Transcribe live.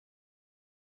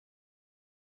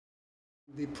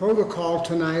The protocol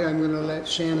tonight, I'm going to let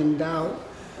Shannon Dowd,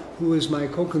 who is my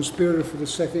co-conspirator for the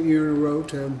second year in a row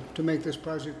to make this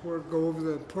project work, go over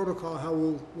the protocol, how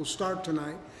we'll start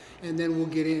tonight, and then we'll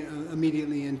get in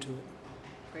immediately into it.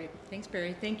 Great. Thanks,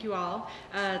 Barry. Thank you all.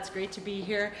 It's great to be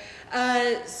here.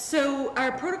 So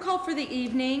our protocol for the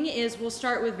evening is we'll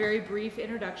start with very brief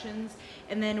introductions,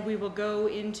 and then we will go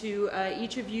into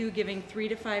each of you giving 3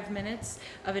 to 5 minutes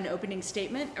of an opening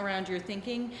statement around your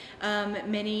thinking.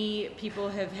 Many people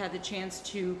have had the chance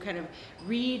to kind of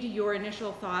read your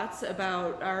initial thoughts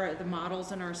about the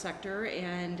models in our sector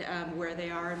and where they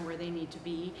are and where they need to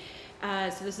be.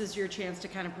 So this is your chance to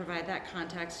kind of provide that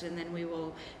context, and then we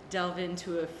will delve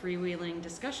into a freewheeling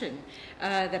discussion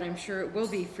that I'm sure it will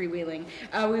be freewheeling.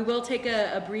 We will take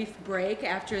a brief break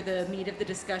after the meat of the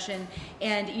discussion,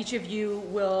 and each of you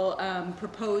will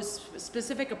propose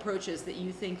specific approaches that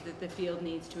you think that the field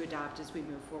needs to adopt as we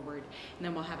move forward, and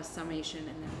then we'll have a summation, and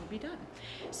then we'll be done.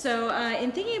 So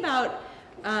in thinking about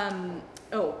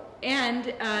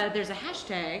there's a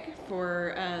hashtag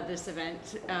for this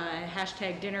event,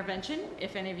 hashtag Dinnervention,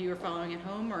 if any of you are following at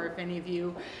home or if any of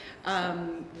you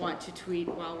want to tweet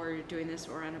while we're doing this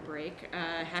or on a break,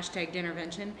 hashtag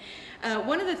Dinnervention.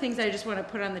 One of the things I just want to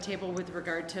put on the table with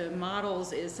regard to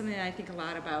models is something that I think a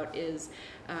lot about is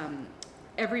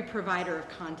every provider of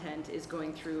content is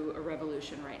going through a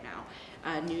revolution right now.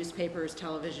 Newspapers,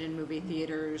 television, movie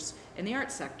theaters, and the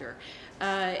arts sector.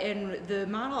 And the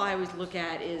model I always look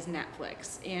at is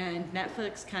Netflix. And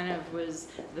Netflix kind of was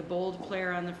the bold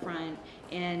player on the front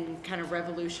and kind of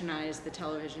revolutionized the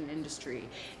television industry.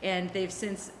 And they've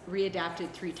since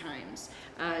readapted 3 times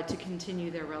to continue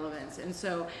their relevance. And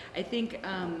so I think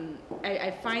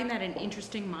I find that an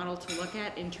interesting model to look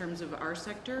at in terms of our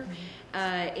sector.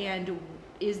 And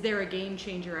is there a game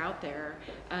changer out there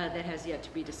that has yet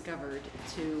to be discovered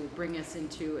to bring us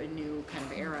into a new kind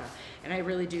of era? And I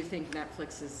really do think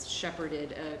Netflix has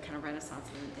shepherded a kind of renaissance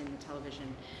in the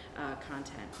television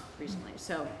content recently.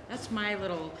 So that's my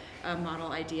little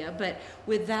model idea. But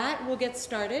with that, we'll get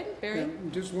started. Barry? Yeah,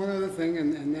 just one other thing,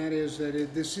 and that is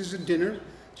that this is a dinner.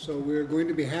 So we're going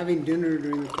to be having dinner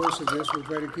during the course of this. We'll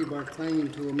try to keep our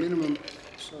clanging to a minimum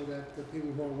so that the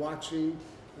people who are watching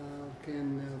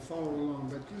can follow along.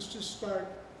 But let's just start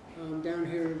down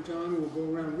here. John, we'll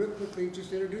go around real quickly.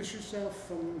 Just introduce yourself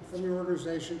from your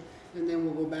organization, and then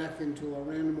we'll go back into a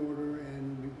random order,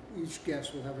 and each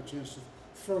guest will have a chance to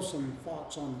throw some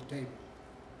thoughts on the table.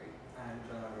 Great. I'm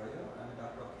John Arroyo. I'm a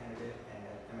doctoral candidate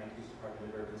at MIT's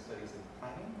Department of Urban Studies and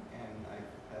Planning, and I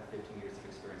have 15 years of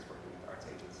experience working with arts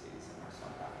agencies and arts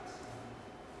nonprofits.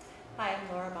 Hi, I'm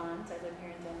Laura Bonds. I live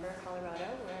here in Denver, Colorado,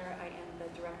 where I am the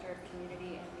Director of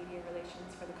Community and Media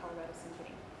Relations for the Colorado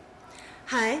Symphony.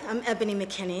 Hi, I'm Ebony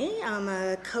McKinney. I'm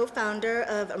a co-founder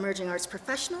of Emerging Arts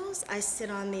Professionals. I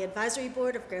sit on the advisory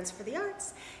board of Grants for the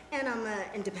Arts, and I'm an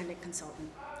independent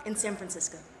consultant in San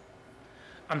Francisco.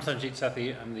 I'm Sanjeet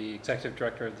Sethi. I'm the Executive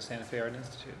Director of the Santa Fe Art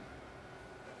Institute.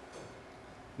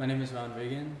 My name is Ron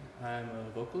Reagan. I'm a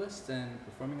vocalist and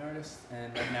performing artist,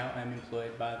 and right now I'm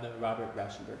employed by the Robert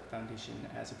Rauschenberg Foundation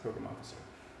as a program officer.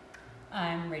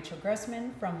 I'm Rachel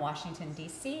Grossman from Washington,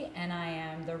 D.C., and I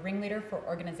am the ringleader for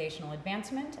organizational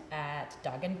advancement at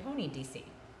Dog and Pony, D.C.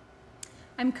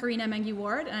 I'm Karina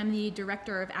Mengi-Ward, and I'm the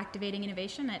Director of Activating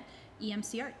Innovation at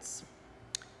EMC Arts.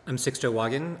 I'm Sixto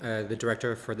Wagen, the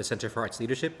Director for the Center for Arts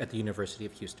Leadership at the University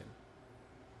of Houston.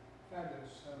 Fabulous.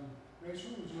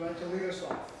 Rachel, would you like to lead us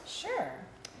off? Sure.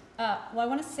 Well, I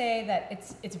want to say that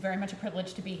it's very much a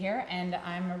privilege to be here, and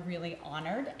I'm really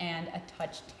honored and a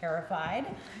touch terrified,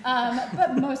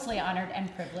 but mostly honored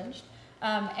and privileged.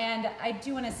 And I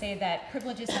do want to say that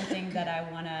privilege is something that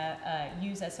I want to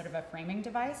use as sort of a framing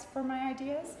device for my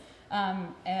ideas.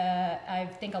 I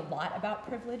think a lot about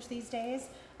privilege these days,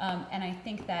 and I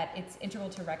think that it's integral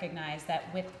to recognize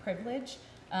that with privilege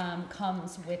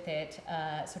comes with it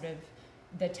sort of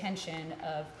the tension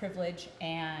of privilege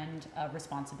and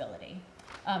responsibility.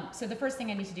 So the first thing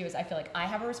I need to do is I feel like I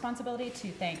have a responsibility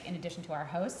to thank, in addition to our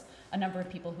hosts, a number of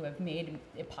people who have made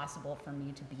it possible for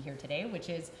me to be here today, which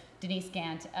is Denise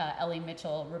Gant, Ellie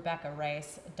Mitchell, Rebecca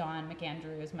Rice, Dawn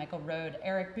McAndrews, Michael Rode,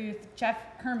 Eric Booth, Jeff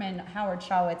Kerman, Howard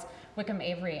Shawitz, Wickham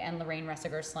Avery, and Lorraine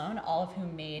Ressiger Sloan, all of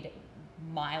whom made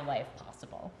my life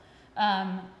possible.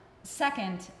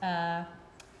 Second,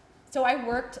 so I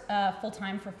worked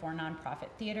full-time for 4 nonprofit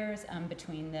theaters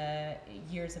between the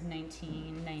years of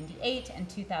 1998 and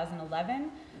 2011.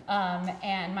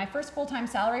 And my first full-time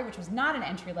salary, which was not an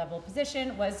entry-level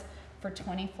position, was for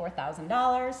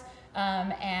 $24,000.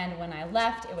 And when I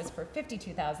left, it was for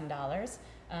 $52,000.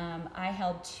 I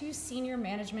held 2 senior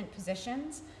management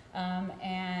positions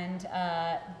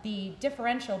The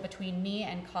differential between me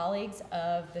and colleagues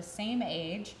of the same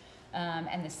age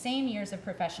and the same years of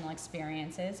professional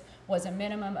experiences was a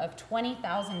minimum of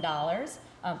 $20,000.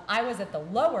 I was at the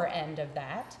lower end of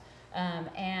that,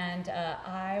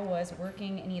 I was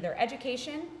working in either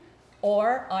education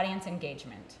or audience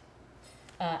engagement.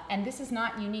 And this is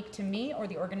not unique to me or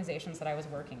the organizations that I was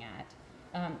working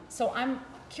at. So I'm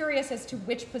curious as to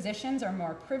which positions are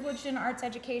more privileged in arts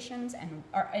educations and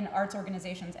in arts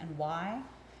organizations and why.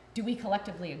 Do we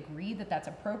collectively agree that that's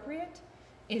appropriate?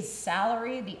 Is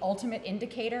salary the ultimate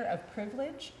indicator of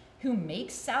privilege? Who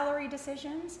makes salary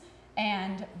decisions?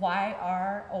 And why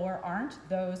are or aren't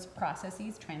those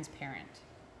processes transparent?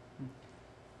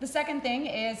 The second thing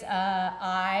is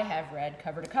I have read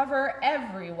cover to cover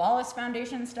every Wallace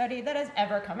Foundation study that has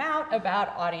ever come out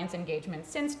about audience engagement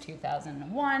since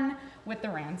 2001 with the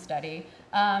RAND study.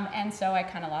 And so I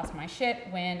kind of lost my shit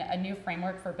when a new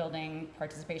framework for building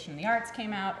participation in the arts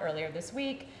came out earlier this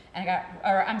week. And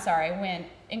when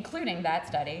including that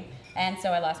study. And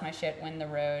so I lost my shit when the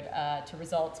road to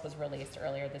results was released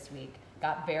earlier this week.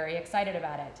 Got very excited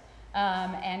about it.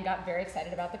 And got very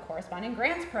excited about the corresponding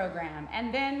grants program.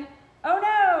 And then, oh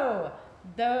no,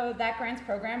 though that grants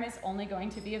program is only going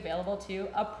to be available to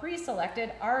a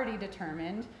pre-selected, already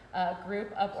determined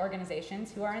group of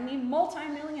organizations who are in the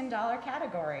multi-million-dollar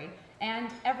category. And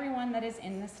everyone that is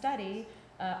in the study,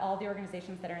 all the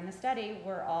organizations that are in the study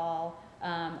were all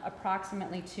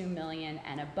approximately 2 million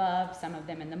and above, some of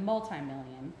them in the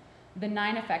multi-million. The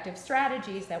 9 effective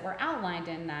strategies that were outlined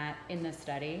in the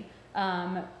study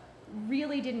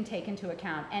really didn't take into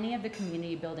account any of the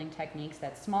community building techniques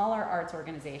that smaller arts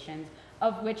organizations,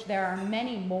 of which there are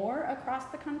many more across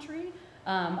the country,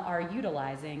 are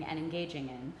utilizing and engaging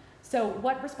in. So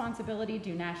what responsibility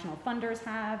do national funders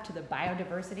have to the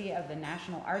biodiversity of the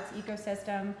national arts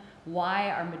ecosystem?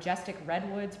 Why are majestic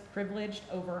redwoods privileged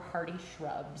over hardy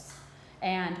shrubs?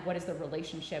 And what is the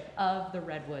relationship of the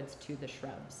redwoods to the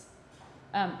shrubs?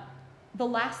 The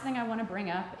last thing I want to bring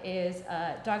up is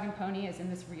Dog and Pony is in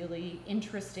this really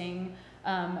interesting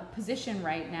position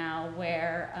right now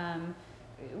where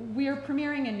we're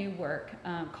premiering a new work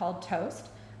called Toast.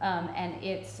 And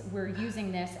we're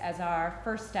using this as our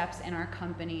first steps in our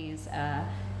company's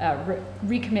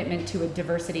recommitment to a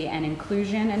diversity and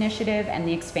inclusion initiative and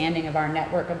the expanding of our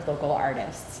network of local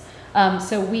artists.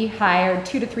 So we hired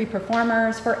 2 to 3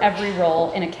 performers for every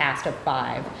role in a cast of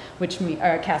 5, or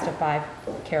a cast of 5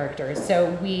 characters. So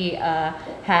we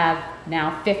have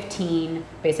now 15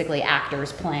 basically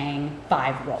actors playing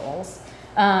 5 roles.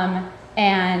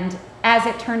 And as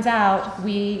it turns out,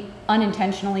 we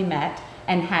unintentionally met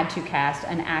and had to cast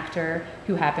an actor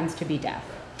who happens to be deaf.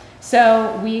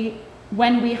 So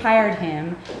when we hired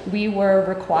him, we were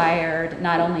required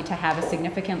not only to have a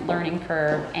significant learning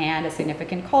curve and a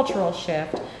significant cultural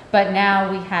shift, but now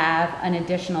we have an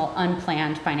additional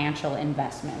unplanned financial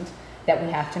investment that we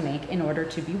have to make in order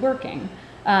to be working.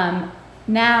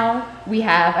 Now we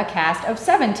have a cast of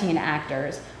 17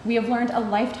 actors. We have learned a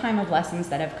lifetime of lessons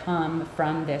that have come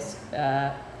from this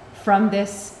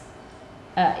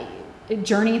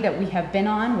journey that we have been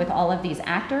on with all of these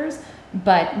actors,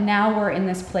 but now we're in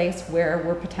this place where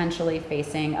we're potentially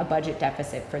facing a budget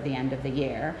deficit for the end of the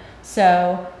year.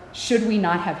 So should we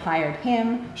not have hired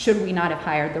him? Should we not have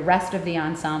hired the rest of the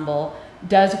ensemble?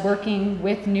 Does working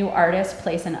with new artists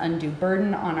place an undue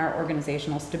burden on our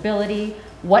organizational stability?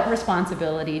 What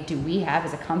responsibility do we have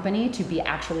as a company to be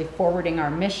actually forwarding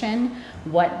our mission?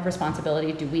 What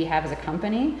responsibility do we have as a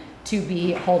company to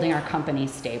be holding our company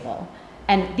stable?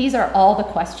 And these are all the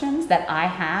questions that I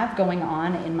have going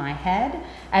on in my head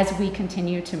as we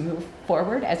continue to move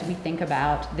forward, as we think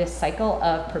about this cycle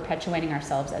of perpetuating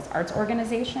ourselves as arts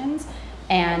organizations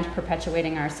and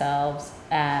perpetuating ourselves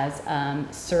as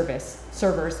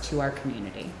servers to our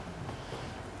community.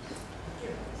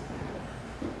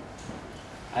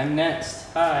 I'm next.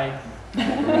 Hi.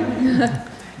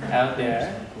 Out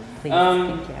there. Please,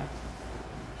 thank you.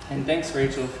 And thanks,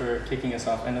 Rachel, for kicking us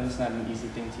off. I know this is not an easy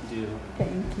thing to do.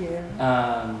 Thank you.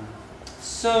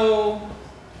 So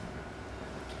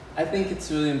I think it's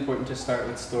really important to start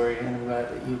with story, and I'm glad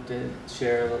that you did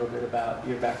share a little bit about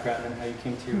your background and how you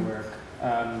came to your work.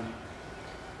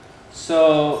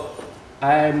 So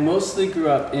I mostly grew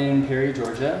up in Perry,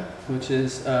 Georgia, which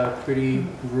is a pretty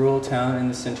rural town in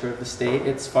the center of the state.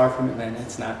 It's far from Atlanta.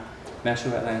 It's not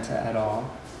Metro Atlanta at all.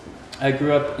 I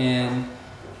grew up in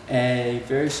a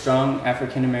very strong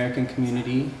African-American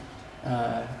community,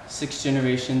 6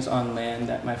 generations on land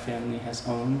that my family has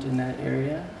owned in that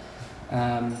area.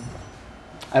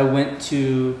 I went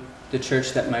to the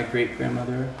church that my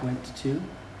great-grandmother went to.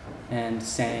 and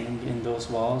sang in those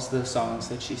walls the songs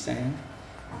that she sang.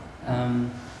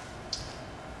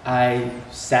 I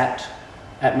sat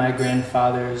at my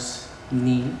grandfather's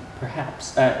knee,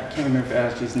 perhaps. I can't remember if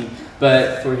it was his knee,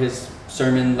 but for his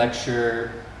sermon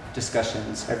lecture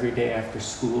discussions every day after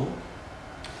school.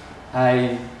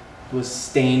 I was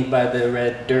stained by the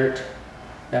red dirt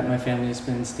that my family has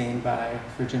been stained by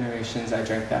for generations. I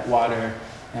drank that water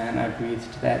and I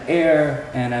breathed that air,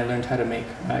 and I learned how to make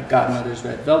my godmother's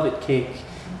red velvet cake,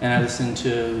 and I listened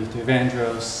to Luther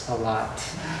Vandross a lot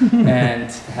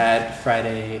and had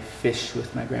Friday fish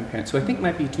with my grandparents, who I think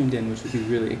might be tuned in, which would be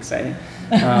really exciting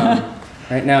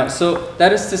right now. So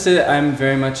that is to say that I'm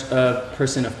very much a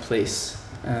person of place.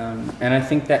 And I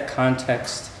think that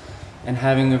context and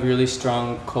having a really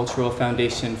strong cultural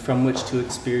foundation from which to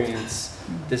experience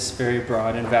this very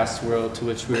broad and vast world to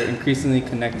which we're increasingly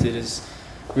connected is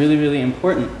really, really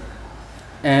important.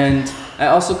 And I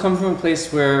also come from a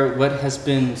place where what has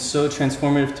been so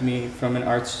transformative to me from an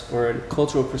arts or a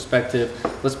cultural perspective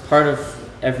was part of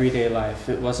everyday life.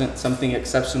 It wasn't something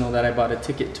exceptional that I bought a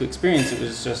ticket to experience. It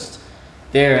was just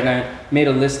there. And I made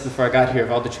a list before I got here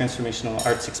of all the transformational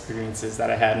arts experiences that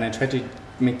I had, and I tried to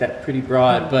make that pretty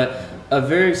broad. But a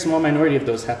very small minority of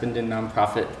those happened in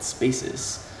nonprofit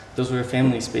spaces. Those were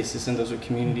family spaces, and those were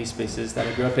community spaces that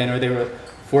I grew up in, or they were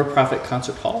for-profit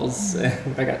concert halls.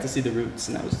 I got to see the roots,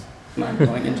 and that was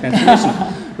mind-blowing and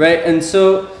transformational, right? And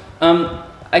so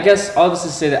I guess all this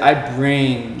is to say that I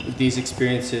bring these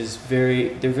experiences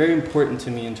they're very important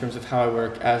to me in terms of how I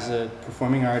work as a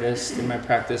performing artist in my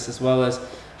practice, as well as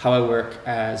how I work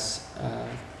as a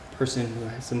person who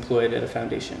is employed at a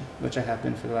foundation, which I have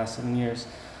been for the last 7 years.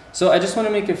 So I just want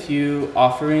to make a few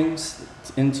offerings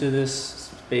into this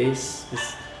space,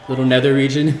 this little nether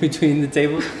region in between the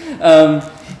tables.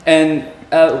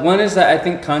 One is that I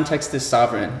think context is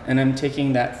sovereign, and I'm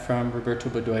taking that from Roberto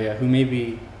Bedoya, who may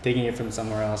be taking it from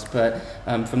somewhere else, but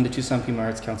from the Tucson Pima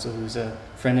Arts Council, who's a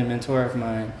friend and mentor of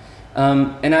mine.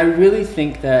 And I really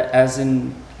think that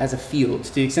as a field,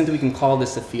 to the extent that we can call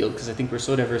this a field, because I think we're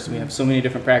so diverse and we have so many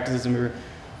different practices and we're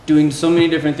doing so many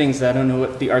different things that I don't know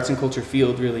what the arts and culture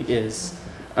field really is.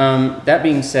 That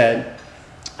being said,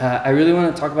 I really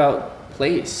want to talk about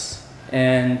place,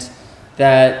 and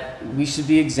that we should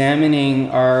be examining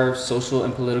our social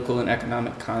and political and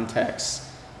economic contexts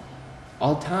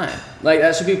all the time. Like,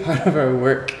 that should be part of our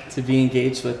work, to be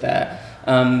engaged with that.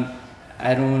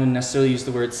 I don't want to necessarily use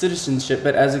the word citizenship,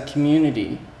 but as a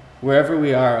community, wherever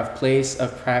we are, of place,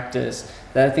 of practice,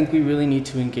 that I think we really need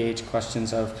to engage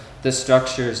questions of the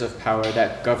structures of power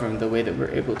that govern the way that we're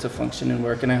able to function and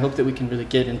work. And I hope that we can really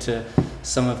get into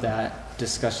some of that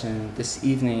discussion this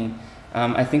evening.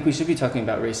 I think we should be talking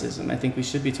about racism. I think we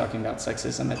should be talking about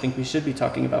sexism. I think we should be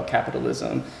talking about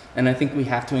capitalism. And I think we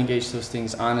have to engage those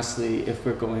things honestly if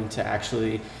we're going to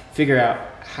actually figure out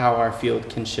how our field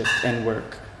can shift and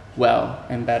work well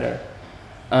and better.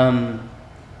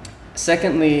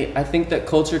 Secondly, I think that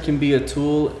culture can be a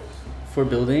tool for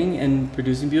building and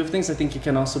producing beautiful things. I think it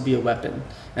can also be a weapon.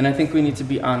 And I think we need to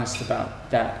be honest about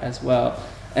that as well.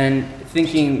 And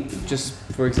thinking just,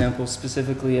 for example,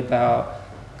 specifically about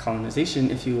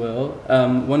colonization, if you will,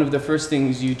 one of the first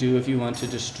things you do if you want to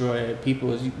destroy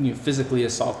people is you physically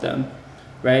assault them,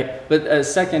 right? But a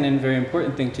second and very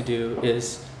important thing to do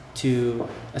is to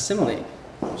assimilate,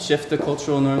 shift the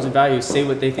cultural norms and values, say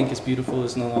what they think is beautiful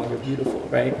is no longer beautiful,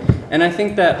 right? And I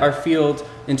think that our field,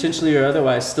 intentionally or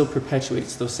otherwise, still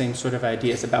perpetuates those same sort of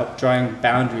ideas about drawing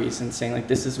boundaries and saying, like,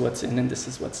 this is what's in and this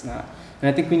is what's not. And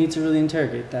I think we need to really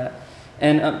interrogate that.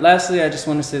 And lastly, I just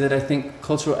want to say that I think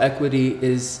cultural equity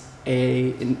is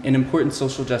an important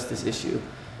social justice issue,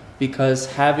 because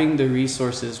having the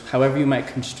resources, however you might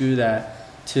construe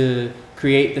that, to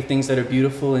create the things that are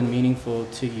beautiful and meaningful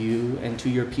to you and to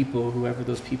your people, whoever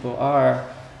those people are,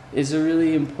 is a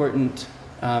really important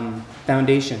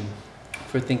foundation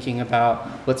for thinking about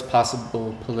what's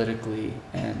possible politically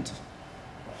and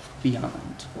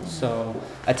beyond. So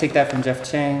I take that from Jeff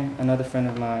Chang, another friend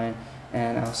of mine,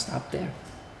 and I'll stop there.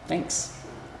 Thanks.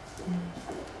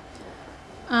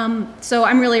 So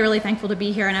I'm really, really thankful to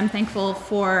be here, and I'm thankful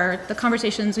for the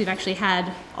conversations we've actually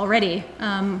had already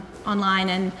online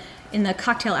and in the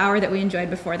cocktail hour that we enjoyed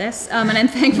before this. And I'm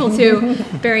thankful to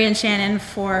Barry and Shannon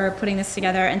for putting this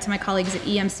together, and to my colleagues at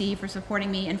EMC for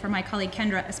supporting me, and for my colleague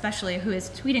Kendra especially, who is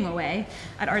tweeting away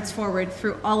at Arts Forward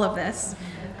through all of this.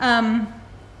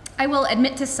 I will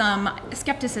admit to some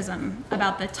skepticism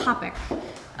about the topic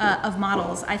of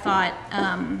models. I thought,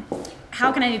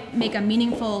 how can I make a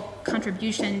meaningful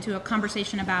contribution to a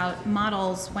conversation about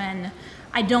models when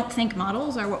I don't think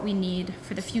models are what we need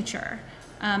for the future?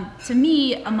 To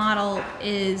me, a model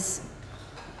is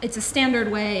it's a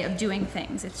standard way of doing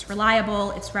things. It's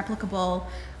reliable, it's replicable.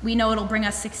 We know it'll bring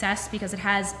us success because it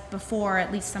has before,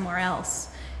 at least somewhere else.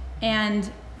 And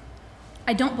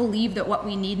I don't believe that what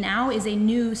we need now is a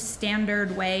new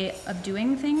standard way of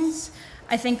doing things.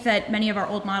 I think that many of our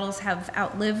old models have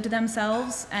outlived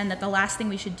themselves, and that the last thing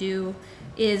we should do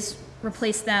is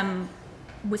replace them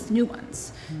with new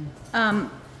ones.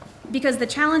 Because the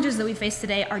challenges that we face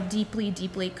today are deeply,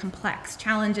 deeply complex.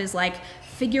 Challenges like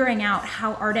figuring out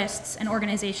how artists and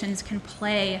organizations can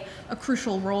play a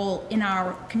crucial role in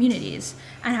our communities,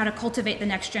 and how to cultivate the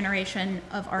next generation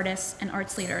of artists and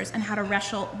arts leaders, and how to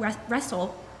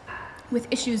wrestle with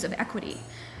issues of equity.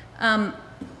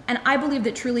 And I believe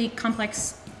that truly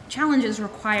complex challenges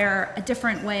require a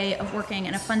different way of working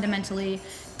and a fundamentally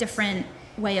different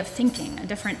way of thinking, a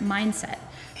different mindset.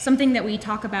 Something that we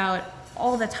talk about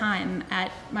all the time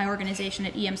at my organization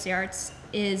at EMC Arts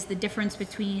is the difference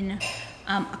between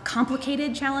a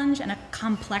complicated challenge and a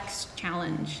complex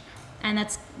challenge. And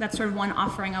that's sort of one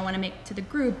offering I want to make to the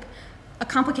group. A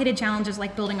complicated challenge is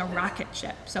like building a rocket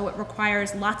ship. So it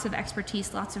requires lots of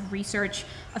expertise, lots of research,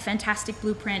 a fantastic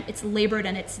blueprint. It's labored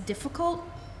and it's difficult,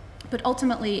 but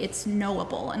ultimately it's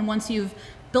knowable. And once you've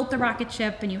built the rocket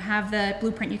ship and you have the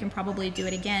blueprint, you can probably do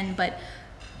it again. But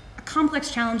a complex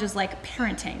challenge is like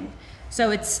parenting. So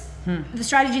it's the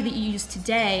strategy that you use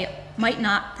today might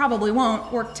not, probably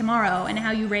won't work tomorrow, and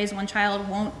how you raise one child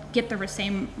won't get the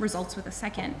same results with a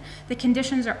second. The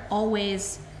conditions are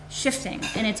always shifting,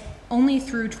 and it's only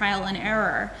through trial and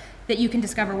error that you can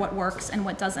discover what works and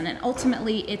what doesn't. And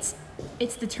ultimately, it's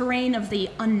the terrain of the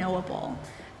unknowable.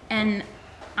 And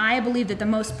I believe that the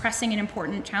most pressing and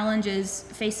important challenges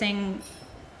facing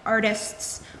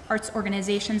artists, arts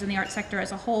organizations, and the art sector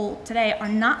as a whole today are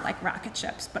not like rocket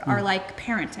ships, but are like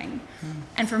parenting.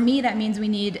 And for me, that means we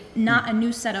need not a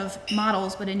new set of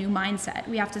models, but a new mindset.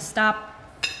 We have to stop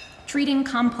treating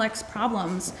complex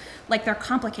problems like they're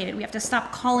complicated. We have to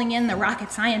stop calling in the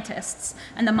rocket scientists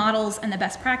and the models and the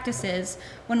best practices,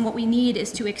 when what we need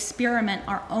is to experiment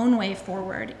our own way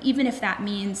forward, even if that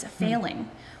means failing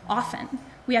often.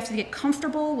 We have to get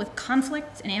comfortable with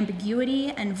conflict and ambiguity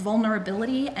and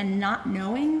vulnerability and not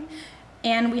knowing.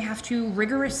 And we have to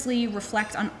rigorously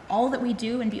reflect on all that we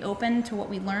do and be open to what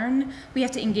we learn. We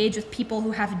have to engage with people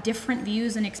who have different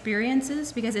views and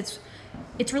experiences, because it's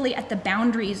really at the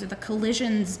boundaries, or the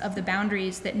collisions of the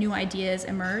boundaries, that new ideas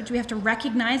emerge. We have to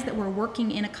recognize that we're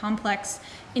working in a complex,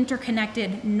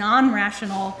 interconnected,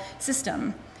 non-rational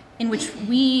system in which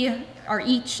we are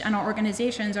each, and our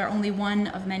organizations are only one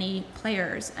of many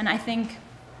players. And I think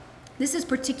this is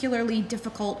particularly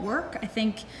difficult work. I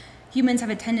think humans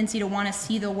have a tendency to want to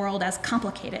see the world as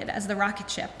complicated as the rocket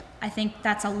ship. I think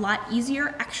that's a lot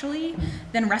easier, actually,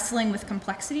 than wrestling with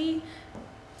complexity.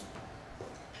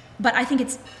 But I think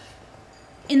it's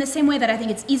in the same way that I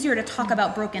think it's easier to talk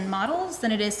about broken models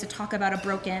than it is to talk about a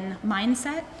broken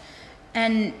mindset.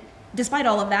 And despite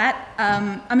all of that,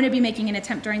 I'm going to be making an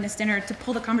attempt during this dinner to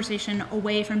pull the conversation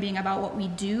away from being about what we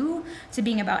do to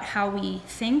being about how we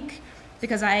think,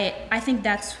 because I think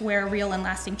that's where real and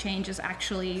lasting change is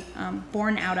actually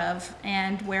born out of,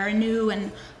 and where new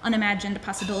and unimagined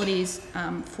possibilities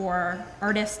for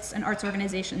artists and arts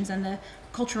organizations and the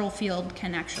cultural field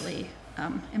can actually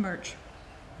emerge.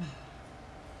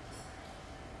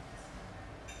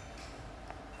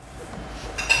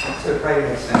 So it probably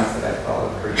makes sense that I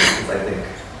followed for you, because I think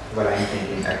what I'm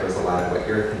thinking echoes a lot of what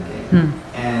you're thinking.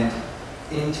 And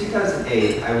in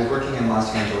 2008, I was working in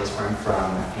Los Angeles, where I'm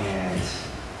from, and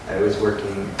I was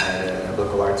working at a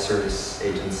local arts service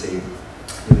agency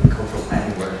doing cultural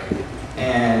planning work.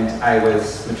 And I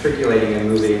was matriculating and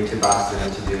moving to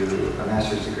Boston to do a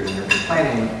master's degree in urban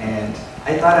planning, and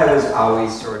I thought I was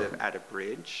always sort of at a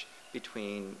bridge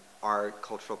between art,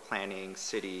 cultural planning,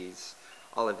 cities,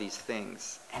 all of these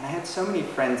things. And I had so many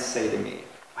friends say to me,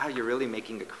 wow, you're really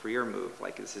making a career move,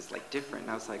 like this is like different.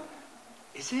 And I was like,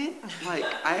 is it? Like,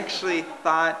 I actually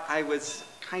thought I was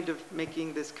kind of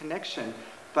making this connection,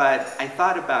 but I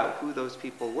thought about who those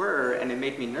people were, and it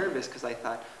made me nervous, because I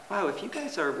thought, wow, if you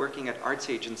guys are working at arts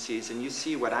agencies and you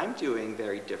see what I'm doing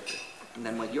very different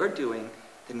than what you're doing,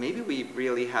 then maybe we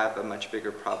really have a much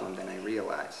bigger problem than I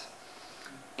realize.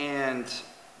 And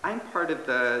I'm part of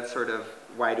the sort of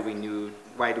why do we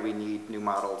need new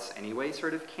models anyway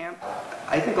sort of camp.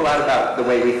 I think a lot about the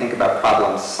way we think about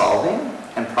problem solving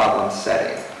and problem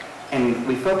setting. And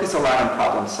we focus a lot on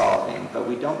problem solving, but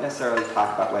we don't necessarily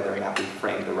talk about whether or not we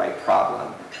frame the right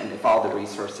problem, and if all the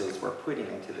resources we're putting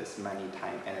into this money,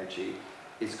 time, energy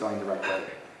is going the right way.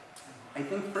 I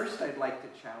think first I'd like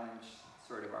to challenge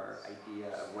sort of our idea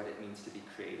of what it means to be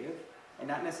creative, and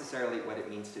not necessarily what it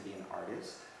means to be an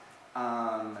artist.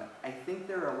 I think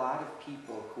there are a lot of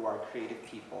people who are creative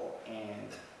people, and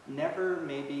never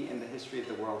maybe in the history of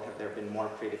the world have there been more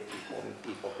creative people than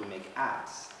people who make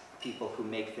apps, people who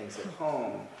make things at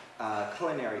home,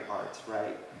 culinary arts,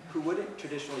 right? Who wouldn't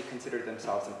traditionally consider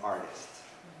themselves an artist.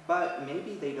 But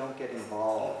maybe they don't get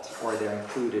involved, or they're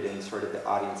included in sort of the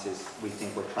audiences we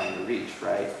think we're trying to reach,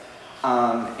 right?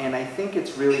 And I think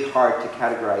it's really hard to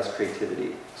categorize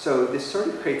creativity. So this sort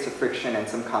of creates a friction and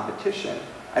some competition.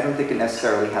 I don't think it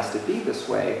necessarily has to be this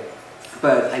way,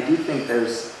 but I do think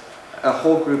there's a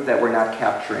whole group that we're not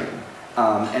capturing.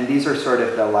 And these are sort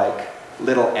of the like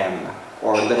little M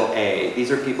or little A.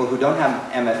 These are people who don't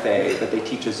have MFA, but they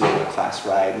teach a Zumba class,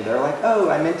 right? And they're like, oh,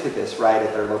 I'm into this, right,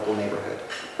 at their local neighborhood.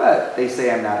 But they say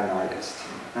I'm not an artist.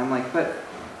 And I'm like, but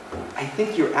I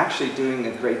think you're actually doing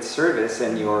a great service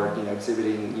and you're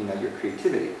exhibiting your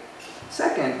creativity.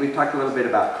 Second, we've talked a little bit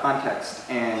about context,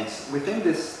 and within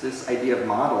this idea of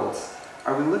models,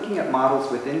 are we looking at models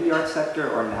within the art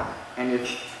sector or not? And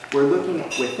if we're looking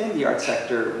at within the art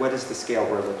sector, what is the scale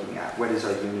we're looking at? What is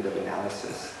our unit of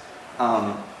analysis?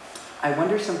 I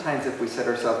wonder sometimes if we set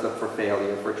ourselves up for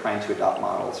failure if we're trying to adopt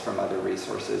models from other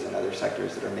resources and other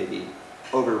sectors that are maybe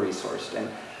over-resourced. And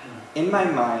in my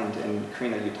mind, and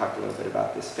Karina, you talked a little bit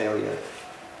about this failure,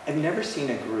 I've never seen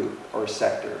a group or a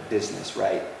sector, business,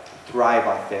 right, thrive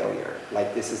off failure.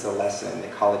 Like, this is a lesson, they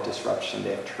call it disruption,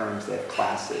 they have terms, they have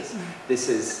classes. This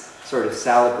is sort of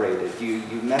celebrated. You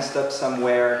messed up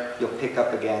somewhere, you'll pick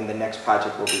up again, the next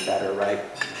project will be better, right?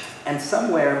 And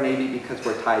somewhere, maybe because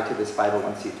we're tied to this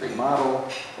 501c3 model,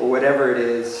 or whatever it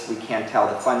is, we can't tell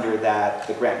the funder that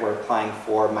the grant we're applying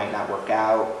for might not work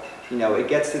out. It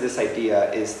gets to this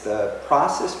idea, is the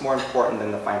process more important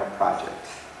than the final project?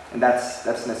 And that's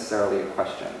necessarily a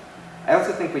question. I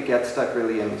also think we get stuck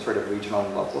really in sort of regional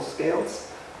and local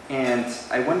scales. And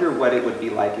I wonder what it would be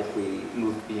like if we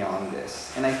moved beyond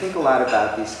this. And I think a lot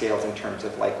about these scales in terms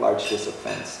of like large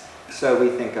disciplines. So we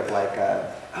think of like,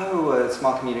 a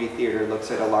small community theater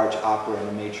looks at a large opera in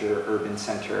a major urban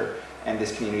center, and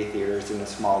this community theater is in a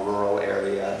small rural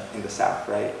area in the South,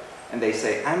 right? And they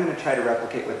say, I'm going to try to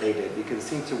replicate what they did because it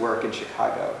seemed to work in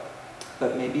Chicago.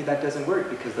 But maybe that doesn't work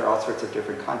because there are all sorts of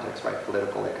different contexts, right?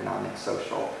 Political, economic,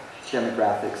 social,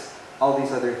 demographics, all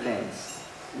these other things.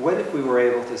 What if we were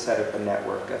able to set up a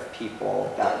network of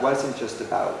people that wasn't just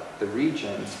about the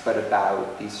regions, but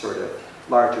about these sort of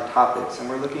larger topics? And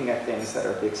we're looking at things that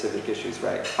are big civic issues,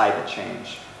 right? Climate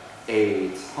change,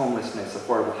 AIDS, homelessness,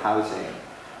 affordable housing.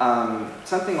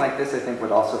 Something like this, I think,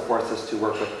 would also force us to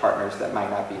work with partners that might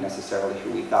not be necessarily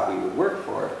who we thought we would work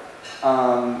for.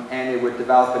 And it would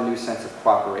develop a new sense of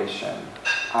cooperation.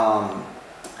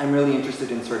 I'm really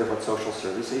interested in sort of what social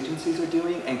service agencies are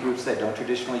doing and groups that don't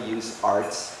traditionally use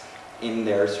arts in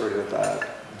their sort of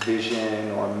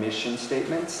vision or mission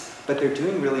statements, but they're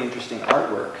doing really interesting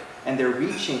artwork and they're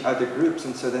reaching other groups,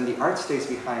 and so then the art stays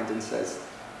behind and says,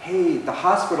 hey, the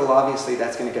hospital, obviously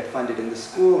that's going to get funded in the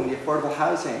school and the affordable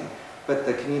housing, but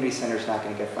the community center is not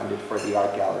going to get funded for the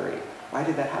art gallery. Why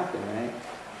did that happen,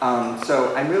 right?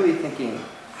 So I'm really thinking,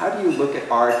 how do you look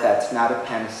at art that's not a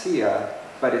panacea,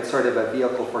 but it's sort of a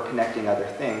vehicle for connecting other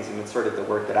things, and it's sort of the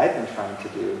work that I've been trying to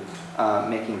do,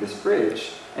 making this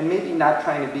bridge, and maybe not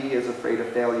trying to be as afraid of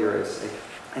failure as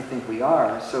I think we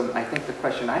are. So I think the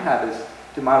question I have is,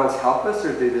 do models help us,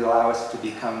 or do they allow us to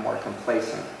become more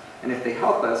complacent? And if they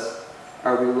help us,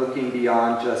 are we looking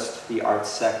beyond just the arts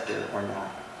sector or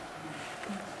not?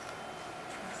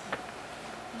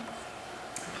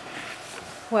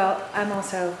 Well, I'm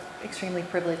also extremely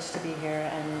privileged to be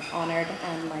here and honored,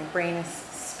 and my brain is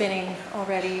spinning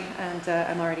already, and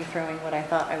I'm already throwing what I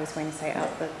thought I was going to say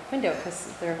out the window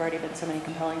because there have already been so many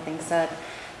compelling things said.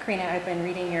 Karina, I've been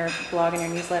reading your blog and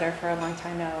your newsletter for a long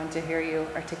time now, and to hear you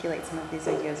articulate some of these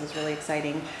ideas is really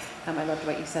exciting. I loved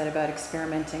what you said about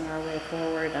experimenting our way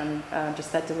forward, and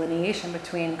just that delineation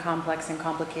between complex and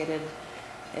complicated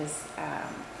is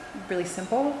really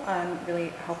simple and really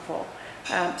helpful.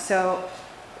 So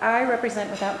I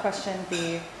represent, without question,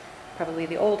 probably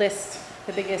the oldest,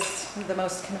 the biggest, the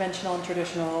most conventional and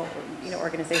traditional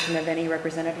organization of any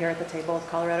represented here at the table of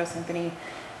Colorado Symphony.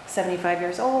 75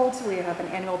 years old. We have an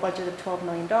annual budget of $12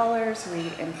 million.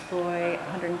 We employ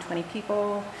 120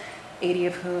 people, 80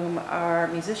 of whom are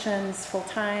musicians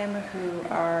full-time who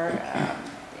are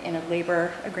in a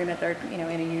labor agreement. They're in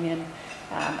a union.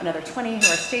 Another 20 who are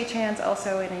stagehands,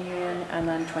 also in a union, and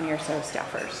then 20 or so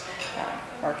staffers,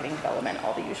 marketing, development,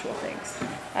 all the usual things.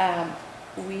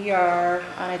 We are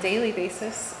on a daily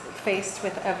basis faced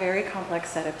with a very complex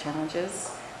set of challenges.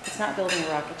 It's not building a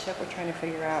rocket ship. We're trying to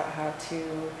figure out how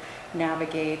to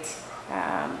navigate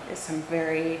some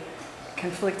very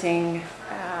conflicting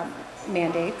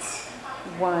mandates.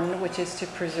 One, which is to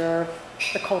preserve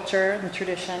the culture and the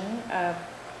tradition of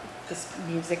this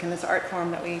music and this art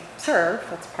form that we serve.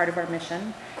 That's part of our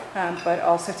mission, but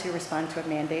also to respond to a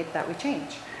mandate that we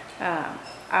change.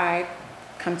 I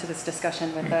come to this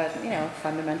discussion with a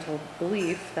fundamental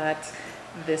belief that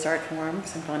this art form,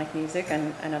 symphonic music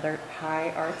and other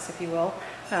high arts, if you will,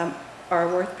 are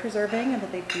worth preserving, and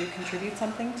that they do contribute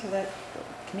something to the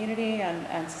community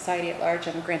and society at large.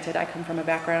 And granted, I come from a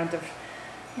background of,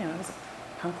 I was a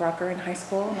punk rocker in high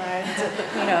school,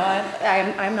 and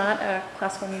I'm not a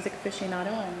classical music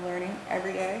aficionado. I'm learning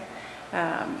every day.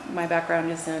 My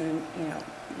background is in,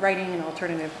 writing and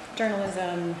alternative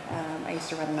journalism. I used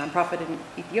to run a nonprofit in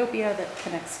Ethiopia that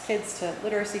connects kids to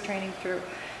literacy training through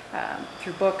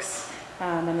books.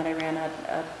 And then I ran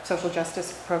a social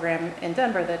justice program in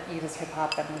Denver that uses hip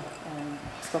hop and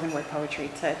spoken word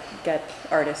poetry to get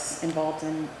artists involved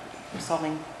in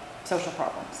solving social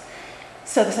problems.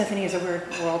 So the symphony is a weird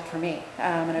world for me,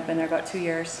 and I've been there about 2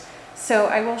 years. So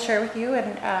I will share with you,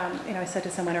 and I said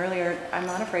to someone earlier, I'm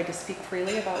not afraid to speak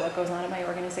freely about what goes on in my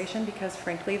organization, because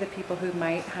frankly, the people who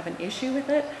might have an issue with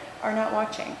it are not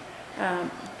watching.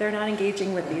 They're not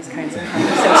engaging with these kinds of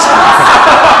conversations.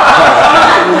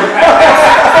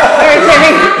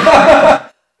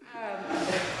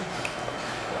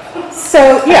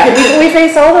 So yeah, we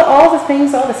face all the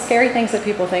things, all the scary things that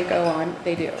people think go on.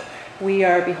 They do. We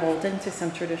are beholden to some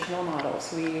traditional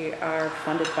models. We are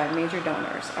funded by major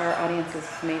donors. Our audience is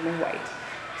mainly white.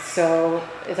 So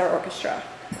is our orchestra.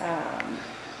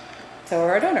 So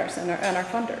are our donors and our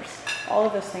funders. All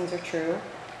of those things are true.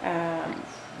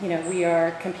 We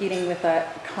are competing with a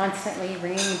constantly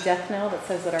ringing death knell that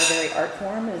says that our very art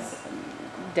form is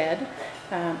dead.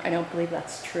 I don't believe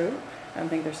that's true. I don't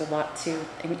think there's a lot to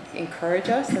encourage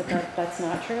us that's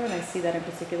not true, and I see that in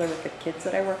particular with the kids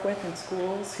that I work with in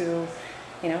schools who,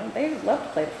 they love to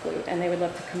play the flute and they would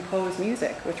love to compose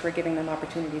music, which we're giving them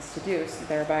opportunities to do, so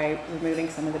thereby removing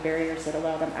some of the barriers that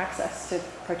allow them access to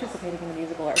participating in the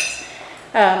musical arts.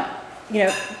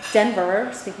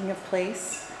 Denver, speaking of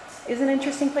place, is an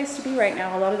interesting place to be right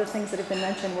now. A lot of the things that have been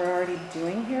mentioned we're already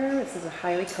doing here. This is a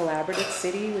highly collaborative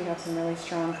city. We have some really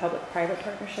strong public-private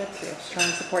partnerships. We have strong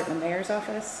support in the mayor's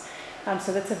office.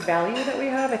 So that's a value that we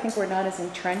have. I think we're not as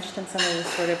entrenched in some of the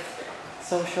sort of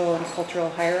social and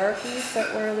cultural hierarchies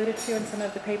that were alluded to in some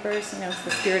of the papers. It's the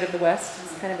spirit of the West.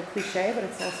 It's kind of a cliche, but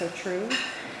it's also true.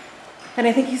 And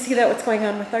I think you see that what's going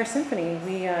on with our symphony.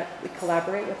 We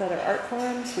collaborate with other art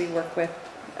forms. We work with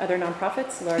other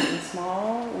nonprofits, large and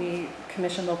small. We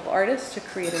commission local artists to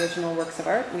create original works of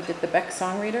art. We did the Beck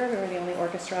Song Reader. We were the only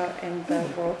orchestra in the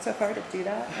world so far to do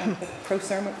that, the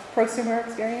prosumer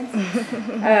experience.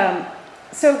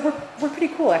 So we're pretty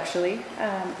cool, actually.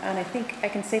 And I think I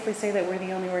can safely say that we're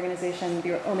the only organization,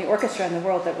 the only orchestra in the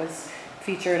world that was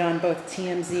featured on both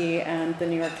TMZ and the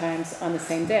New York Times on the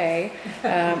same day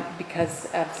because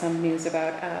of some news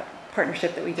about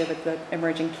partnership that we did with the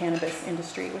emerging cannabis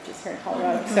industry, which is here in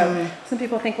Colorado. So some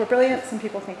people think we're brilliant, some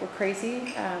people think we're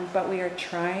crazy, but we are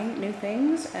trying new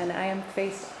things, and I am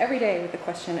faced every day with the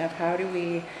question of how do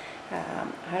we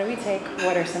take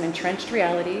what are some entrenched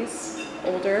realities,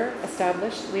 older,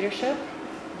 established leadership,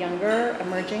 younger,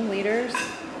 emerging leaders,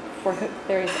 for who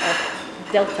there is a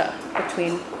delta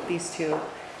between these two.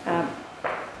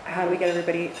 How do we get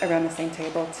everybody around the same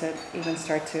table to even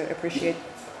start to appreciate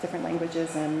different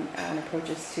languages and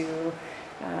approaches to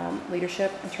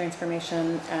leadership and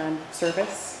transformation and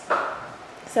service.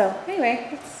 So anyway,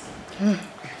 it's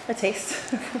a taste.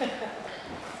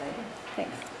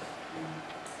 Thanks.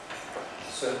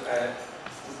 So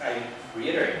I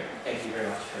reiterate, thank you very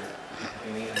much for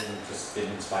having me. I've just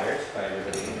been inspired by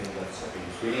everybody and what's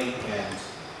everybody's reading, and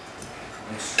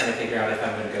I'm just trying to figure out if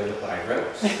I'm going to go with what I wrote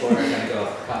or I'm going to go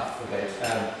off the cuff a bit.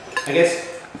 I guess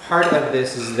part of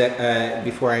this is that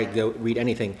before I go read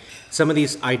anything, some of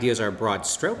these ideas are broad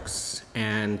strokes,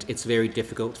 and it's very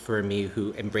difficult for me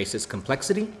who embraces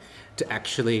complexity to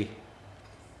actually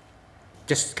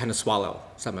just kind of swallow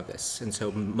some of this. And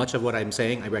so much of what I'm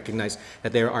saying, I recognize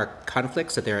that there are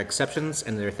conflicts, that there are exceptions,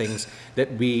 and there are things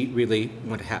that we really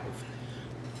want to have.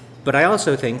 But I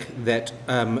also think that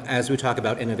as we talk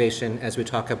about innovation, as we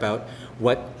talk about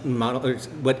what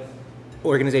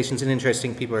organizations and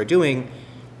interesting people are doing,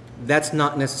 that's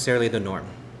not necessarily the norm.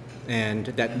 And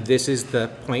that this is the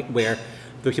point where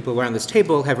the people around this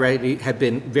table have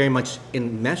been very much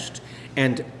enmeshed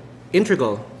and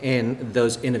integral in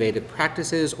those innovative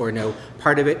practices or know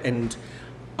part of it and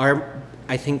are,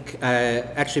 I think,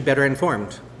 actually better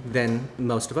informed than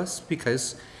most of us,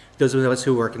 because those of us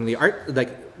who work in the art,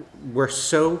 we're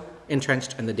so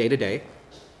entrenched in the day-to-day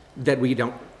that we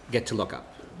don't get to look up.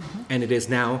 And it is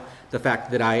now the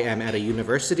fact that I am at a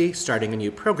university starting a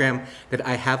new program that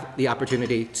I have the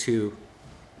opportunity to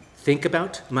think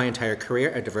about my entire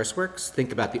career at DiverseWorks,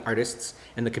 think about the artists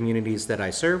and the communities that I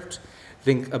served,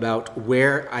 think about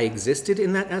where I existed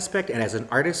in that aspect, and as an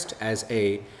artist, as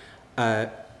an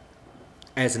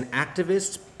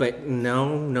activist, but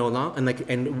no longer,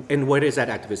 and what is that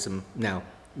activism now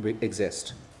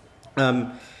exist?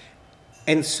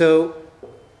 And so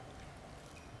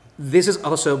this has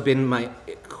also been my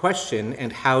question,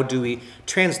 and how do we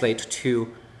translate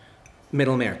to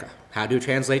Middle America? How do we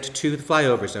translate to the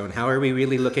flyover zone? How are we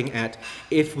really looking at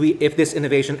if this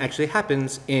innovation actually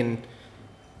happens in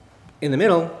the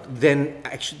middle, then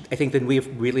actually, I think then we've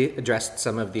really addressed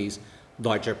some of these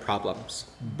larger problems.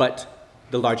 But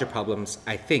the larger problems,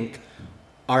 I think,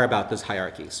 are about those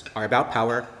hierarchies, are about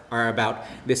power, are about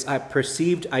this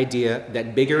perceived idea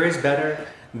that bigger is better,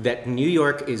 that New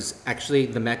York is actually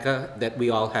the Mecca that we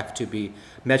all have to be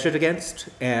measured against,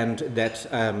 and that,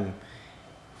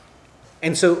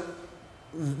 and so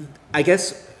I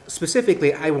guess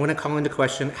specifically, I want to call into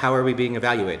question, how are we being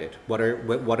evaluated? What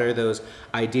are those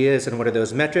ideas, and what are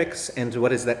those metrics, and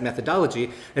what is that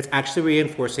methodology that's actually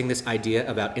reinforcing this idea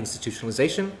about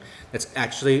institutionalization, that's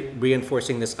actually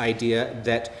reinforcing this idea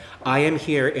that I am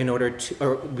here in order to,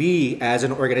 or we as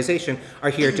an organization are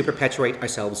here to perpetuate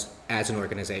ourselves as an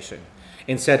organization,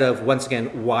 instead of, once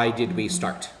again, why did we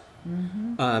start?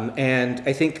 And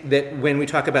I think that when we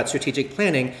talk about strategic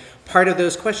planning, part of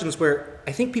those questions where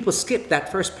I think people skip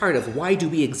that first part of why do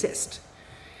we exist?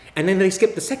 And then they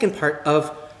skip the second part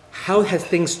of how has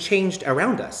things changed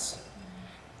around us?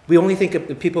 We only think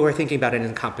of people who are thinking about it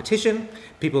in competition,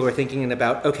 people who are thinking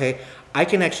about, okay, I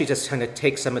can actually just kind of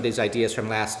take some of these ideas from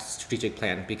last strategic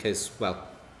plan because, well,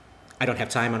 I don't have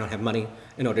time, I don't have money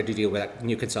in order to deal with that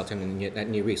new consultant and that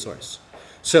new resource.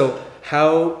 So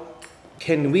how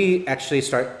can we actually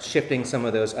start shifting some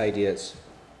of those ideas?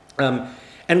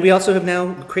 And we also have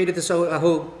now created this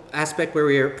whole aspect where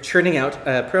we are churning out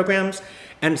programs,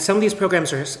 and some of these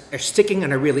programs are sticking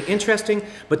and are really interesting,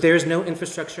 but there's no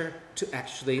infrastructure to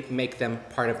actually make them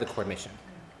part of the core mission.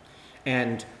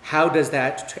 And how does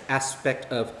that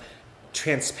aspect of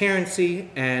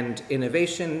transparency and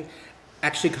innovation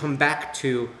actually come back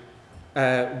to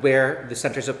where the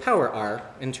centers of power are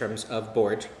in terms of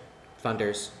board,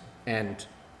 funders, and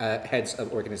heads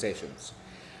of organizations?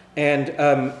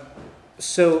 And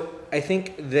so I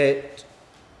think that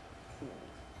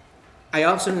I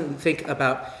often think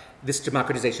about this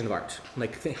democratization of art,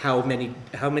 like how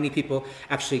many people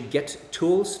actually get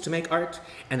tools to make art,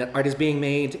 and that art is being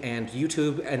made, and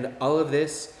YouTube, and all of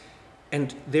this.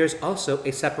 And there's also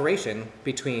a separation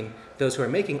between those who are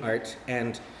making art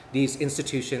and these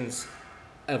institutions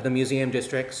of the museum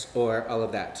districts or all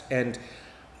of that. And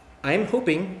I'm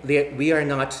hoping that we are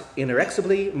not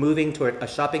inexorably moving toward a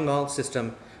shopping mall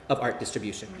system of art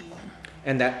distribution,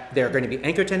 and that there are going to be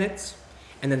anchor tenants,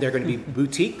 and then there are going to be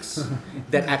boutiques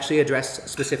that actually address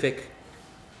specific,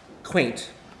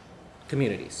 quaint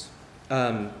communities.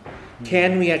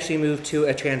 Can we actually move to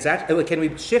a can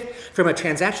we shift from a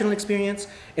transactional experience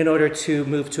in order to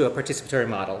move to a participatory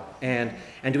model? And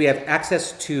do we have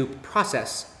access to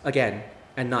process, again,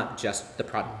 and not just the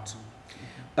product?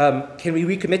 Can we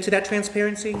recommit to that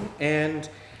transparency? And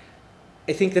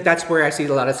I think that that's where I see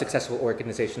a lot of successful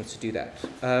organizations to do that.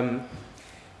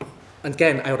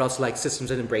 Again, I would also like systems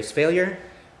that embrace failure.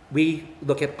 We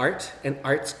look at art, and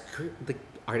the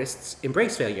artists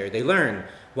embrace failure. They learn,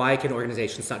 why can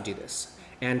organizations not do this?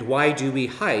 And why do we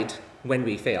hide when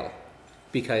we fail?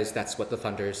 Because that's what the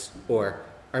funders or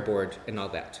our board and all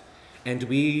that. And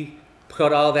we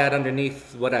put all that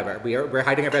underneath whatever. We're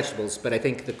hiding our vegetables, but I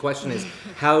think the question is,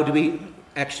 how do we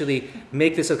actually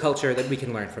make this a culture that we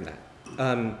can learn from that?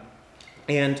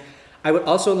 And I would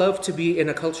also love to be in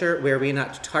a culture where we're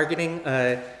not targeting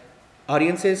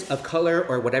audiences of color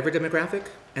or whatever demographic,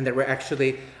 and that we're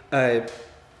actually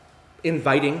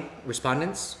inviting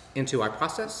respondents into our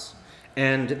process,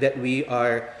 and that we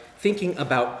are thinking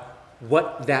about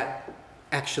what that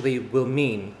actually will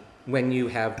mean when you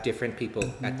have different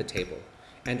people at the table.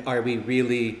 And are we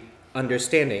really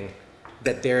understanding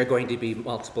that there are going to be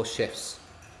multiple shifts,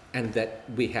 and that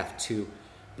we have to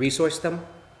resource them,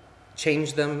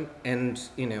 change them, and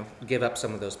give up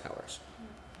some of those powers?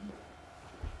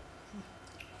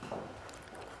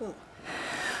 Cool.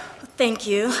 Thank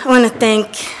you. I want to thank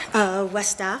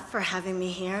West Staff for having me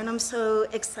here, and I'm so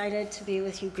excited to be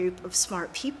with you, group of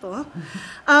smart people.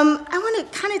 I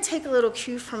want to kind of take a little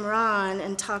cue from Ron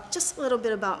and talk just a little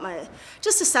bit about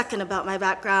just a second about my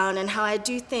background and how I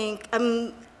do think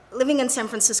living in San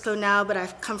Francisco now, but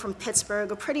I've come from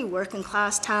Pittsburgh, a pretty working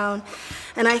class town.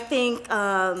 And I think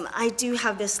I do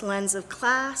have this lens of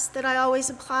class that I always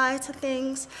apply to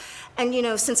things. And you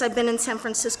know, since I've been in San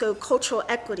Francisco, cultural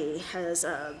equity has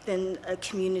been a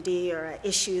community or an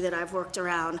issue that I've worked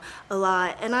around a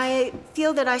lot. And I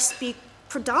feel that I speak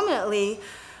predominantly,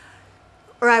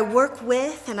 or I work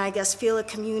with, and I guess feel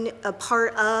a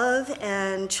part of,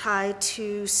 and try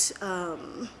to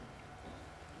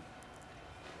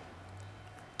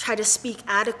speak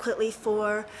adequately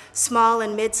for small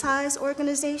and mid-sized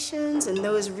organizations and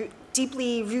those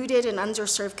deeply rooted in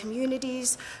underserved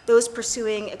communities, those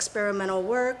pursuing experimental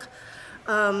work.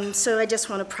 So I just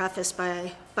want to preface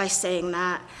by saying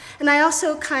that. And I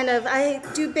also I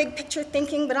do big picture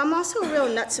thinking, but I'm also a real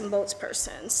nuts and bolts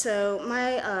person. So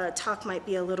my talk might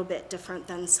be a little bit different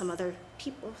than some other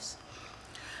people's.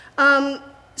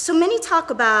 So many talk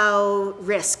about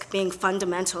risk being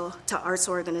fundamental to arts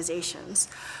organizations.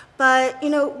 But you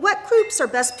know, what groups are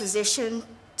best positioned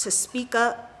to speak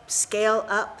up, scale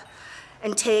up,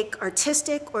 and take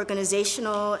artistic,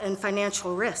 organizational, and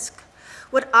financial risk?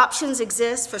 What options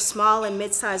exist for small and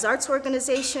mid-sized arts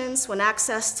organizations when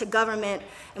access to government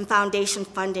and foundation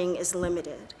funding is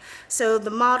limited? So the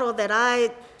model that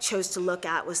I chose to look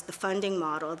at was the funding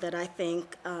model that I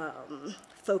think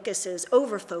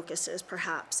over-focuses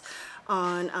perhaps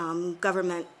on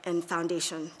government and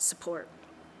foundation support.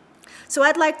 So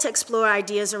I'd like to explore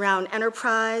ideas around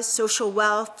enterprise, social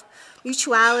wealth,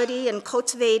 mutuality, and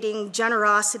cultivating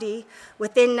generosity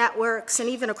within networks and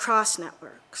even across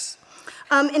networks.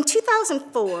 In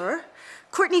 2004,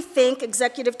 Courtney Fink,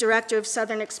 Executive Director of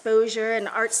Southern Exposure, an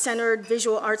arts-centered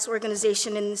visual arts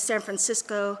organization in San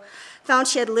Francisco, found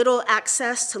she had little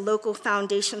access to local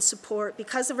foundation support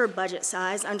because of her budget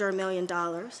size, under $1 million,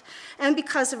 and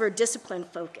because of her discipline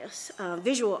focus,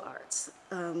 visual arts.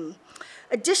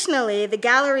 Additionally, the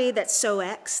gallery that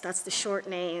SOEX, that's the short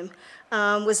name,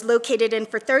 was located in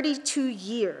for 32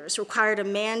 years, required a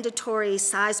mandatory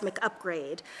seismic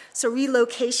upgrade, so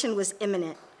relocation was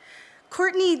imminent.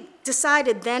 Courtney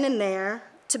decided then and there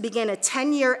to begin a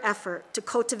 10-year effort to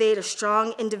cultivate a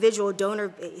strong individual donor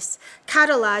base,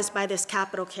 catalyzed by this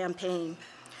capital campaign.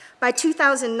 By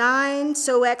 2009,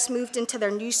 SOEX moved into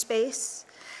their new space,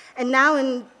 and now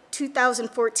in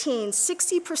 2014,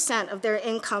 60% of their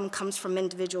income comes from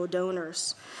individual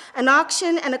donors. An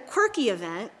auction and a quirky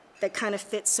event that kind of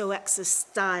fits SOEX's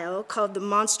style, called the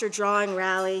Monster Drawing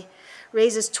Rally,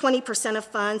 raises 20% of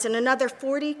funds, and another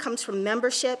 40% comes from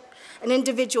membership and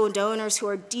individual donors who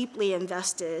are deeply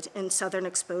invested in Southern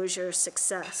Exposure's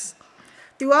success.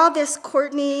 Through all this,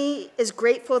 Courtney is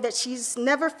grateful that she's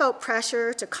never felt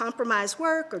pressure to compromise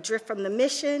work or drift from the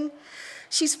mission.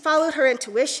 She's followed her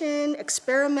intuition,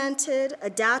 experimented,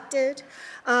 adapted,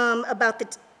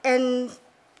 and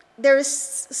there's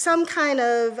some kind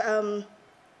of,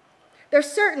 there's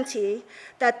certainty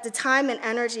that the time and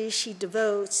energy she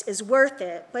devotes is worth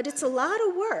it, but it's a lot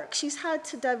of work. She's had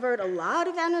to divert a lot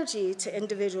of energy to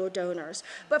individual donors,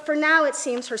 but for now it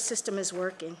seems her system is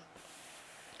working.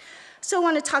 So I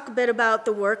want to talk a bit about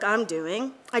the work I'm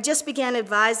doing. I just began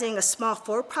advising a small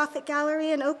for-profit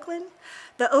gallery in Oakland.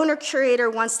 The owner-curator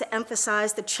wants to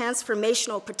emphasize the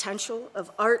transformational potential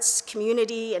of arts,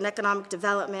 community, and economic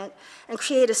development and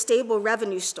create a stable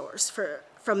revenue source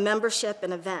from membership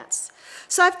and events.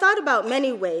 So I've thought about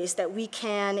many ways that we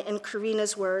can, in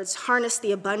Karina's words, harness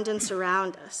the abundance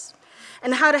around us,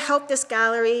 and how to help this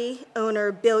gallery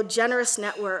owner build generous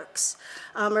networks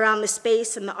around the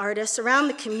space and the artists, around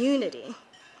the community.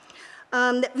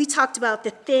 We talked about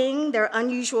The Thing, their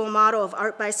unusual model of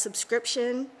art by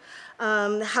subscription,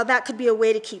 how that could be a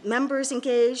way to keep members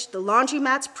engaged, the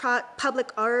laundromat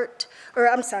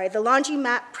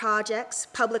projects,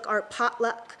 public art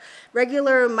potluck,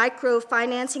 regular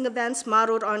microfinancing events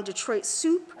modeled on Detroit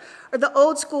Soup, or the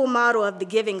old school model of the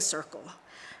Giving Circle.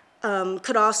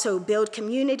 Could also build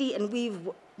community and weave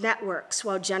networks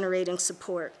while generating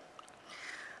support.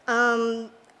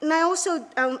 And I also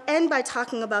end by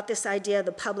talking about this idea of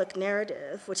the public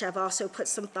narrative, which I've also put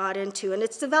some thought into, and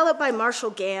it's developed by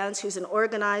Marshall Gans, who's an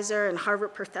organizer and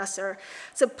Harvard professor.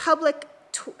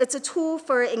 It's a tool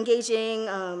for engaging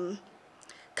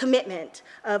commitment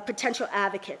of potential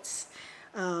advocates.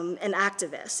 an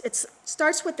activist. It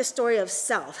starts with the story of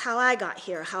self, how I got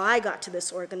here, how I got to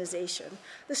this organization.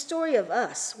 The story of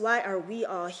us, why are we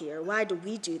all here? Why do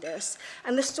we do this?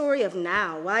 And the story of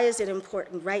now, why is it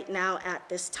important right now at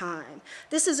this time?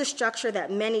 This is a structure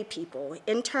that many people,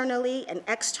 internally and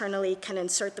externally, can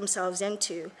insert themselves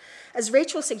into. As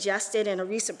Rachel suggested in a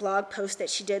recent blog post that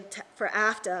she did for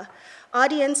AFTA,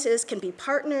 audiences can be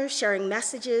partners, sharing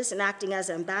messages and acting as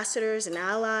ambassadors and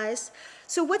allies.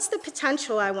 So what's the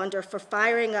potential, I wonder, for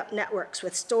firing up networks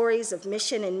with stories of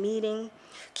mission and meaning,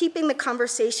 keeping the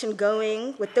conversation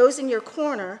going with those in your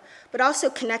corner, but also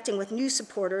connecting with new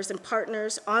supporters and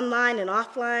partners online and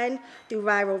offline through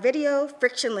viral video,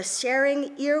 frictionless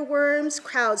sharing, earworms,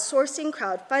 crowdsourcing,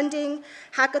 crowdfunding,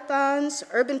 hackathons,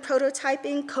 urban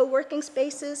prototyping, co-working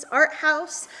spaces, art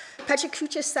house,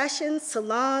 Pechacucha sessions,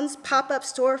 salons, pop-up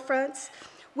storefronts.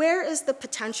 Where is the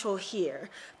potential here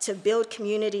to build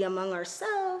community among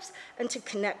ourselves and to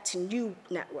connect to new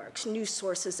networks, new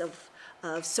sources of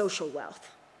social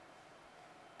wealth?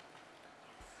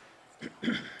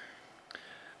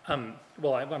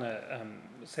 Well, I want to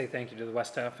say thank you to the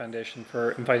West Staff Foundation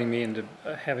for inviting me and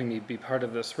having me be part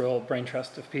of this real brain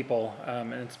trust of people.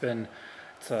 And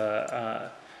it's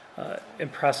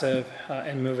impressive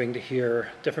and moving to hear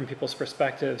different people's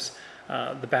perspectives,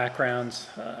 the backgrounds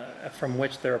from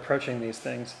which they're approaching these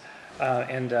things.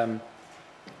 And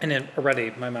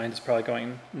already my mind is probably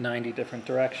going 90 different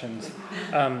directions.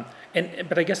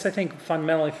 But I guess I think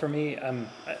fundamentally for me,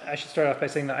 I should start off by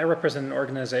saying that I represent an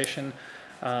organization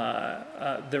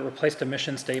that replaced a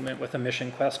mission statement with a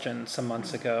mission question some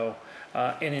months ago.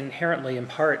 And inherently, in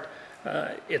part,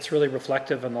 it's really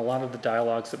reflective on a lot of the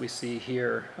dialogues that we see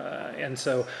here. And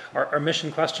so our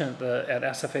mission question at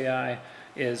SFAI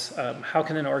is how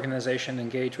can an organization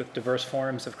engage with diverse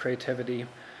forms of creativity,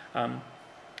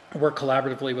 work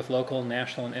collaboratively with local,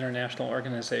 national, and international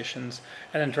organizations,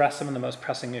 and address some of the most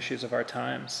pressing issues of our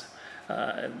times.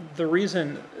 The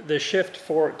reason the shift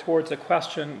towards a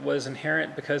question was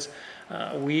inherent because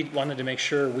we wanted to make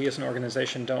sure we as an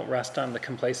organization don't rest on the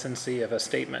complacency of a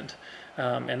statement.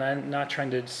 And I'm not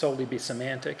trying to solely be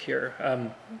semantic here,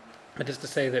 but just to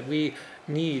say that we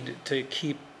need to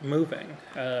keep moving.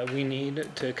 We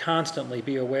need to constantly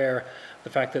be aware the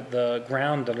fact that the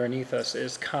ground underneath us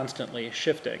is constantly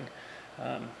shifting.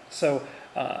 So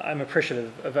I'm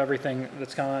appreciative of everything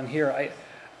that's gone on here.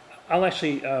 I'll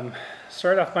actually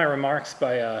start off my remarks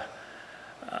by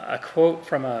a quote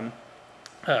from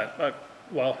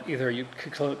well, either you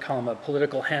could call him a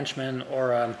political henchman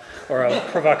or a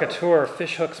provocateur,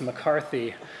 Fishhooks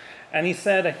McCarthy. And he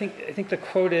said, I think the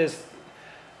quote is,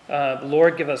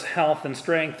 Lord, give us health and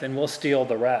strength and we'll steal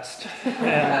the rest.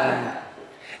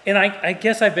 And I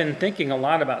guess I've been thinking a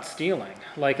lot about stealing,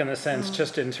 like in the sense,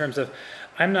 just in terms of,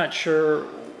 I'm not sure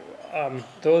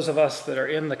those of us that are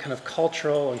in the kind of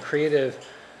cultural and creative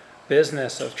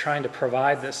business of trying to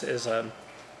provide this as a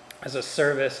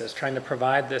service, as trying to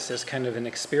provide this as kind of an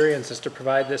experience, as to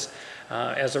provide this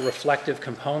as a reflective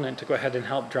component to go ahead and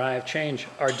help drive change,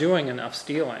 are doing enough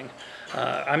stealing.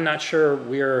 I'm not sure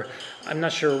I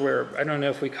don't know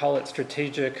if we call it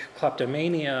strategic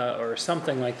kleptomania or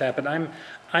something like that, but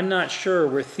I'm not sure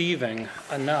we're thieving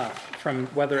enough from,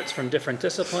 whether it's from different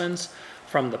disciplines,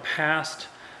 from the past,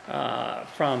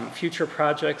 from future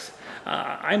projects.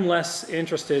 I'm less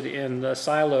interested in the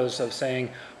silos of saying,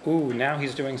 ooh, now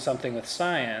he's doing something with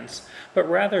science, but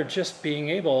rather just being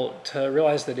able to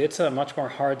realize that it's a much more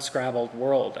hard-scrabbled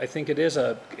world. I think it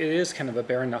is kind of a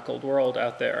bare-knuckled world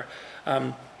out there.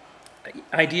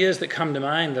 Ideas that come to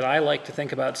mind that I like to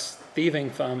think about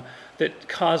thieving from, that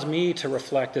cause me to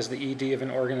reflect as the ED of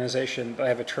an organization that I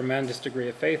have a tremendous degree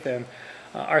of faith in,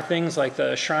 are things like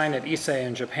the shrine at Ise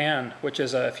in Japan, which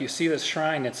is, if you see this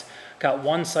shrine, it's got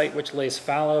one site which lays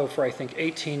fallow for, I think,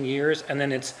 18 years, and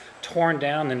then it's torn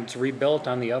down and it's rebuilt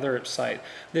on the other site.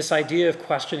 This idea of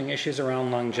questioning issues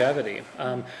around longevity,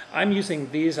 I'm using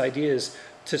these ideas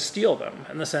to steal them,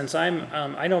 in the sense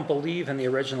I don't believe in the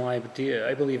original idea.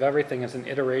 I believe everything is an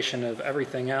iteration of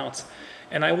everything else.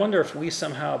 And I wonder if we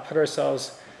somehow put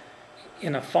ourselves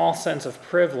in a false sense of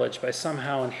privilege by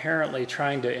somehow inherently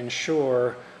trying to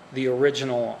ensure the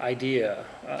original idea.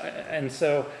 And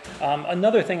so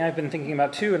another thing I've been thinking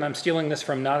about too, and I'm stealing this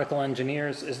from nautical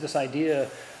engineers, is this idea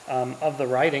of the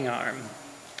righting arm.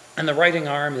 And the righting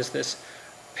arm is this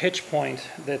pitch point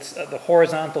that's the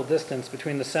horizontal distance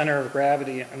between the center of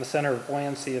gravity and the center of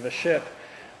buoyancy of a ship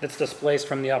that's displaced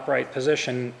from the upright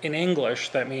position. In English,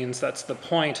 that means that's the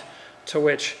point to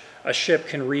which a ship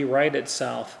can rewrite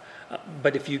itself.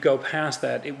 But if you go past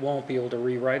that, it won't be able to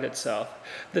rewrite itself.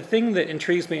 The thing that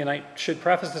intrigues me, and I should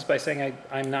preface this by saying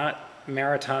I'm not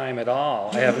maritime at all.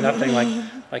 I have nothing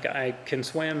like I can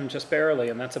swim just barely,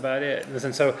 and that's about it.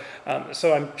 And so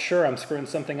I'm sure I'm screwing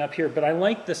something up here, but I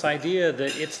like this idea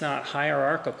that it's not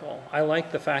hierarchical. I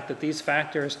like the fact that these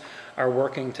factors are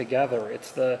working together.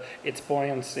 It's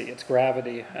buoyancy, it's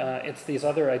gravity, it's these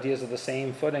other ideas of the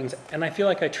same footings, and I feel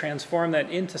like I transform that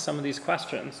into some of these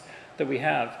questions that we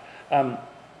have.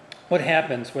 What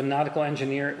happens when nautical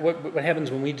engineer? What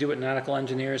happens when we do what nautical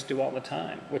engineers do all the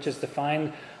time, which is to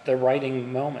find the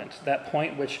writing moment, that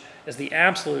point which is the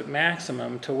absolute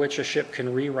maximum to which a ship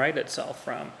can rewrite itself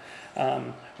from.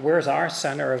 Where's our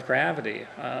center of gravity,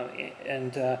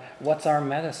 and what's our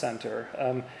meta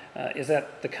center? Is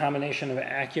that the combination of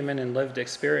acumen and lived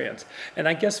experience? And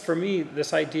I guess for me,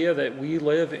 this idea that we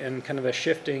live in kind of a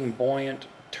shifting, buoyant,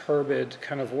 turbid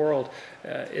kind of world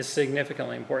is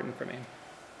significantly important for me.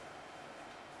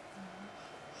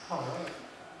 All right.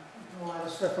 A lot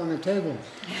of stuff on the table.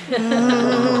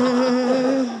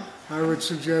 I would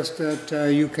suggest that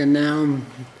you can now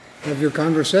have your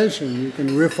conversation. You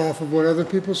can riff off of what other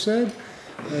people said.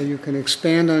 You can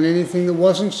expand on anything that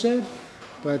wasn't said.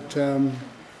 But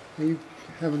you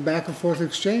have a back and forth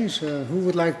exchange. Who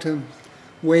would like to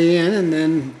weigh in? And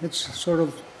then it's sort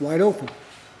of wide open.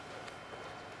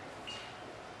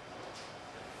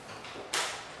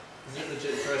 Is it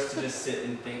legit for us to just sit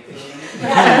and think?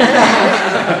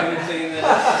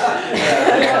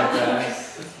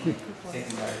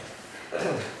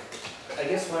 I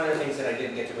guess one of the things that I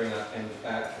didn't get to bring up, and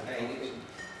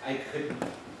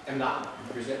I'm not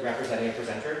representing a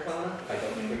presenter, Kelowna, if I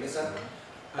don't bring this up.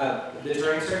 The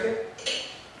touring circuit,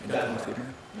 definitely.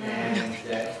 And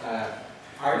that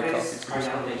artists are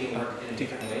now making work in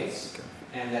different ways,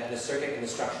 and that the circuit and the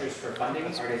structures for funding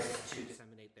artists to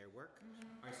disseminate their work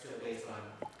are still based on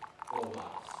old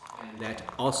models. And that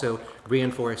also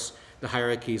reinforce the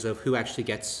hierarchies of who actually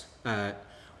gets,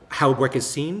 how work is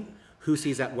seen, who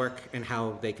sees that work, and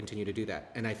how they continue to do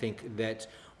that. And I think that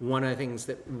one of the things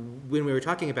that, when we were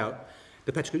talking about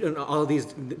the all of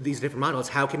these different models,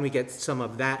 how can we get some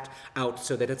of that out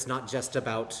so that it's not just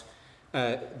about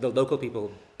the local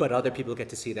people, but other people get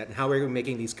to see that? And how are we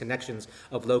making these connections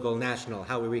of local, national?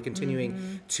 How are we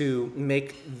continuing to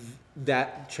make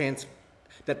that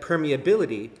that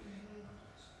permeability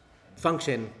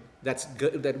function that's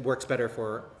good, that works better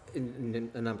for a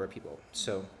number of people?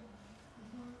 So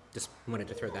just wanted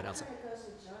to throw that out. It goes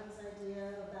with John's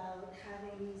idea about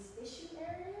having these issue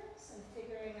areas and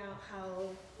figuring out how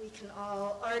we can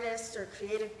all, artists or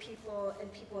creative people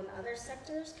and people in other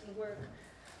sectors, can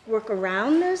work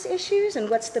around those issues, and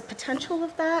what's the potential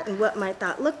of that, and what might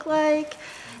that look like.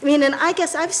 I mean, and I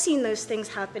guess I've seen those things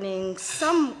happening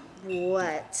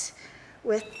somewhat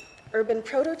with urban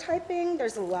prototyping.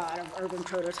 There's a lot of urban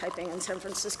prototyping in San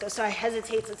Francisco, so I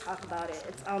hesitate to talk about it.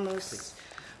 It's almost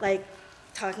like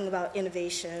talking about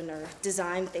innovation or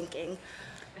design thinking.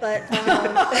 But, but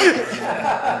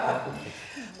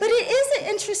it is an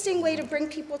interesting way to bring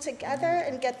people together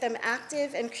and get them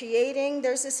active and creating.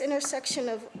 There's this intersection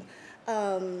of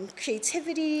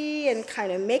creativity and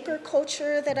kind of maker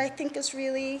culture that I think is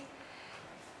really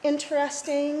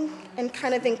interesting and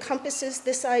kind of encompasses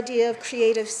this idea of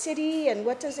creative city and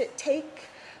what does it take,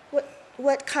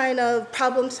 what kind of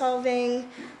problem solving,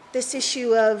 this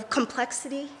issue of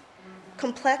complexity,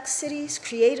 complex cities,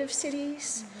 creative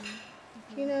cities,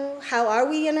 you know, how are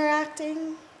we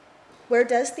interacting? Where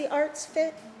does the arts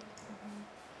fit?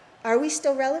 Are we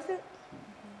still relevant?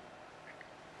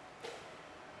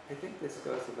 I think this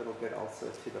goes a little bit also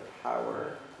to the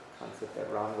power concept that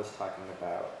Ron was talking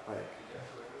about. Like,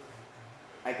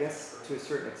 I guess to a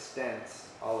certain extent,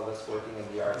 all of us working in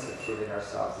the arts have given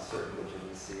ourselves a certain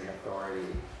legitimacy and authority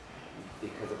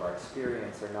because of our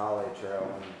experience, our knowledge, our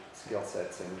own skill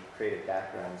sets and creative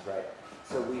backgrounds, right?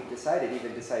 So we've decided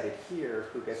here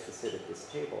who gets to sit at this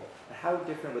table. How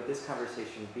different would this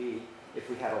conversation be if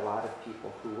we had a lot of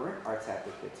people who weren't arts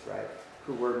advocates, right?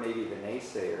 Who were maybe the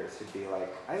naysayers, who'd be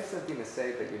like, I have something to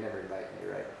say, but you never invite me,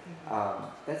 right?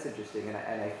 That's interesting,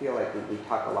 and I feel like we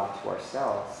talk a lot to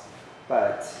ourselves,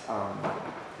 but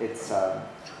it's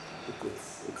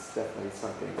definitely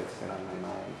something that's been on my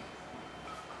mind.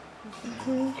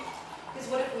 Because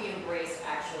what if we embrace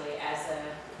actually as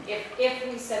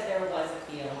if we said there was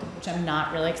a field, which I'm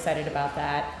not really excited about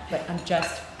that, but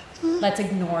let's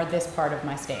ignore this part of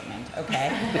my statement,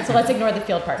 okay? So let's ignore the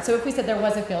field part. So if we said there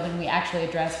was a field and we actually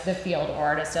addressed the field or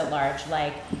artist at large,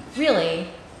 like really,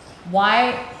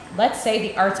 let's say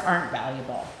the arts aren't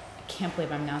valuable. I can't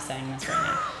believe I'm now saying this right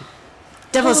now.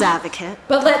 Devil's advocate.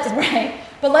 But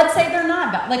let's say they're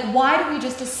not. Like, why do we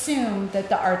just assume that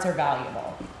the arts are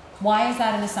valuable? Why is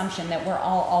that an assumption that we're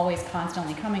all always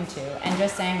constantly coming to? And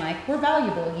just saying like, we're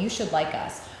valuable, you should like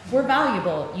us. We're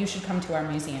valuable, you should come to our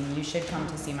museum, you should come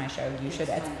to see my show, you should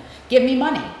give me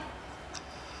money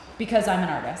because I'm an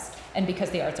artist and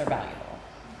because the arts are valuable.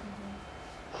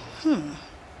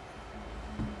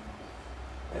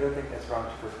 I don't think that's wrong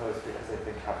to propose because I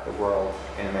think half the world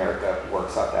in America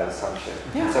works off that assumption.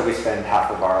 Yeah. So we spend half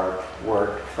of our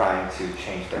work trying to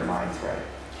change their minds, right?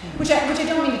 Which I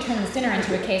don't mean to turn this dinner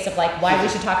into a case of like why we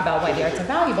should talk about why the arts are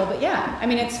valuable, but yeah, I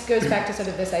mean it goes back to sort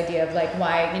of this idea of like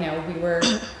why, you know, we were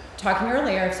talking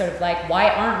earlier of sort of like why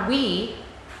aren't we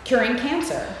curing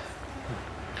cancer?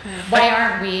 Why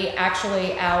aren't we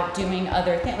actually out doing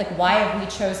other things? Like why have we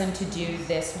chosen to do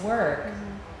this work,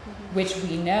 which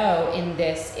we know in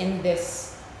this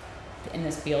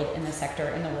field, in this sector,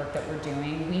 in the work that we're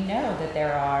doing, we know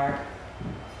that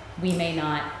we may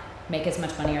not make as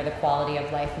much money or the quality of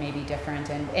life may be different,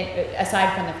 and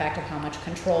aside from the fact of how much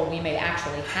control we may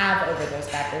actually have over those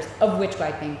factors, of which I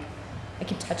think, I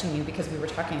keep touching you because we were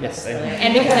talking about this earlier,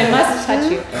 and because I must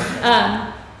touch you.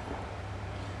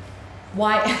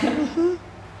 Why?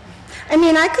 I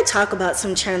mean, I could talk about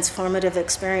some transformative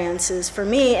experiences for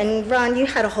me, and Ron, you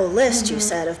had a whole list, you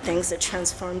said, of things that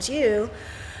transformed you.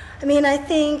 I mean, I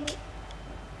think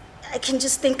I can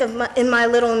just think of in my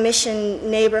little Mission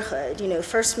neighborhood, you know,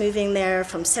 first moving there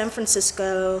from San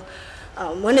Francisco.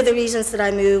 One of the reasons that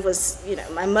I moved was, you know,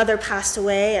 my mother passed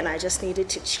away and I just needed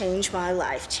to change my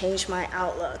life, change my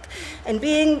outlook. And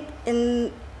being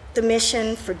in the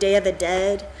Mission for Day of the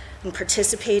Dead and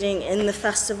participating in the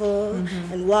festival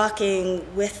and walking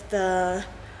with the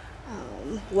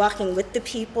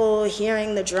people,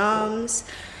 hearing the drums.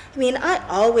 I mean, I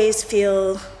always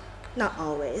feel, not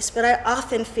always, but I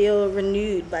often feel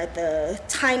renewed by the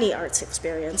tiny arts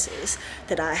experiences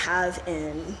that I have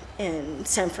in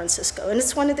San Francisco. And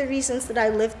it's one of the reasons that I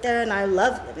lived there and I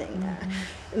love living there.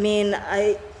 I mean,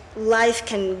 life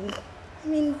can,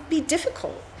 be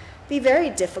difficult, be very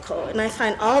difficult. And I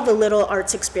find all the little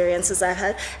arts experiences I've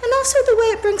had, and also the way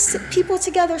it brings people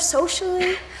together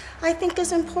socially, I think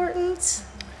is important.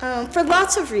 For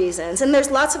lots of reasons, and there's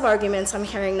lots of arguments I'm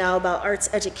hearing now about arts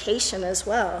education as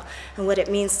well, and what it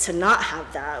means to not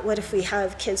have that. What if we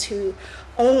have kids who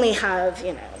only have,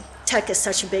 you know, tech is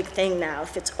such a big thing now,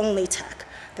 if it's only tech.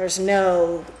 There's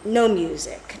no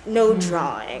music, no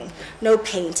drawing, no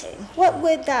painting. What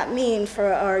would that mean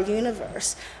for our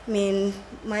universe? I mean,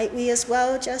 might we as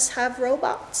well just have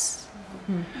robots?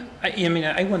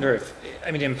 I wonder if,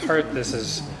 in part this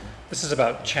is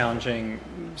about challenging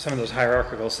some of those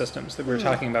hierarchical systems that we were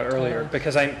talking about earlier,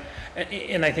 because I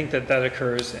think that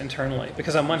occurs internally.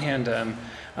 Because on one hand,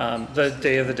 the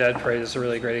Day of the Dead parade is a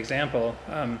really great example,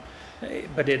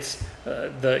 but it's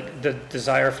the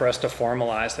desire for us to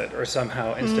formalize it or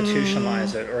somehow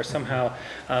institutionalize it or somehow,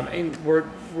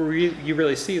 you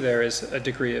really see there is a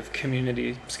degree of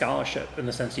community scholarship, in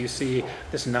the sense you see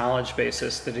this knowledge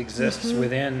basis that exists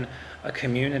within a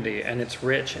community, and it's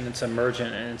rich and it's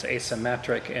emergent and it's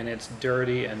asymmetric and it's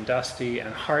dirty and dusty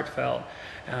and heartfelt,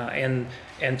 and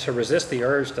to resist the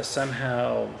urge to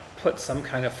somehow put some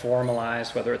kind of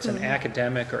formalized, whether it's an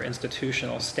academic or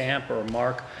institutional stamp or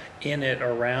mark in it,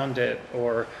 around it,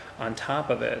 or on top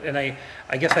of it. And I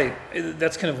guess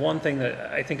that's kind of one thing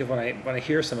that I think of when I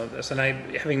hear some of this. And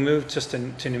having moved just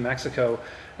to New Mexico,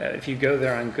 if you go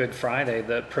there on Good Friday,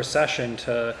 the procession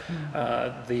to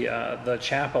the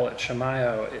chapel at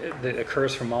Chimayo that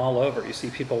occurs from all over. You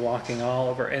see people walking all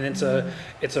over, and it's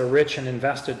a rich and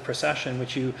invested procession,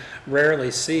 which you rarely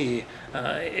see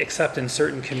except in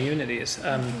certain communities.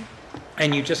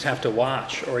 And you just have to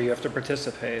watch, or you have to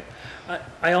participate.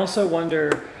 I also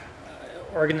wonder,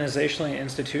 organizationally and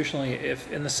institutionally, if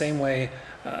in the same way,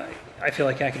 I feel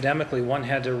like academically one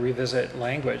had to revisit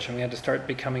language, and we had to start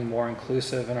becoming more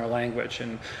inclusive in our language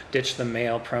and ditch the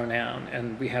male pronoun,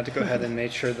 and we had to go ahead and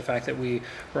make sure the fact that we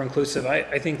were inclusive.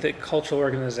 I think that cultural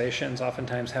organizations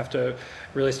oftentimes have to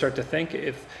really start to think,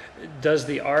 does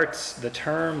the arts, the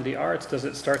term the arts, does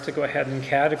it start to go ahead and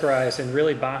categorize and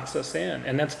really box us in?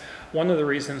 And that's one of the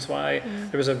reasons why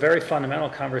there was a very fundamental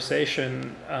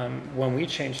conversation when we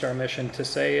changed our mission to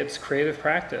say it's creative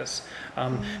practice,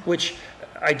 which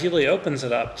ideally opens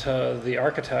it up to the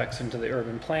architects and to the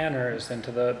urban planners and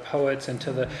to the poets and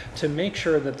to make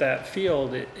sure that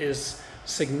field is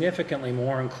significantly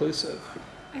more inclusive.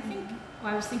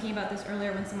 I was thinking about this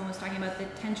earlier when someone was talking about the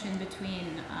tension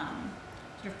between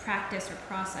sort of practice or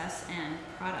process and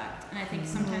product. And I think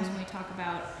sometimes when we talk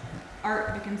about art,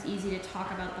 it becomes easy to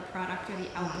talk about the product or the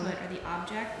output or the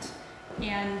object.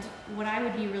 And what I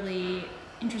would be really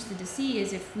interested to see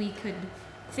is if we could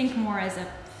think more as a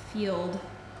field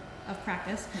of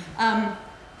practice,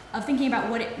 of thinking about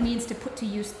what it means to put to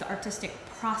use the artistic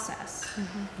process.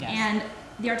 Yes. And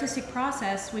the artistic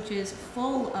process, which is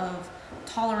full of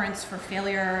tolerance for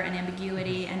failure and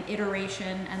ambiguity and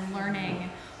iteration and learning,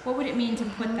 what would it mean to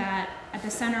put that at the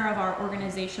center of our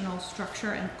organizational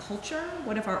structure and culture?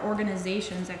 What if our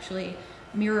organizations actually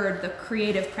mirrored the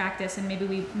creative practice, and maybe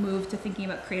we moved to thinking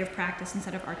about creative practice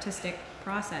instead of artistic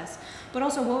process? But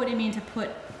also, what would it mean to put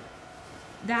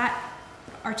that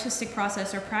artistic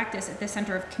process or practice at the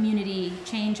center of community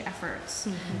change efforts,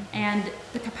 and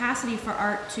the capacity for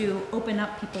art to open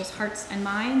up people's hearts and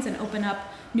minds and open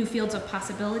up new fields of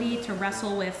possibility, to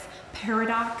wrestle with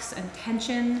paradox and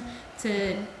tension,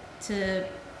 to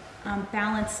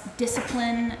balance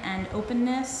discipline and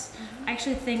openness? I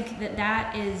actually think that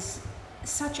that is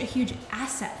such a huge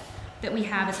asset that we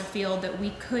have as a field, that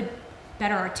we could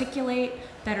better articulate,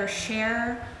 better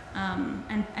share,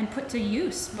 and put to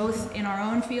use, both in our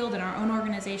own field, in our own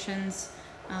organizations,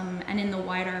 and in the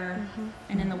wider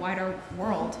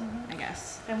world, I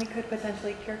guess. And we could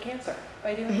potentially cure cancer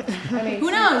by doing it. I mean,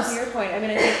 Who knows? To your point, I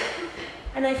mean, I think,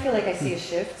 and I feel like I see a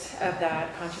shift of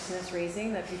that consciousness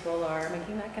raising, that people are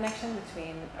making that connection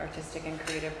between artistic and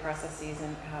creative processes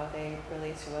and how they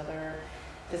relate to other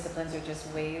disciplines or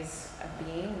just ways of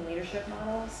being, leadership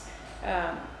models.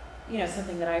 You know,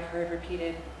 something that I've heard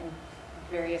repeated in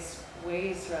various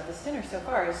ways throughout this dinner so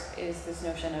far is this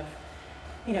notion of,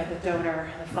 you know, the donor,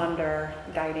 the funder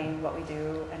guiding what we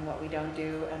do and what we don't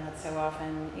do, and that so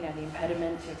often, you know, the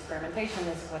impediment to experimentation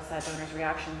is what's that donor's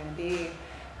reaction going to be.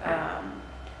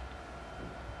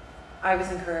 I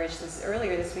was encouraged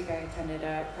earlier this week. I attended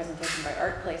a presentation by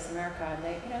Art Place America, and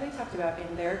they talked about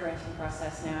in their granting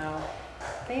process now,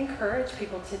 they encourage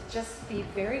people to just be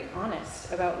very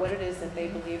honest about what it is that they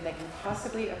believe they can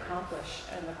possibly accomplish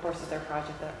in the course of their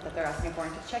project that they're asking for,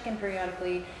 and to check in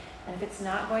periodically. And if it's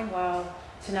not going well,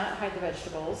 to not hide the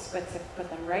vegetables, but to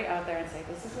put them right out there and say,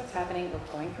 this is what's happening,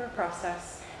 we're going through a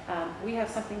process. We have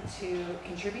something to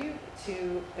contribute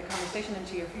to the conversation and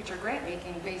to your future grant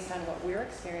making based on what we're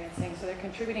experiencing. So they're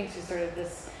contributing to sort of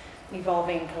this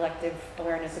evolving collective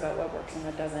awareness about what works and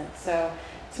what doesn't. So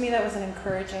to me, that was an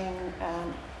encouraging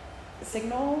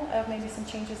signal of maybe some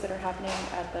changes that are happening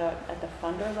at the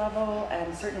funder level.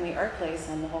 And certainly Art Place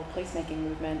and the whole placemaking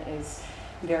movement is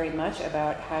very much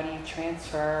about how do you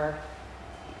transfer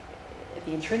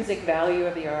the intrinsic value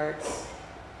of the arts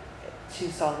to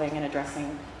solving and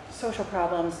addressing social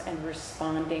problems and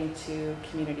responding to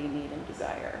community need and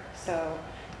desire. So,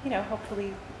 you know,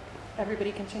 hopefully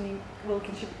everybody will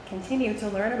continue to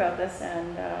learn about this,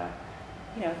 and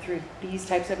you know, through these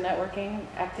types of networking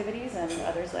activities and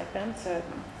others like them, to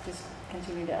just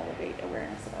continue to elevate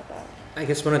awareness about that. I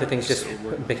guess one of the things, just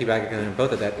piggybacking on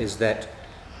both of that, is that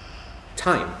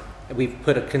time. We've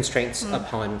put constraints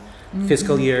upon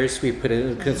fiscal years, we've put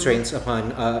constraints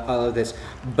upon all of this,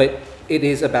 but it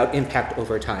is about impact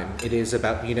over time. It is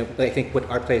about, you know, I think what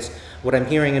what I'm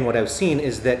hearing and what I've seen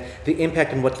is that the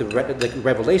impact and what the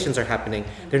revelations are happening,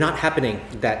 they're not happening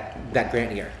that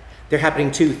grant year. They're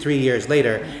happening 2-3 years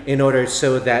later, in order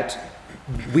so that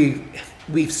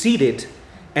we've seeded,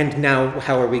 and now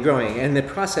how are we growing? And the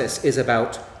process is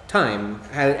about time,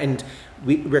 and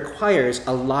requires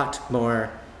a lot more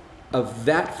of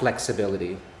that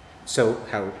flexibility. So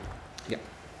how, yeah.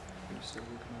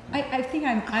 I think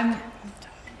I'm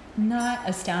not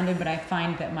astounded, but I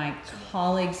find that my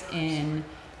colleagues in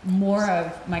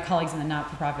the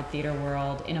not-for-profit theater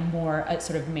world, in a more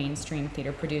sort of mainstream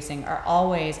theater producing, are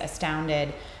always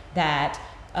astounded that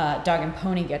Dog and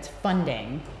Pony gets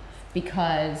funding,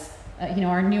 because you know,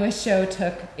 our newest show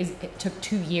it took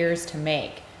 2 years to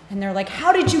make. And they're like,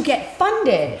 how did you get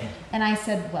funded? And I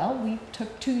said, well, we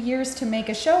took 2 years to make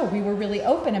a show. We were really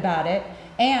open about it.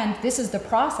 And this is the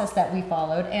process that we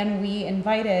followed. And we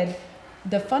invited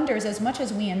the funders as much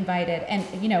as we invited, and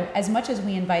you know, as much as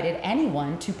we invited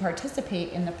anyone to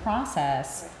participate in the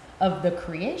process of the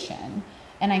creation.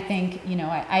 And I think, you know,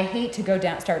 I hate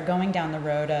to start going down the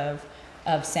road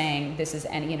of saying this is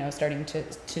starting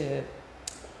to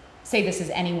say this is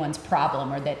anyone's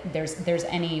problem, or that there's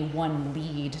any one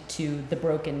lead to the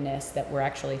brokenness that we're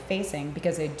actually facing,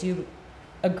 because I do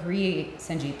agree,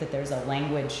 Sanjeet, that there's a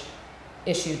language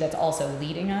issue that's also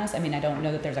leading us. I mean, I don't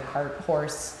know that there's a cart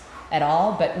horse at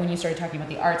all, but when you started talking about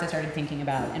the arts, I started thinking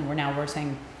about, and we're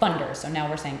saying funders, so now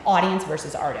we're saying audience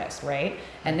versus artist, right?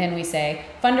 And then we say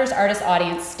funders, artists,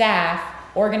 audience, staff,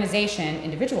 organization,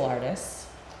 individual artists,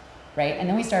 right? And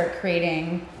then we start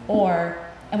creating,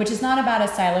 and which is not about a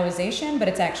siloization, but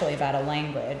it's actually about a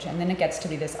language. And then it gets to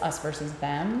be this us versus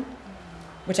them,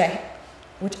 which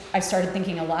which I started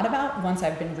thinking a lot about once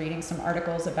I've been reading some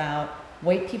articles about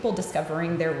white people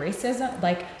discovering their racism.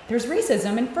 Like, there's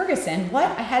racism in Ferguson.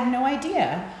 What? I had no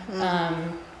idea.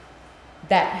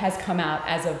 That has come out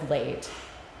as of late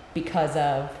because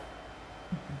of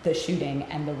the shooting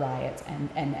and the riots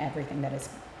and everything that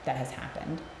has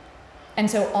happened. And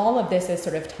so all of this is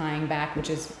sort of tying back, which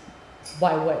is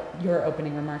why what your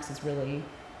opening remarks is really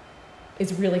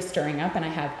stirring up. And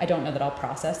I don't know that I'll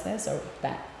process this or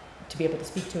that to be able to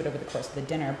speak to it over the course of the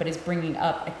dinner, but is bringing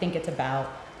up, I think it's about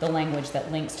the language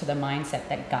that links to the mindset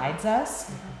that guides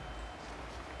us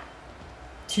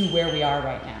to where we are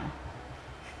right now.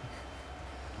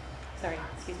 Sorry,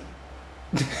 excuse me.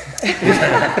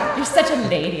 You're such a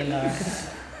lady, Laura.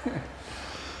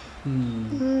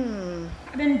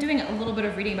 I've been doing a little bit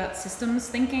of reading about systems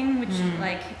thinking, which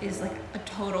is like a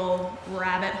total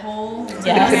rabbit hole.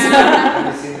 Yes.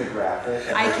 Have you seen the graphic?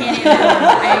 I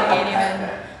can't even.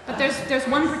 But there's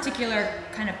one particular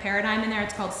kind of paradigm in there.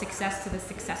 It's called success to the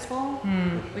successful,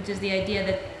 which is the idea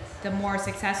that the more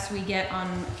success we get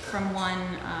from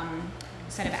one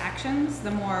set of actions,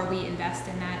 the more we invest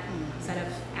in that set of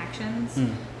actions,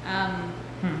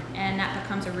 and that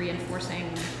becomes a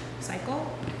reinforcing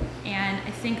cycle. And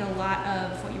I think a lot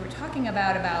of what you were talking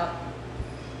about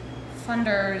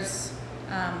funders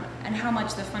and how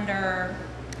much the funder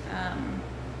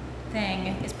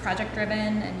thing is project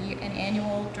driven and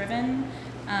annual driven,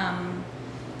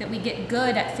 that we get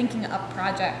good at thinking up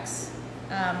projects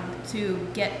to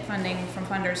get funding from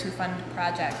funders who fund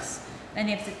projects. I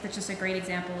think that's just a great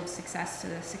example of success to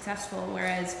the successful,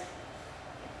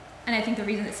 and I think the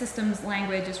reason that systems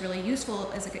language is really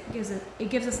useful is it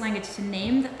gives us language to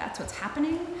name that that's what's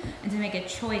happening and to make a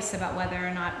choice about whether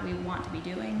or not we want to be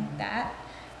doing that,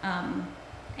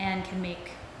 and can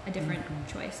make a different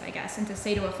choice, I guess. And to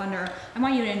say to a funder, I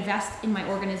want you to invest in my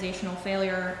organizational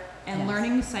failure and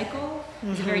learning cycle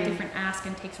is a very different ask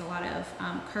and takes a lot of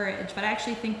courage. But I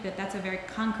actually think that that's a very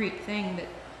concrete thing that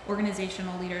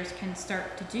organizational leaders can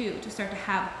start to do, to start to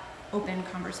have open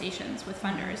conversations with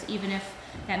funders, even if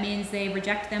that means they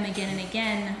reject them again and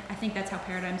again. I think that's how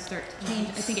paradigms start to change.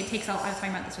 I think it takes I was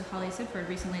talking about this with Holly Sidford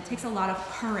recently, it takes a lot of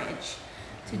courage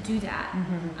to do that.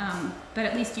 But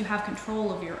at least you have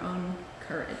control of your own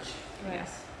courage, I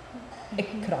guess. It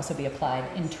could also be applied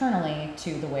internally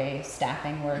to the way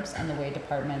staffing works and the way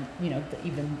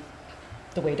even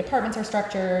the way departments are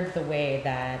structured, the way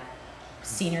that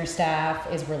senior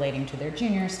staff is relating to their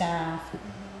junior staff.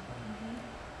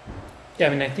 Yeah,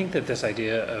 I mean, I think that this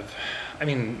idea of,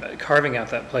 carving out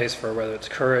that place for whether it's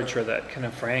courage or that kind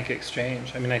of frank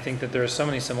exchange, I think that there are so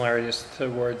many similarities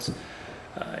towards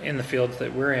in the fields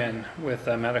that we're in with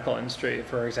the medical industry,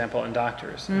 for example, and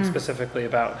doctors, and specifically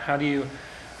about how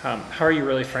are you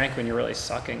really frank when you're really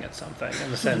sucking at something, in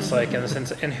the sense,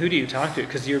 and who do you talk to?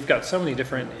 Because you've got so many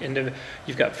different,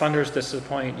 you've got funders to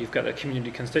disappoint, you've got a community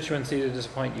constituency to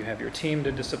disappoint, you have your team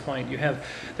to disappoint,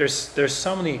 there's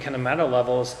so many kind of meta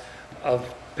levels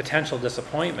of potential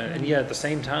disappointment, and yet at the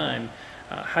same time,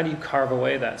 how do you carve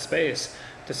away that space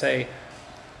to say,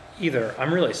 either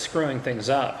I'm really screwing things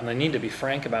up and I need to be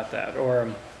frank about that,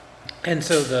 so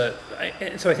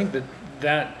I think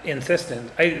that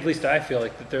insistence, at least I feel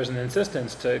like that there's an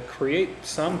insistence to create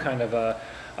some kind of a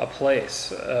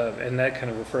place, and that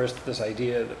kind of refers to this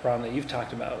idea, Ron, that you've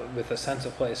talked about with a sense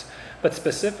of place, but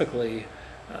specifically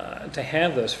to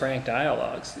have those frank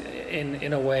dialogues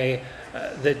in a way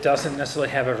that doesn't necessarily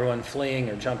have everyone fleeing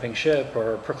or jumping ship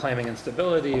or proclaiming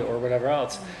instability or whatever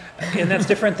else. And that's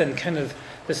different than kind of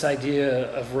this idea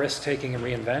of risk-taking and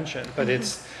reinvention, but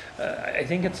I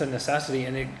think it's a necessity,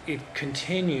 and it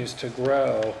continues to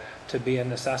grow to be a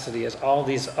necessity as all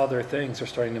these other things are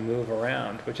starting to move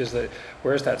around, which is that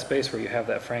where's that space where you have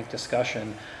that frank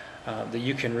discussion that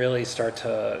you can really start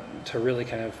to really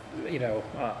kind of,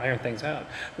 iron things out.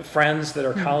 Friends that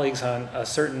are colleagues on a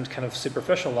certain kind of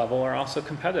superficial level are also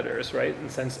competitors, right?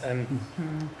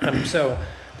 So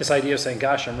this idea of saying,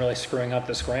 gosh, I'm really screwing up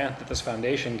this grant that this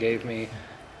foundation gave me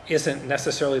isn't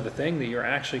necessarily the thing that you're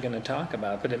actually going to talk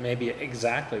about, but it may be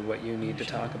exactly what you need to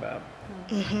talk about.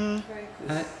 Go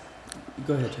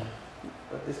ahead, John.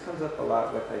 But this comes up a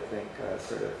lot with, I think,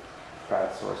 sort of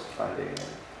crowdsourced funding. And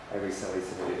I recently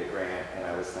submitted a grant, and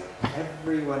I was like,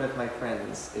 every one of my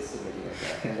friends is submitting a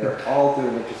grant, and they're all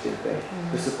doing interesting things.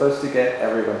 We're supposed to get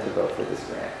everyone to vote for this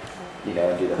grant,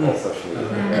 and do the whole social media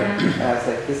thing. And I was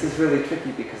like, this is really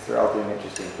tricky because they're all doing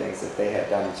interesting things. If they had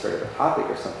done sort of a topic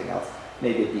or something else,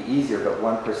 maybe it'd be easier, but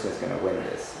one person is going to win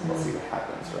this, and we'll see what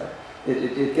happens, right?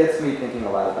 It gets me thinking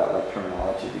a lot about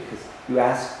terminology, because you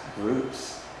ask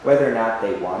groups whether or not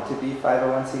they want to be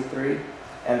 501c3,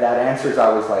 And that answer is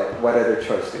always like, what other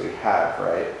choice do we have,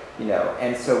 right? You know,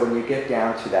 and so when you get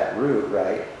down to that root,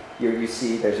 right, you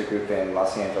see there's a group in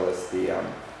Los Angeles, the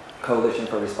Coalition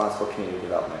for Responsible Community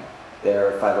Development.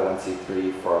 They're a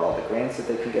 501c3 for all the grants that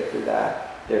they can get through that.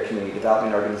 They're a community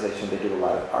development organization. They do a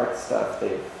lot of art stuff.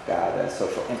 They've got a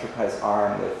social enterprise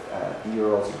arm with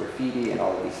murals and graffiti and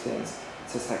all of these things.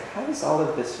 So it's like, how does all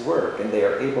of this work? And they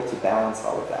are able to balance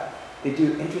all of that. They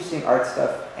do interesting art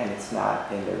stuff, and it's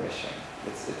not in their mission.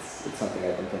 It's something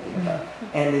I've been thinking about.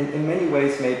 And in many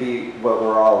ways, maybe what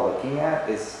we're all looking at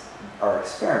is our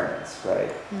experiments,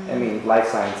 right? I mean, life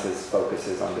sciences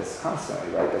focuses on this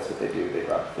constantly, right? That's what they do. They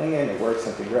drop a thing in, it works,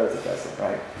 something grows, it doesn't,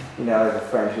 right? You know, I have a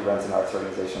friend who runs an arts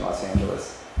organization in Los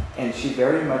Angeles, and she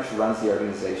very much runs the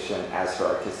organization as her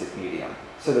artistic medium.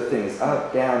 So the thing is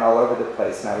up, down, all over the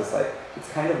place, and I was like, it's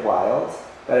kind of wild,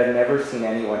 but I've never seen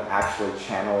anyone actually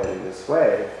channel it in this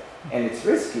way. And it's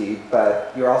risky,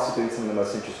 but you're also doing some of the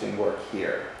most interesting work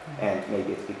here. And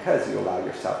maybe it's because you allow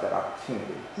yourself that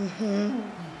opportunity.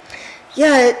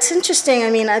 Yeah, it's interesting.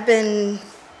 I mean, I've been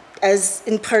as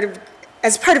part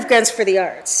of Grants for the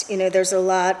Arts. You know, there's a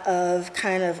lot of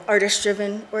kind of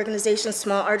artist-driven organizations,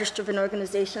 small artist-driven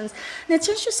organizations, and it's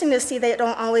interesting to see they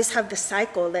don't always have the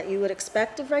cycle that you would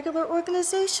expect of regular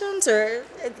organizations, or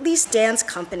at least dance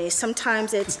companies.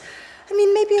 Sometimes it's, I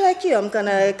mean, maybe like you, I'm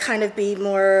gonna kind of be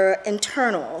more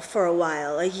internal for a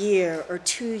while, a year or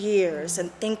 2 years,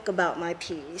 and think about my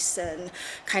piece and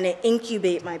kind of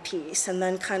incubate my piece and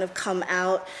then kind of come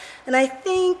out. And I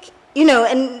think, you know,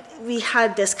 and we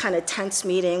had this kind of tense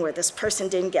meeting where this person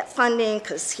didn't get funding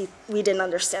because we didn't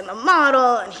understand the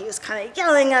model, and he was kind of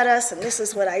yelling at us, and this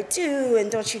is what I do, and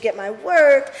don't you get my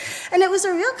work? And it was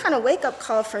a real kind of wake-up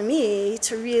call for me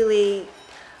to really,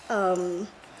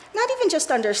 not even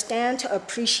just understand, to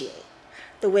appreciate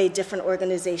the way different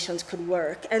organizations could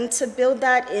work, and to build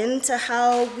that into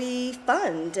how we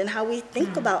fund and how we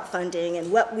think about funding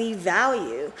and what we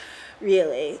value,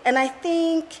 really. And I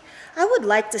think I would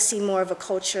like to see more of a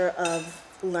culture of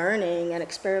learning and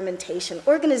experimentation,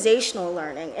 organizational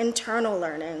learning, internal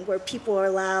learning, where people are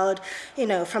allowed, you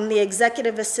know, from the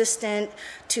executive assistant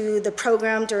to the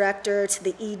program director to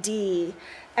the ED,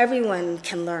 everyone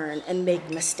can learn and make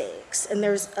mistakes. And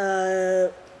there's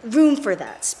room for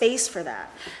that, space for that.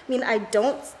 I mean, I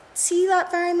don't see that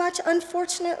very much,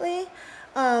 unfortunately,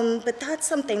 but that's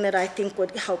something that I think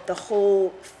would help the whole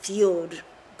field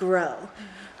grow.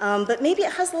 But maybe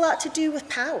it has a lot to do with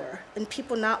power and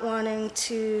people not wanting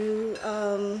to,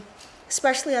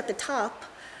 especially at the top,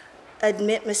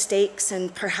 admit mistakes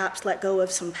and perhaps let go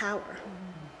of some power.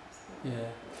 Yeah.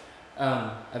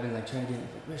 I've been like trying to get it,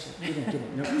 like, we didn't get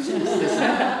it, no, listen.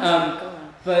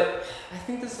 But I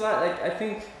think there's a lot, like, I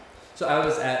think, so I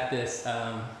was at this,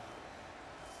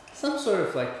 some sort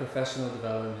of like professional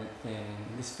development thing.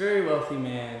 This very wealthy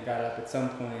man got up at some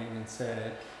point and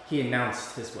said, he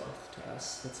announced his wealth to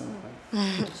us at some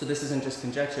point. So this isn't just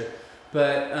conjecture,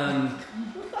 but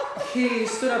he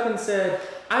stood up and said,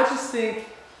 I just think,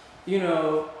 you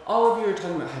know, all of you are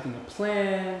talking about having a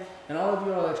plan, and all of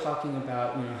you all are talking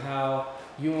about, you know, how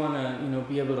you want to, you know,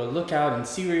 be able to look out and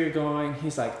see where you're going.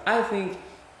 He's like, I think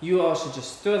you all should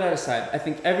just throw that aside. I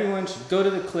think everyone should go to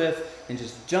the cliff and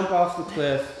just jump off the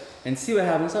cliff and see what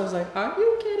happens. I was like, are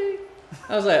you kidding?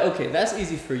 I was like, okay, that's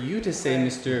easy for you to say,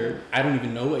 Mr. I don't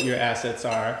even know what your assets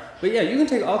are. But yeah, you can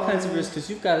take all kinds of risks because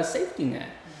you've got a safety net.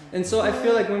 And so I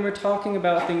feel like when we're talking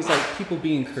about things like people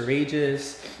being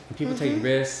courageous, and people taking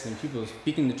risks, and people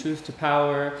speaking the truth to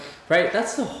power, right?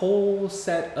 That's the whole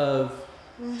set of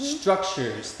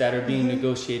structures that are being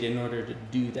negotiated in order to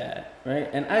do that, right?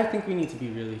 And I think we need to be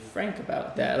really frank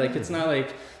about that. Like, it's not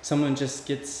like someone just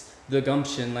gets the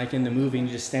gumption, like in the movie, and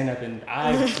you just stand up and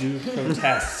I do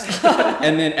protest,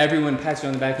 and then everyone pats you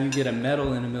on the back and you get a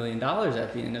medal and $1 million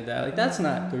at the end of that. Like, that's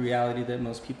not the reality that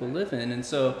most people live in. And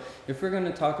so if we're going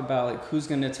to talk about like who's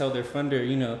going to tell their funder,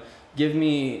 you know, give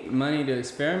me money to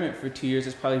experiment for 2 years,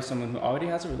 it's probably someone who already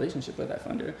has a relationship with that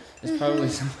funder. It's probably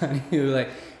somebody who like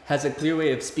has a clear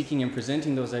way of speaking and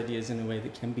presenting those ideas in a way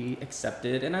that can be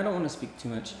accepted. And I don't want to speak too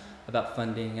much about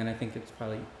funding, and I think it's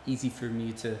probably easy for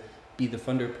me to be the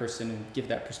funder person and give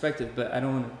that perspective, but I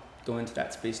don't want to go into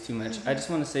that space too much. I just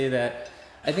want to say that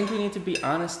I think we need to be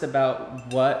honest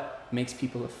about what makes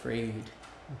people afraid.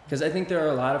 Because I think there are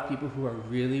a lot of people who are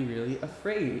really, really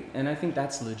afraid, and I think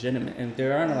that's legitimate, and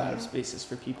there aren't a lot of spaces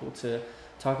for people to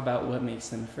talk about what makes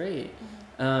them afraid.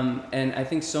 And I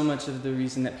think so much of the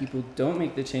reason that people don't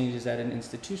make the changes at an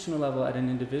institutional level, at an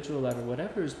individual level,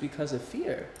 whatever, is because of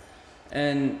fear.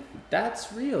 And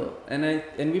that's real. And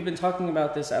we've been talking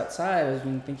about this outside. I've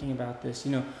been thinking about this,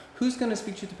 you know, who's going to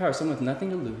speak truth to power? Someone with nothing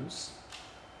to lose,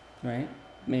 right?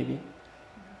 maybe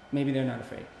they're not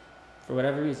afraid. For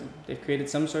whatever reason, they've created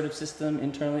some sort of system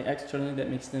internally, externally that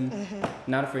makes them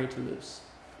not afraid to lose,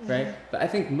 right? But I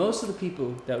think most of the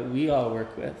people that we all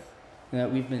work with and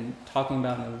that we've been talking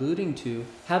about and alluding to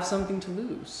have something to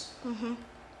lose.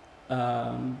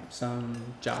 Some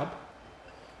job.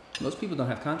 Most people don't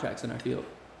have contracts in our field.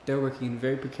 They're working in a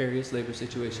very precarious labor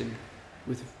situation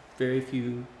with very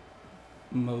few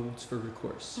modes for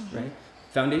recourse, right?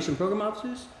 Foundation program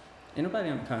officers, ain't nobody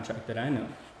on a contract that I know.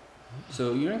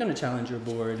 So you're not going to challenge your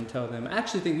board and tell them, I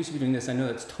actually think we should be doing this. I know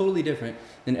that's totally different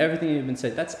than everything you've been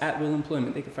said. That's at-will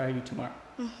employment. They could fire you tomorrow,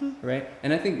 right?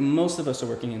 And I think most of us are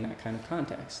working in that kind of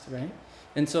context, right?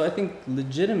 And so I think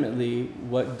legitimately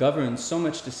what governs so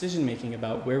much decision-making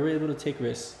about where we're able to take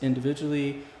risks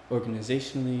individually,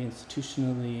 organizationally,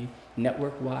 institutionally,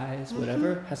 network-wise,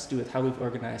 whatever, has to do with how we've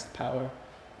organized power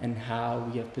and how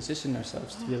we have positioned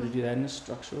ourselves to be able to do that in a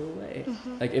structural way.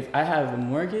 Like if I have a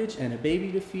mortgage and a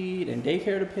baby to feed and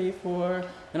daycare to pay for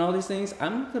and all these things,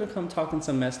 I'm not gonna come talking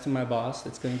some mess to my boss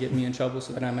that's gonna get me in trouble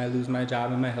so that I might lose my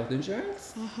job and my health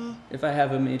insurance. If I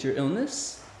have a major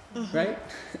illness, right?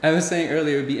 I was saying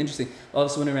earlier, it would be interesting. All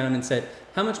of us went around and said,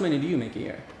 how much money do you make a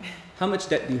year? How much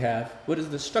debt do you have? What is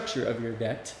the structure of your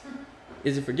debt?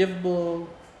 Is it forgivable?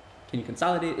 Can you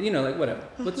consolidate? You know, like whatever.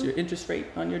 What's your interest rate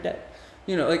on your debt?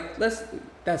 You know, like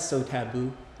that's so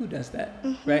taboo. Who does that,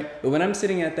 right? But when I'm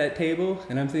sitting at that table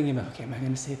and I'm thinking about, okay, am I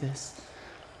going to say this?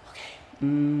 Okay,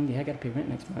 yeah, I got to pay rent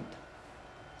next month.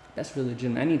 That's really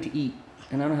legitimate. I need to eat,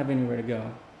 and I don't have anywhere to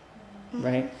go,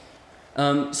 right?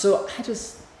 So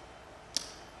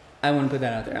I want to put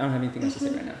that out there. I don't have anything else to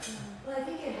say right now. Well, I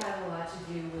think it had a lot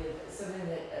to do with something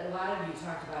that a lot of you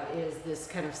talked about is this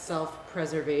kind of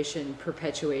self-preservation,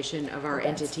 perpetuation of our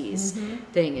entities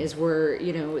thing is where,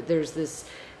 you know, there's this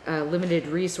limited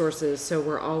resources, so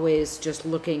we're always just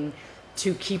looking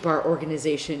to keep our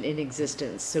organization in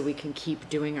existence so we can keep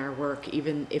doing our work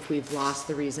even if we've lost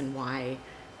the reason why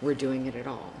we're doing it at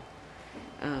all.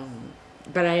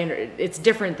 But it's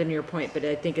different than your point, but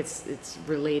I think it's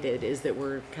related, is that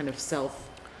we're kind of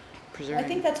self-preserving. I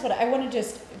think that's what I want to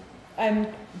just, I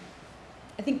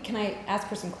think, can I ask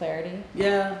for some clarity?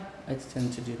 Yeah, I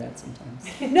tend to do that sometimes.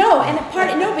 No, and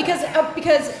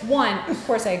because one, of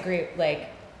course I agree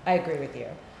with you,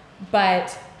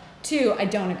 but two, I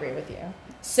don't agree with you.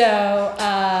 So,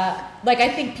 I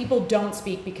think people don't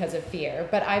speak because of fear,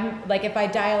 but I'm, if I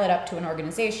dial it up to an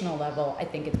organizational level, I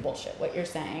think it's bullshit what you're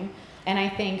saying. And I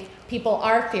think people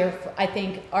are fearful. I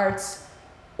think arts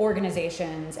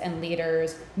organizations and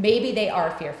leaders, maybe they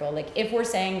are fearful. Like if we're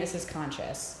saying this is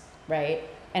conscious, right?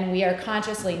 And we are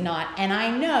consciously not, and I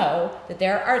know that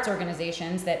there are arts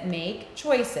organizations that make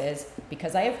choices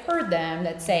because I have heard them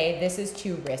that say this is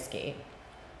too risky.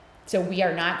 So we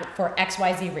are not, for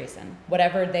XYZ reason,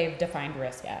 whatever they've defined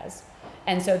risk as.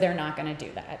 And so they're not going to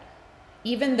do that.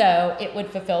 Even though it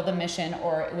would fulfill the mission,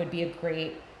 or it would be a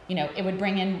great, it would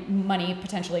bring in money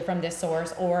potentially from this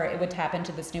source, or it would tap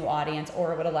into this new audience,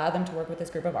 or it would allow them to work with this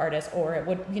group of artists, or it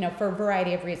would, for a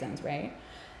variety of reasons, right?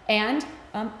 And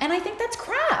I think that's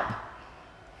crap.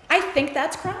 So I think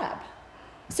that's crap.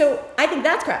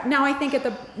 Now I think at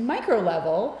the micro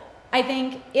level, I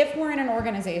think if we're in an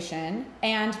organization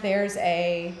and there's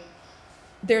an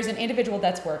individual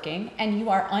that's working and you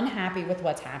are unhappy with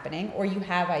what's happening, or you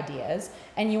have ideas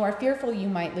and you are fearful you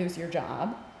might lose your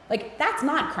job, that's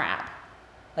not crap.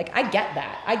 I get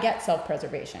that. I get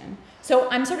self-preservation. So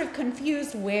I'm sort of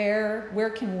confused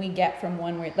where can we get from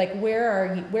one way, where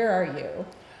are you?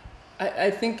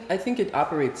 I think it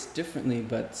operates differently,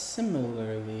 but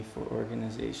similarly for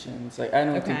organizations. I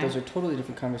don't think those are totally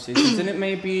different conversations. And it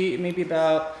may be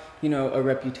about, a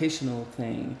reputational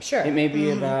thing. Sure. It may be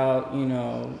about,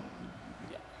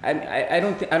 I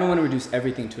don't want to reduce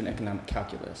everything to an economic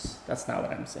calculus. That's not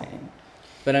what I'm saying.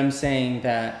 But I'm saying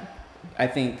that I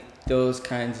think those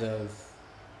kinds of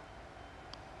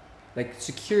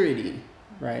security,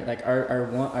 right?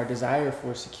 Our desire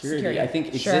for security, I think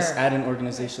exists at an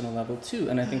organizational level too.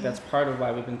 And I think that's part of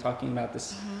why we've been talking about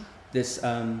this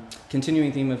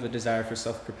continuing theme of a desire for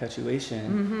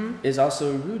self-perpetuation is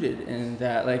also rooted in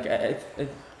that,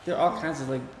 there are all kinds of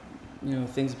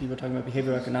things that people are talking about,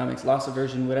 behavioral economics, loss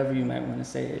aversion, whatever you might want to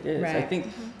say it is. Right. I think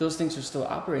those things are still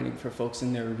operating for folks,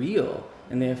 and they're real,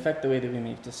 and they affect the way that we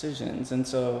make decisions. And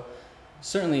so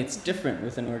certainly it's different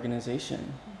with an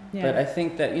organization. Yeah. But I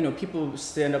think that, people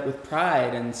stand up with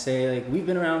pride and say, we've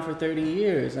been around for 30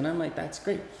 years. And I'm like, that's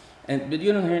great. But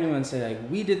you don't hear anyone say,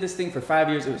 we did this thing for 5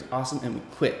 years, it was awesome, and we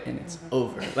quit, and it's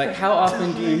over. How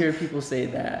often do you hear people say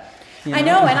that? You I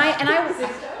know, and I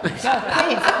please,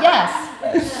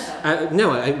 yes.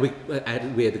 No, I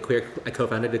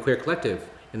co-founded the Queer Collective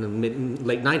in the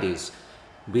late 90s.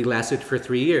 We lasted for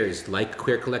 3 years, like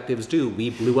queer collectives do. We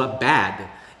blew up bad.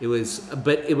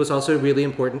 But it was also really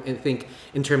important, I think,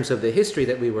 in terms of the history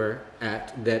that we were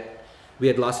at, that we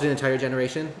had lost an entire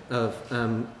generation of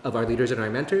our leaders and our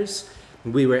mentors.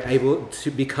 We were able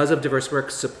to, because of Diverse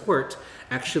Works support,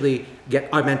 actually get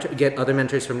other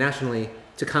mentors from nationally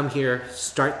to come here,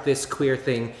 start this queer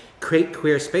thing, create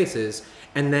queer spaces.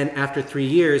 And then after 3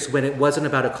 years, when it wasn't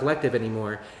about a collective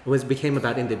anymore, became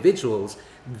about individuals,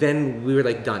 then we were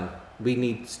like, done. We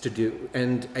need to do,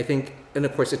 and I think, and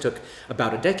of course it took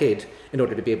about a decade in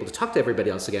order to be able to talk to everybody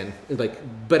else again.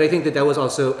 But I think that was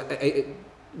also,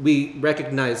 we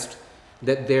recognized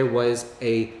that there was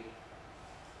a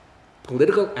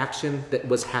political action that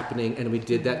was happening, and we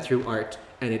did that through art,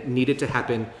 and it needed to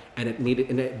happen,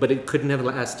 but it couldn't have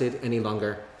lasted any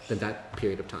longer than that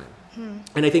period of time.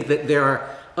 And I think that there are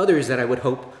others that I would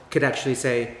hope could actually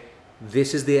say,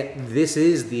 this is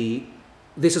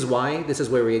why, this is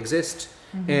where we exist.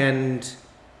 And,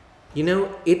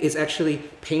 it is actually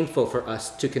painful for us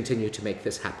to continue to make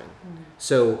this happen.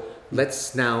 So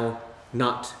let's now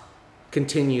not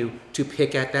continue to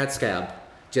pick at that scab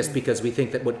just because we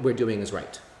think that what we're doing is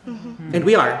right. And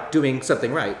we are doing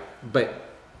something right, but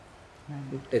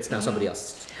it's now somebody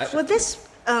else. Well, this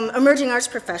Emerging Arts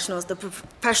Professionals, the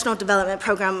professional development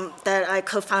program that I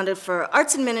co-founded for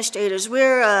arts administrators,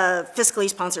 we're a fiscally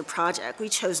sponsored project. We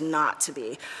chose not to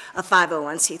be a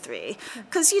 501c3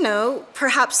 because,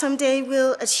 perhaps someday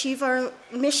we'll achieve our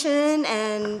mission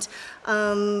and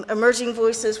emerging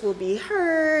voices will be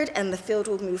heard and the field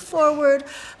will move forward.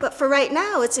 But for right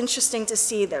now, it's interesting to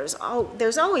see there's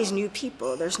always new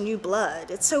people, there's new blood.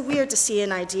 It's so weird to see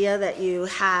an idea that you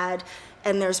had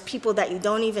and there's people that you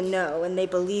don't even know and they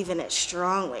believe in it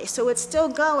strongly. So it's still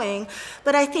going,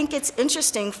 but I think it's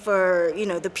interesting for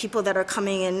the people that are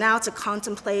coming in now to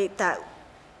contemplate that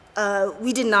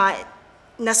we did not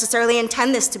necessarily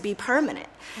intend this to be permanent.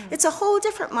 It's a whole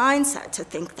different mindset to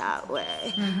think that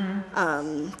way.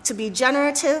 To be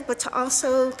generative, but to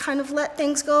also kind of let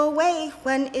things go away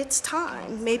when it's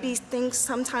time. Maybe things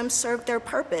sometimes serve their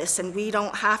purpose and we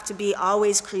don't have to be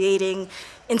always creating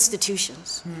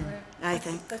institutions, I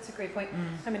think. That's a great point.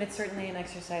 I mean, it's certainly an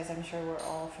exercise I'm sure we're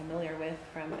all familiar with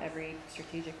from every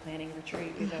strategic planning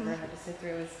retreat we've ever had to sit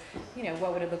through is,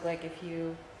 what would it look like if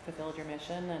you fulfilled your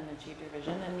mission and achieved your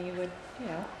vision, and you would,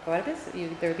 go out of business.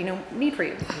 There would be no need for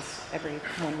you because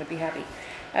everyone would be happy.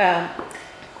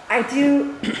 I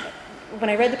do, when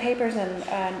I read the papers and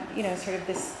sort of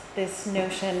this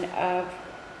notion of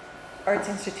arts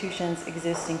institutions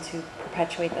existing to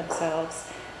perpetuate themselves,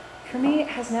 for me, it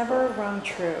has never rung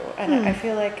true. And I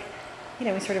feel like,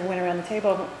 we sort of went around the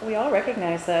table. We all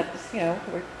recognize that,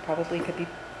 we probably could be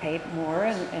paid more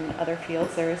in other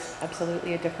fields. There is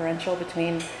absolutely a differential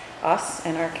between us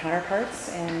and our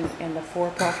counterparts in the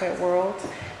for-profit world.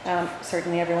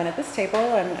 Certainly everyone at this table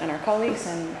and our colleagues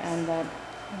and the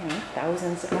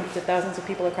hundreds of thousands of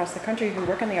people across the country who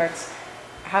work in the arts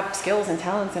have skills and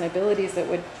talents and abilities that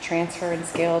would transfer and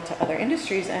scale to other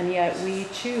industries, and yet we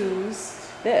choose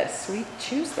this. We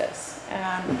choose this.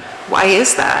 Why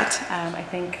is that? I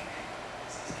think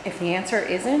if the answer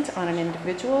isn't on an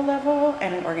individual level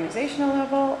and an organizational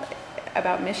level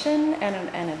about mission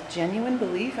and a genuine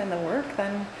belief in the work,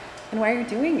 then why are you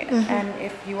doing it? And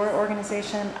if your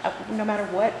organization, no matter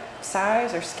what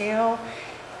size or scale,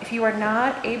 if you are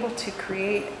not able to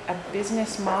create a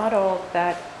business model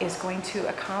that is going to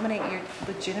accommodate your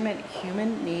legitimate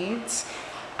human needs,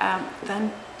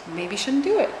 then maybe you shouldn't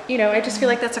do it. I just feel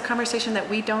like that's a conversation that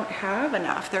we don't have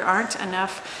enough. There aren't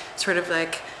enough sort of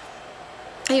like,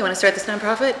 hey, you want to start this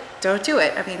nonprofit? Don't do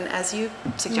it. I mean, as you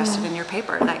suggested in your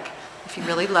paper, like, if you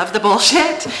really love the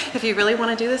bullshit, if you really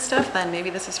want to do this stuff, then maybe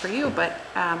this is for you. But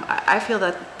I feel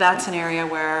that that's an area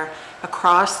where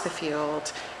across the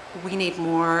field, we need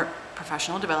more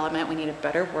professional development. We need a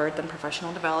better word than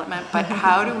professional development. But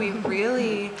how do we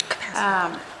really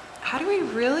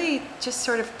just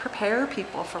sort of prepare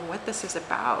people for what this is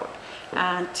about,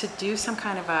 and to do some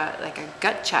kind of a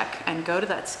gut check and go to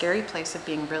that scary place of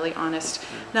being really honest,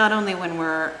 not only when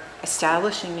we're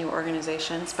establishing new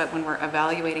organizations, but when we're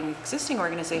evaluating existing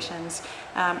organizations,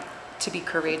 to be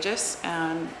courageous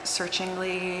and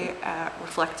searchingly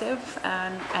reflective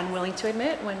and willing to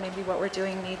admit when maybe what we're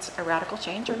doing needs a radical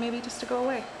change or maybe just to go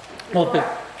away.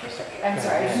 I'm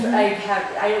sorry,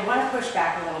 I want to push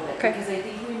back a little bit because I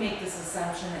think we make this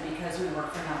assumption that because we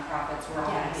work for nonprofits, we're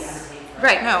all going to be underpaid for it.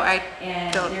 Right, no, I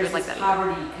And don't there's like this that.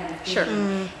 poverty kind of Sure.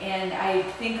 thinking. And I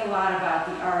think a lot about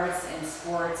the arts and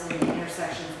sports and the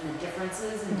intersections and the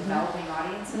differences in developing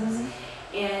audiences,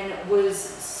 and was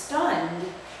stunned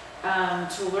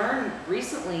to learn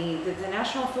recently that the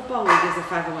National Football League is a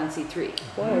 501c3.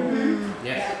 Whoa.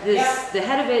 Yes. The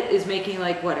head of it is making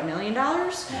like what, $1 million?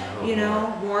 You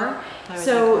know, more. I would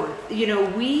So, think you know,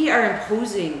 we are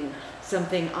imposing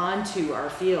something onto our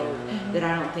field that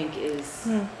I don't think is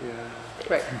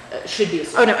Right. should be.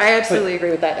 Oh no, I absolutely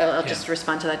agree with that. I'll just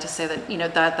respond to that to say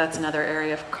that that's another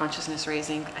area of consciousness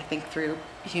raising. I think through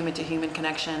human to human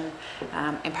connection,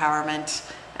 empowerment.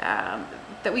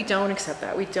 That we don't accept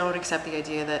that. We don't accept the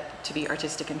idea that to be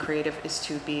artistic and creative is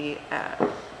to be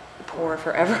poor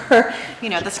forever.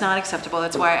 That's not acceptable.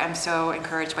 That's why I'm so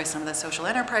encouraged by some of the social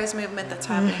enterprise movement that's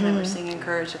happening, that we're seeing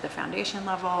encouraged at the foundation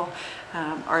level.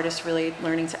 Artists really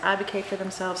learning to advocate for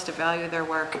themselves, to value their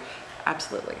work.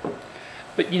 Absolutely.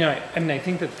 But I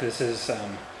think that this is,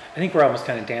 I think we're almost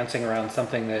kind of dancing around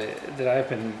something that I've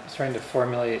been trying to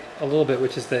formulate a little bit,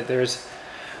 which is that there's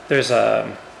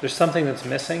something that's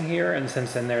missing here, and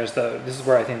since then this is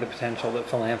where I think the potential that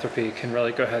philanthropy can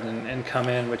really go ahead and come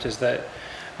in, which is that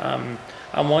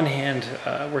on one hand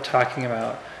we're talking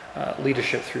about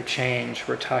leadership through change,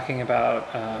 we're talking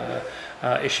about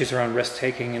issues around risk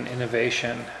taking and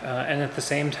innovation, and at the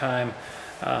same time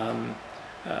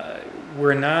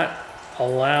we're not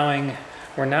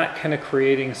kind of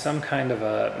creating some kind of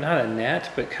not a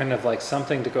net, but kind of like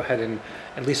something to go ahead and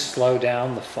at least slow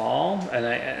down the fall. And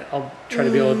I'll try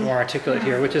to be a little more articulate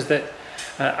here, which is that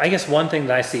I guess one thing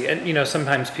that I see, and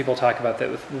sometimes people talk about that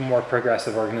with more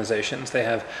progressive organizations, they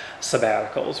have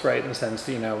sabbaticals, right, in the sense,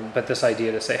 but this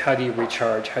idea to say, how do you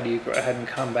recharge? How do you go ahead and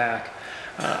come back?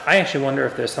 I actually wonder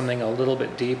if there's something a little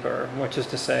bit deeper, which is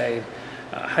to say,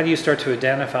 how do you start to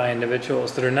identify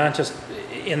individuals that are not just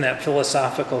in that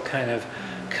philosophical kind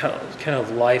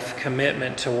of life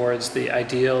commitment towards the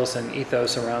ideals and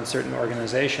ethos around certain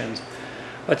organizations,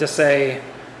 but to say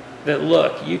that,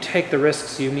 look, you take the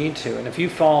risks you need to, and if you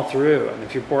fall through, and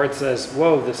if your board says,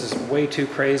 whoa, this is way too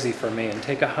crazy for me, and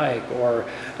take a hike, or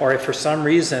if for some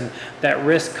reason that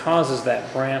risk causes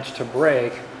that branch to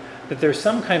break, that there's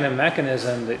some kind of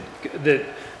mechanism that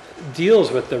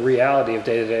deals with the reality of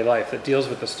day-to-day life, that deals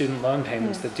with the student loan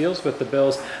payments, that deals with the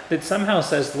bills, that somehow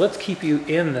says, let's keep you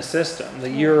in the system,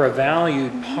 that you're a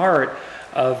valued part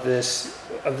of this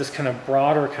kind of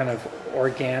broader kind of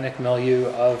organic milieu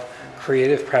of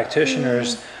creative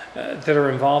practitioners that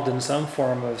are involved in some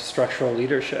form of structural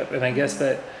leadership. And I guess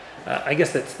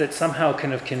that somehow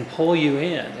kind of can pull you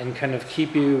in and kind of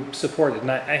keep you supported.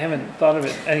 And I haven't thought of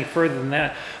it any further than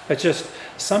that, but just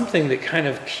something that kind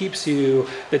of keeps you,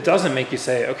 that doesn't make you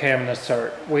say, okay, I'm going to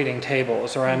start waiting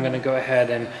tables, or I'm going to go ahead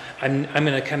and I'm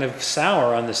going to kind of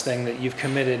sour on this thing that you've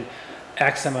committed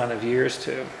X amount of years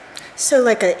to. So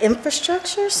like an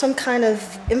infrastructure, some kind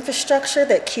of infrastructure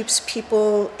that keeps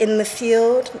people in the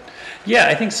field? Yeah,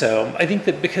 I think so. I think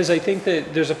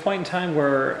that there's a point in time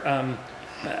where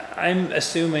I'm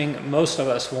assuming most of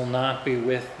us will not be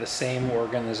with the same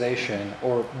organization,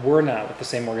 or were not with the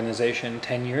same organization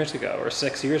 10 years ago or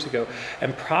 6 years ago,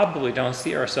 and probably don't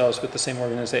see ourselves with the same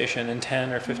organization in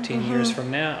 10 or 15 years from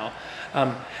now.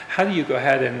 How do you go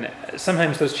ahead and,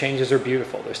 sometimes those changes are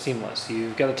beautiful, they're seamless.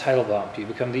 You've got a title bump, you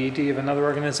become the ED of another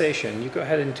organization, you go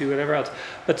ahead and do whatever else.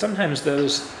 But sometimes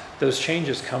those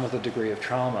changes come with a degree of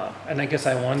trauma. And I guess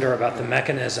I wonder about the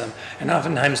mechanism. And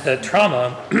oftentimes the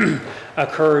trauma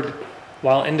occurred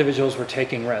while individuals were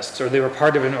taking risks, or they were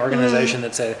part of an organization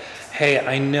that said, hey,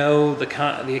 I know the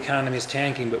economy is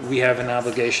tanking, but we have an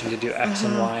obligation to do X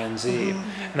and Y and Z.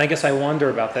 And I guess I wonder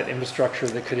about that infrastructure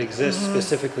that could exist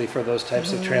specifically for those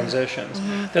types of transitions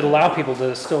that allow people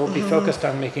to still be focused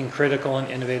on making critical and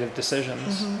innovative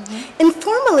decisions.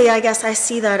 Informally, I guess I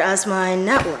see that as my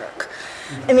network.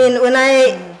 I mean, when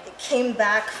I came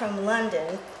back from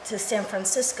London to San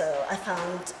Francisco, I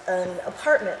found an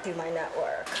apartment through my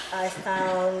network. I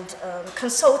found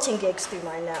consulting gigs through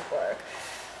my network.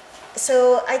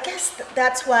 So I guess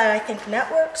that's why I think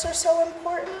networks are so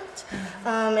important,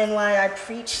 and why I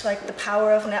preach like the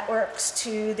power of networks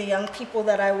to the young people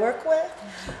that I work with.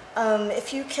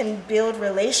 If you can build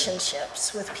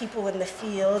relationships with people in the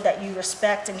field that you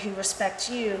respect and who respect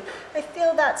you, I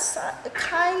feel that's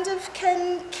kind of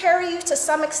can carry you to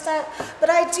some extent, but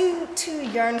I do too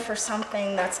yearn for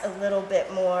something that's a little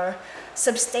bit more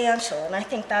substantial, and I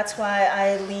think that's why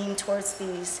I lean towards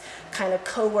these kind of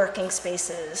co-working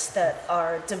spaces that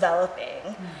are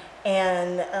developing.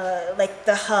 and like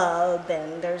the Hub,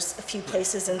 and there's a few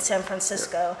places in San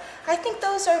Francisco. I think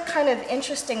those are kind of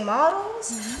interesting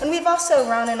models. And we've also,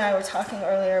 Ron and I were talking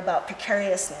earlier about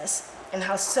precariousness and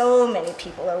how so many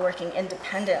people are working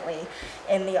independently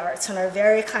in the arts and are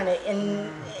very kind of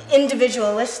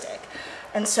individualistic.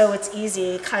 And so it's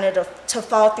easy kind of to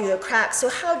fall through the cracks. So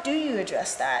how do you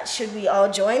address that? Should we all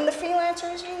join the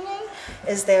freelancers union?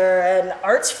 Is there an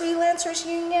arts freelancers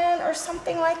union or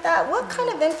something like that? What kind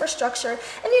of infrastructure? And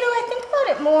I think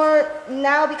about it more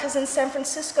now because in San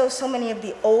Francisco, so many of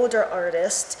the older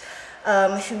artists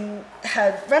who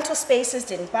had rental spaces,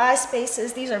 didn't buy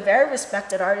spaces, these are very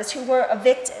respected artists who were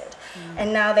evicted.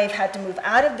 And now they've had to move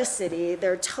out of the city.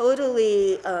 They're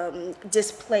totally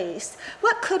displaced.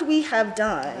 What could we have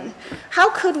done? How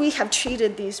could we have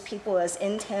treated these people as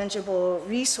intangible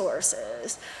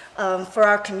resources for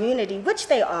our community, which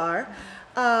they are?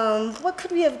 What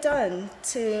could we have done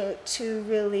to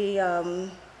really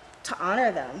to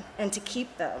honor them and to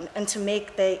keep them and to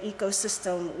make the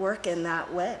ecosystem work in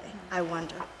that way, I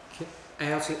wonder.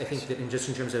 I think that just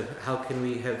in terms of how can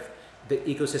we have the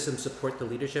ecosystem support the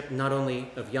leadership, not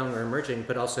only of young or emerging,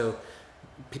 but also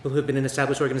people who have been in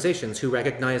established organizations who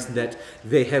recognize that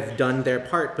they have done their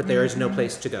part, but there is no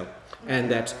place to go.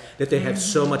 And that they have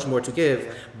so much more to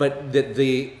give, but that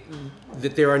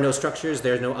there are no structures,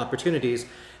 there are no opportunities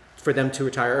for them to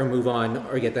retire or move on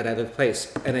or get that other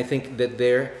place. And I think that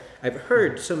I've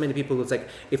heard so many people who's like,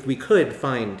 if we could,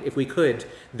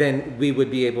 then we would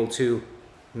be able to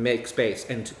make space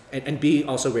and be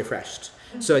also refreshed.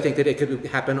 So I think that it could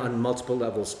happen on multiple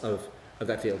levels of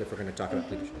that field if we're going to talk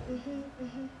about leadership.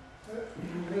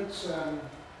 This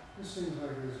seems like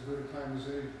as good a time as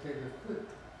any to take a quick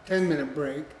 10-minute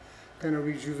break, kind of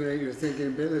rejuvenate your thinking a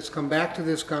bit. Let's come back to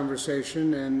this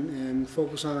conversation and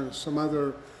focus on some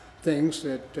other things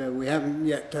that we haven't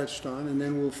yet touched on, and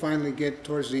then we'll finally get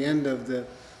towards the end of the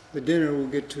dinner, we'll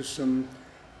get to some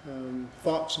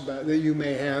thoughts about that you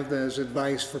may have as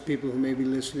advice for people who may be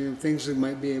listening, and things that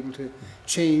might be able to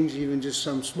change even just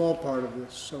some small part of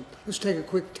this. So let's take a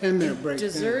quick 10-minute break.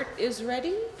 Dessert is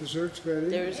ready. Dessert's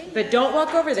ready. But don't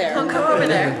walk over there. Don't go over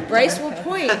there. Bryce will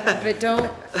point, but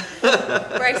don't.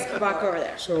 Bryce can walk over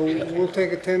there. So we'll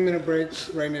take a 10-minute break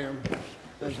right now.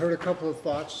 I've heard a couple of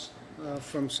thoughts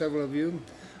from several of you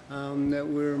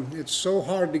that it's so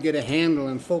hard to get a handle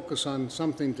and focus on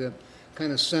something to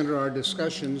kind of center our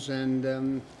discussions,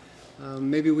 and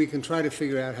maybe we can try to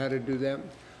figure out how to do that.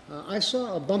 I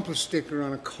saw a bumper sticker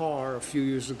on a car a few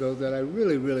years ago that I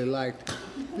really, really liked.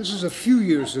 This is a few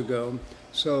years ago,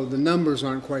 so the numbers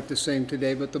aren't quite the same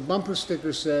today, but the bumper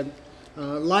sticker said,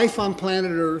 life on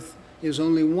planet Earth is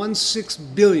only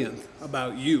 1/6 billionth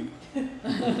about you.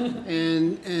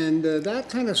 and that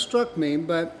kind of struck me,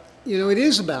 but it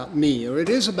is about me, or it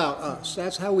is about us.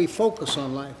 That's how we focus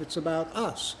on life. It's about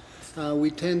us.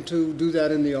 We tend to do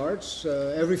that in the arts.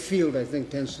 Every field, I think,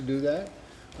 tends to do that.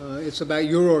 It's about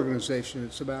your organization.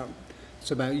 It's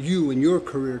about you and your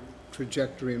career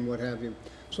trajectory and what have you.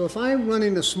 So if I'm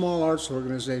running a small arts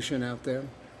organization out there,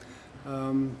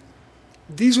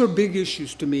 these are big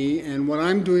issues to me, and what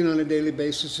I'm doing on a daily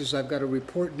basis is I've got a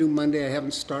report due Monday. I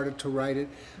haven't started to write it.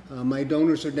 My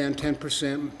donors are down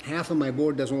 10%. Half of my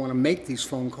board doesn't want to make these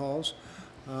phone calls.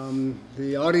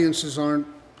 The audiences aren't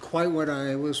quite what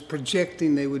I was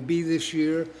projecting they would be this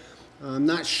year. I'm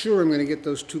not sure I'm going to get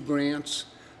those 2 grants.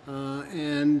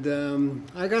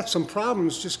 I got some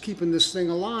problems just keeping this thing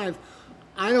alive.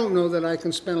 I don't know that I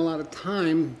can spend a lot of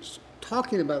time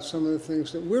talking about some of the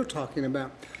things that we're talking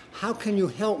about. How can you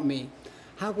help me?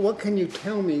 What can you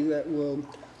tell me that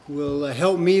will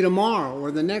help me tomorrow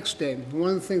or the next day? One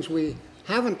of the things we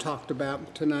haven't talked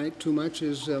about tonight too much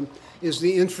is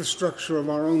the infrastructure of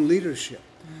our own leadership.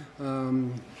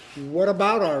 What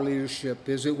about our leadership?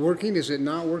 Is it working? Is it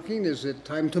not working? Is it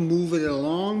time to move it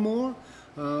along more?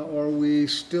 Or are we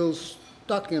still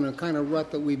stuck in a kind of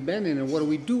rut that we've been in, and what do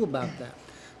we do about that?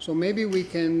 So maybe we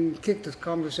can kick this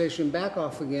conversation back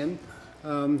off again,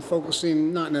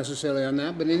 focusing not necessarily on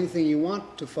that, but anything you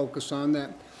want to focus on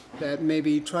that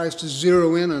maybe tries to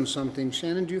zero in on something.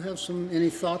 Shannon, do you have any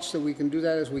thoughts that we can do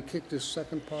that as we kick this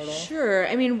second part off? Sure.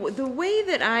 I mean, the way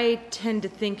that I tend to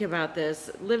think about this,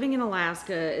 living in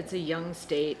Alaska, it's a young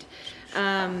state,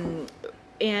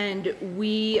 and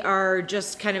we are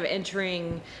just kind of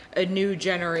entering a new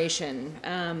generation.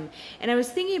 And I was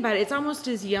thinking about it, it's almost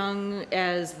as young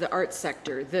as the arts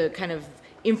sector, the kind of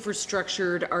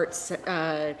infrastructured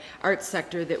arts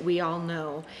sector that we all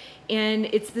know. And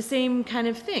it's the same kind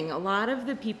of thing. A lot of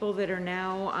the people that are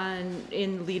now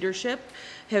in leadership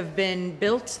have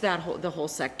built the whole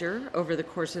sector over the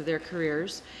course of their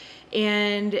careers.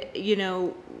 And,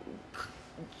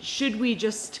 should we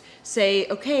just say,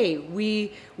 okay,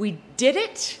 we did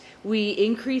it, we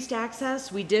increased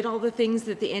access, we did all the things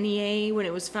that the NEA, when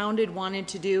it was founded, wanted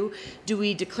to do? Do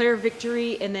we declare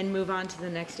victory and then move on to the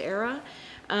next era?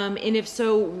 And if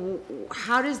so,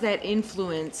 how does that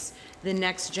influence the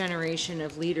next generation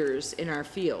of leaders in our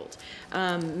field?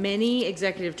 Many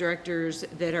executive directors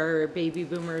that are baby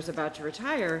boomers about to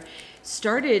retire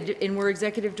started and were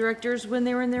executive directors when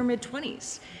they were in their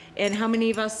mid-20s. And how many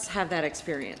of us have that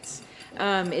experience?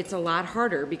 It's a lot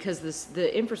harder because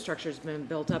the infrastructure's been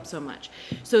built up so much.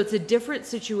 So it's a different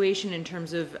situation in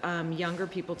terms of younger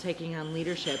people taking on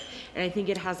leadership, and I think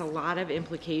it has a lot of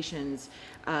implications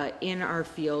in our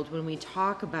field when we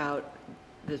talk about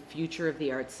the future of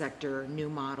the arts sector, new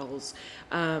models,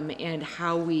 and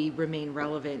how we remain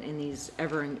relevant in these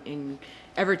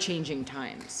ever-changing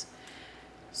times.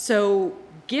 So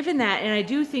given that, and I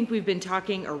do think we've been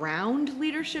talking around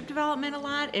leadership development a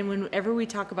lot, and whenever we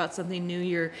talk about something new,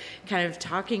 you're kind of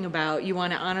talking about, you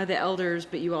want to honor the elders,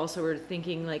 but you also are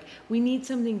thinking like, we need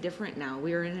something different now.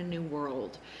 We are in a new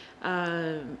world.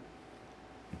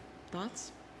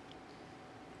 Thoughts?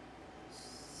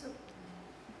 So,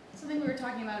 something we were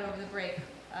talking about over the break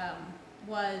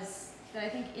was that I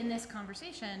think in this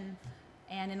conversation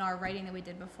and in our writing that we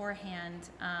did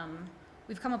beforehand,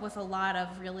 we've come up with a lot of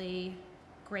really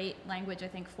great language, I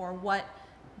think, for what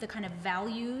the kind of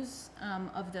values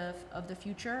of the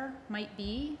future might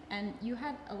be. And you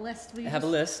had a list. I have a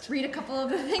list. Read a couple of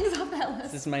the things off that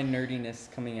list. This is my nerdiness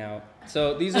coming out.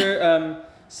 So these are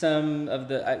some of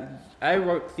the, I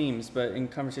wrote themes, but in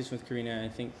conversation with Karina, I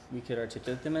think we could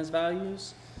articulate them as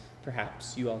values.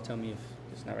 Perhaps. You all tell me if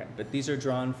it's not right. But these are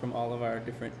drawn from all of our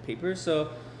different papers. So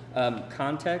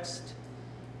context,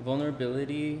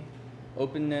 vulnerability,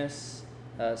 openness,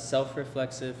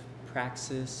 self-reflexive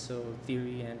praxis, so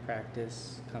theory and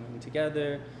practice coming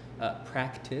together,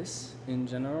 practice in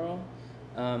general.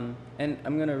 And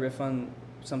I'm going to riff on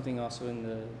something also in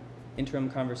the interim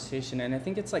conversation, and I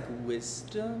think it's like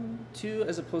wisdom too,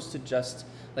 as opposed to just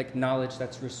like knowledge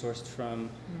that's resourced from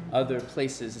other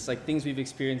places. It's like things we've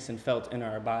experienced and felt in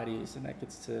our bodies, and that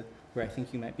gets to where I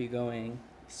think you might be going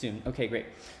soon. Okay, great.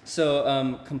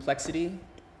 So complexity,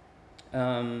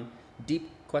 deep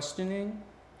questioning,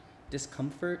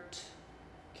 discomfort,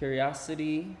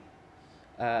 curiosity.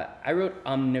 I wrote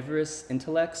omnivorous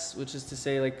intellects, which is to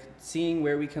say like seeing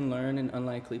where we can learn in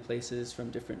unlikely places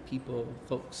from different people,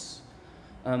 folks,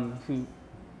 who,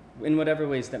 in whatever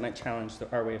ways that might challenge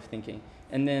our way of thinking.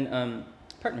 And then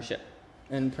partnership,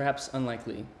 and perhaps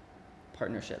unlikely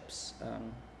partnerships.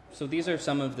 So these are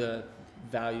some of the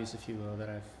values, if you will, that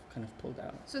I've kind of pulled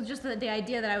out. So just the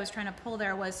idea that I was trying to pull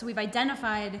there was, so we've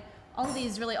identified all of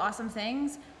these really awesome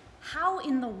things. How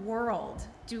in the world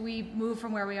do we move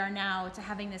from where we are now to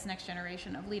having this next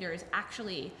generation of leaders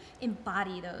actually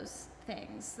embody those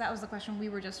things? That was the question we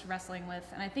were just wrestling with.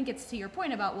 And I think it's to your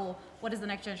point about, well, what does the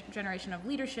next generation of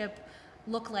leadership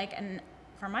look like? And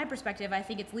from my perspective, I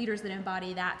think it's leaders that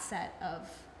embody that set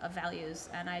of values.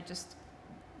 And I just,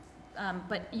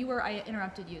 but I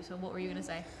interrupted you, so what were you going to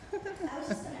say? I was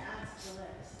just going to add to the list.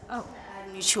 Oh.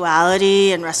 Add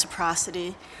mutuality and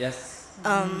reciprocity. Yes.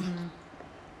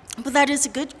 But that is a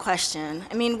good question.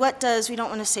 I mean, we don't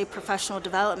want to say professional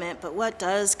development, but what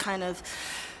does kind of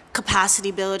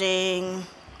capacity building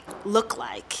look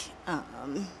like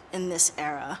in this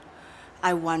era,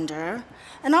 I wonder.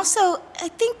 And also, I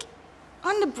think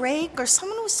on the break, or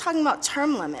someone was talking about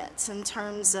term limits in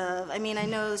terms of, I mean, I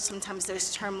know sometimes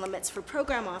there's term limits for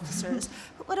program officers,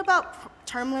 but what about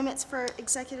term limits for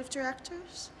executive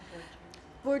directors?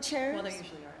 Board chairs? Well, they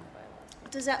usually are in the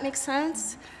bylaws. Does that make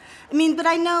sense? I mean, but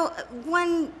I know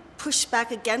one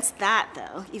pushback against that,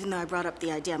 though, even though I brought up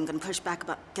the idea, I'm going to push back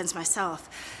against myself,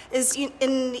 is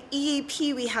in the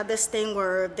EAP we had this thing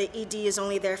where the ED is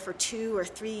only there for 2 or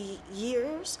 3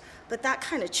 years, but that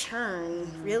kind of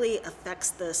churn really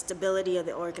affects the stability of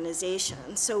the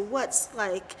organization. So what's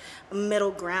like a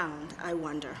middle ground, I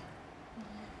wonder?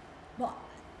 Well,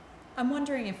 I'm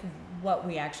wondering if what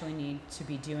we actually need to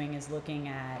be doing is looking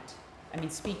at, I mean,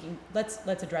 let's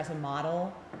address a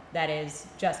model that is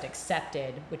just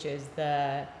accepted, which is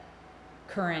the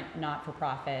current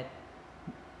not-for-profit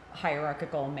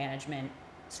hierarchical management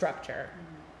structure,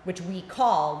 which we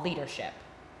call leadership.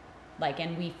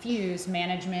 And we fuse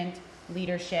management,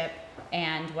 leadership,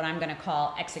 and what I'm going to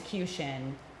call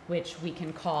execution, which we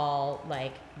can call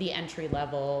like the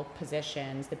entry-level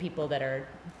positions, the people that are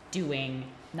doing,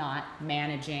 not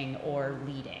managing or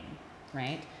leading,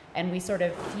 right? And we sort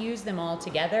of fuse them all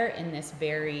together in this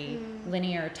very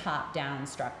linear top-down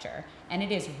structure. And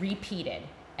it is repeated.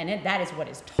 And that is what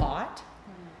is taught.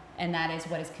 and that is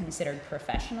what is considered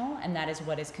professional, and that is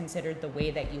what is considered the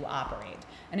way that you operate.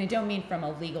 And I don't mean from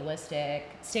a legalistic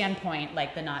standpoint,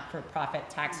 like the not-for-profit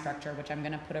tax structure, which I'm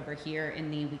going to put over here in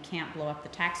the we can't blow up the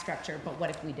tax structure, but what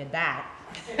if we did that?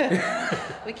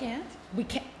 We can't? We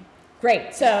can't.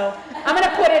 Great. So I'm going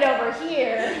to put it over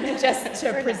here just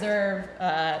to preserve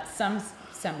some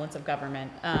semblance of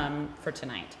government for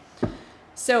tonight.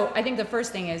 So I think the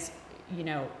first thing is, you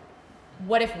know,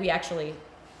 what if we actually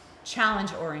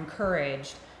challenge or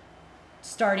encourage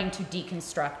starting to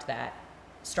deconstruct that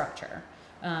structure?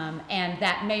 And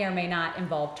that may or may not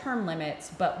involve term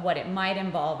limits, but what it might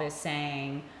involve is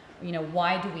saying, you know,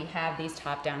 why do we have these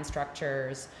top-down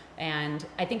structures? And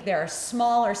I think there are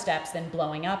smaller steps than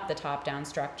blowing up the top-down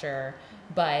structure,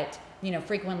 but you know,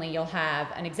 frequently you'll have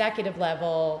an executive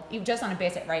level, just on a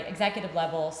basic, right, executive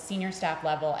level, senior staff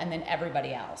level, and then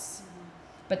everybody else.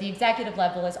 But the executive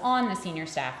level is on the senior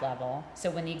staff level.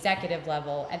 So when the executive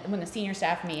level, when the senior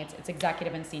staff meets, it's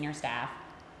executive and senior staff,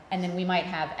 and then we might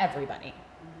have everybody.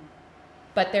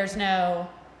 But there's no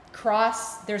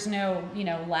there's no, you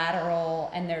know, lateral,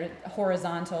 and there's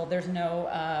horizontal, there's no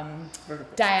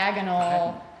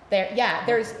diagonal.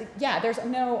 There's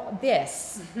no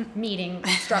this meeting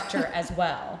structure as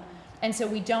well. And so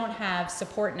we don't have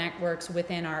support networks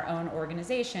within our own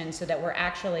organization so that we're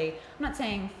actually, I'm not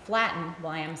saying flatten,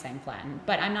 well I am saying flatten,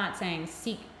 but I'm not saying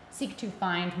seek to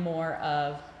find more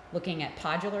of looking at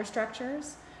podular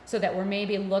structures, so that we're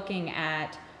maybe looking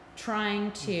at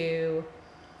trying to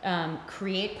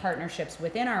create partnerships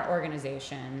within our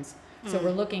organizations. So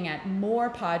we're looking at more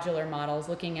podular models,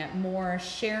 looking at more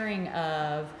sharing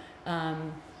of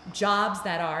jobs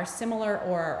that are similar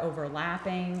or are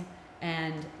overlapping,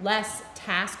 and less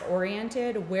task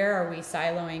oriented. Where are we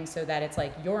siloing so that it's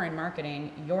like you're in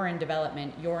marketing, you're in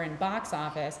development, you're in box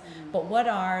office, but what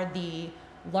are the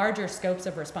larger scopes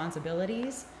of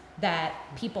responsibilities that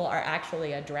people are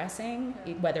actually addressing,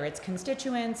 whether it's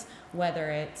constituents,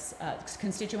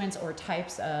 or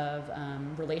types of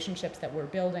relationships that we're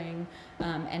building,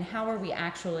 and how are we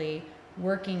actually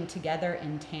working together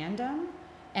in tandem?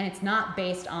 And it's not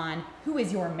based on who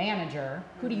is your manager,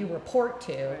 who do you report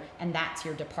to, and that's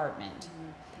your department.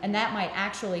 And that might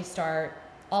actually start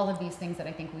all of these things that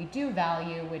I think we do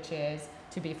value, which is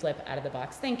to be flip out of the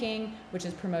box thinking, which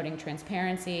is promoting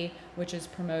transparency, which is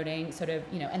promoting sort of,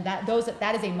 you know, and that is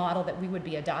a model that we would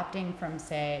be adopting from,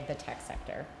 say, the tech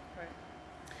sector.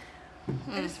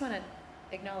 Right. I just want to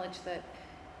acknowledge that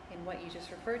in what you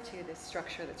just referred to, this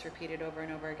structure that's repeated over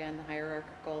and over again, the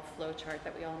hierarchical flow chart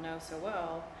that we all know so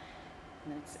well,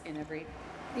 and it's in every,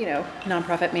 you know,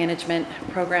 nonprofit management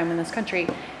program in this country,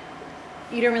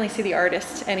 you don't really see the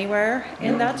artist anywhere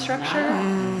in that structure.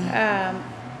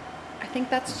 I think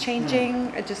that's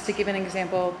changing. Just to give an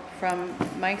example from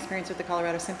my experience with the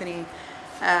Colorado Symphony,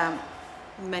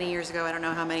 many years ago, I don't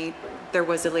know how many, there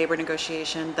was a labor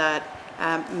negotiation that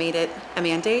made it a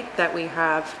mandate that we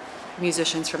have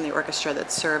musicians from the orchestra that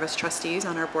serve as trustees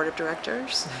on our board of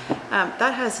directors.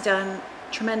 That has done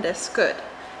tremendous good.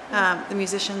 The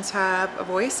musicians have a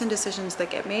voice in decisions that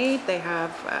get made. They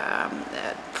have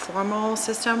a formal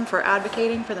system for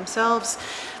advocating for themselves.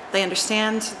 They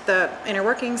understand the inner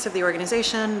workings of the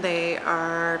organization. They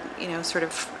are, you know, sort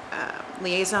of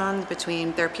liaisons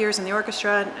between their peers in the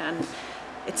orchestra, and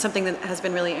it's something that has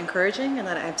been really encouraging and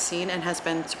that I've seen and has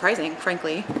been surprising,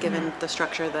 frankly, given the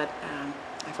structure that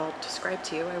I've all described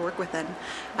to you, I work within.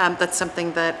 That's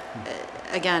something that,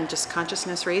 again, just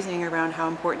consciousness raising around how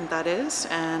important that is,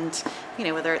 and, you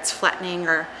know, whether it's flattening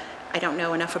or, I don't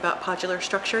know enough about podular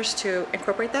structures to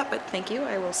incorporate that, but thank you,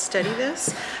 I will study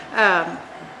this.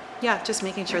 Yeah, just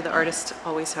making sure the artist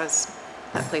always has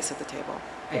that place at the table.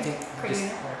 I think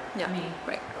just, Yeah,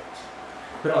 right.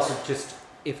 but also just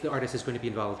if the artist is going to be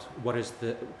involved, what is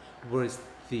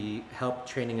the help,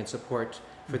 training, and support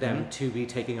for them to be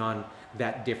taking on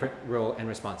that different role and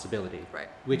responsibility, Right.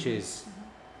 which is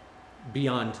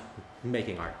beyond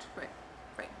making art. Right,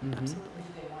 absolutely.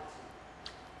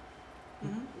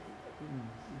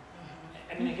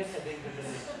 I mean, I guess I think that this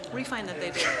is... We find that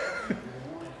they do.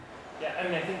 Yeah, I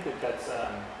mean, I think that that's,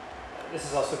 this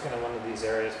is also kind of one of these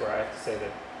areas where I have to say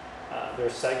that there are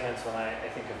segments when I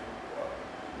think of,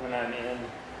 when I'm in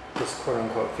this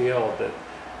quote-unquote field, that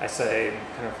I say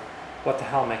kind of, what the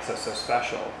hell makes us so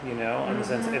special, you know, in the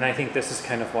sense, and I think this is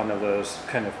kind of one of those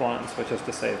kind of ones, which is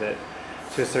to say that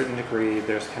to a certain degree,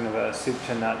 there's kind of a soup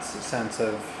to nuts sense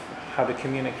of how to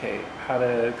communicate, how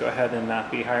to go ahead and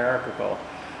not be hierarchical.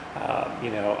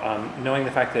 Knowing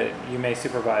the fact that you may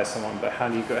supervise someone, but how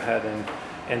do you go ahead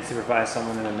and supervise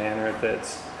someone in a manner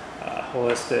that's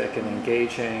holistic and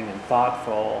engaging and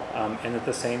thoughtful, and at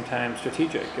the same time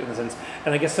strategic in a sense.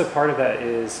 And I guess so part of that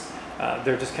is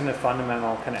they're just kind of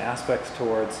fundamental kind of aspects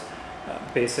towards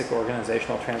basic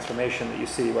organizational transformation that you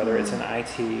see, whether it's in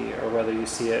IT or whether you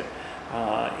see it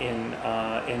in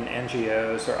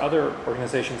NGOs or other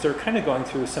organizations. They're kind of going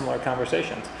through similar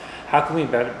conversations. How can we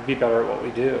be better at what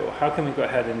we do? How can we go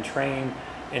ahead and train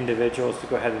individuals to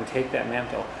go ahead and take that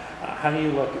mantle? How do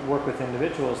you work with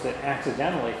individuals that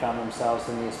accidentally found themselves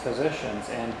in these positions?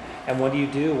 And what do you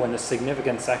do when a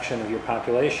significant section of your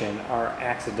population are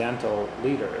accidental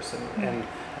leaders? And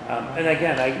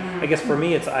again, I guess for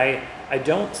me, it's I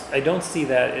don't see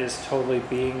that as totally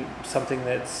being something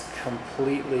that's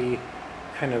completely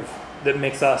kind of that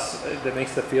makes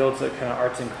the fields of kind of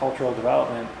arts and cultural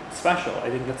development special.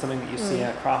 I think that's something that you see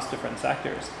across different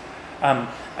sectors.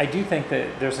 I do think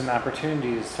that there's an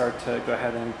opportunity to start to go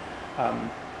ahead and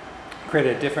create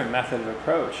a different method of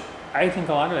approach. I think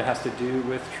a lot of it has to do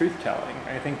with truth telling.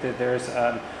 I think that there's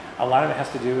a lot of it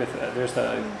has to do with I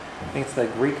think it's the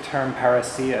Greek term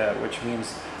parousia, which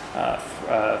means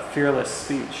fearless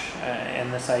speech,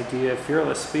 and this idea of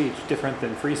fearless speech, different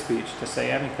than free speech to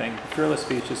say anything. Fearless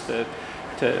speech is to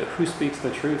who speaks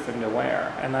the truth and to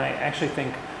where. And I actually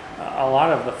think a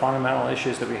lot of the fundamental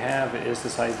issues that we have is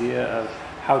this idea of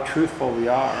how truthful we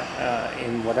are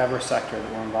in whatever sector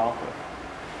that we're involved with.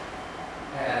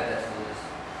 Yeah, that's the list.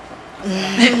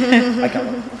 I got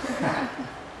one.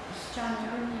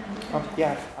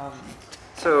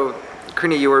 So,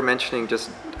 Karina, you were mentioning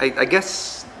I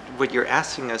guess what you're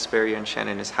asking us, Barry and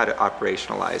Shannon, is how to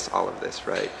operationalize all of this,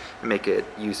 right? And make it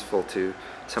useful to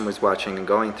someone who's watching and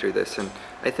going through this. And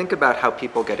I think about how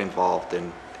people get involved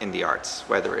in the arts,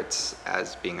 whether it's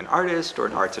as being an artist or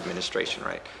in arts administration,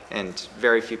 right? And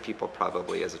very few people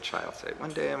probably as a child say,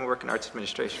 one day I'm gonna work in arts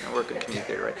administration, I'll work in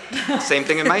community theater, right? Same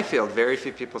thing in my field. Very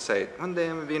few people say, one day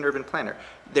I'm gonna be an urban planner.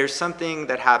 There's something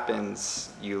that happens,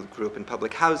 you grew up in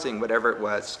public housing, whatever it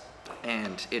was,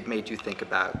 and it made you think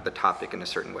about the topic in a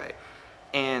certain way.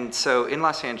 And so in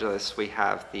Los Angeles, we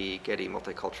have the Getty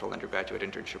Multicultural Undergraduate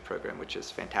Internship Program, which is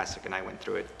fantastic, and I went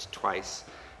through it twice.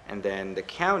 And then the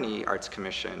County Arts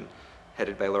Commission,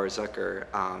 headed by Laura Zucker,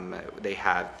 they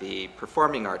have the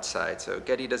performing arts side. So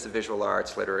Getty does the visual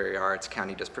arts, literary arts,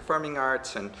 County does performing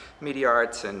arts and media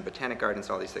arts and botanic art and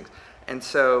all these things. And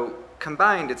so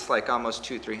combined, it's like almost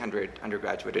 200-300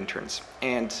 undergraduate interns.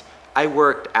 And I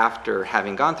worked after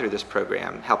having gone through this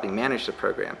program, helping manage the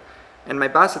program. And my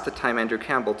boss at the time, Andrew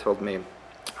Campbell, told me,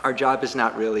 our job is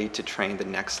not really to train the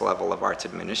next level of arts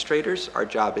administrators. Our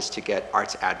job is to get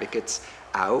arts advocates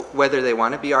out. Whether they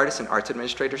want to be artists and arts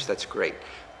administrators, that's great.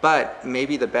 But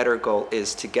maybe the better goal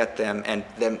is to get them and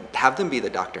have them be the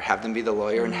doctor, have them be the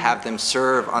lawyer, and have them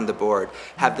serve on the board,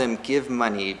 have them give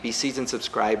money, be season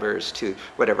subscribers to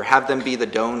whatever, have them be the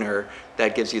donor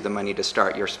that gives you the money to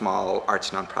start your small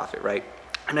arts nonprofit, right?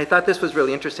 And I thought this was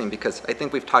really interesting because I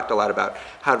think we've talked a lot about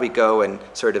how do we go and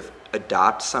sort of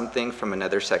adopt something from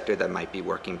another sector that might be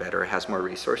working better, has more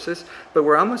resources, but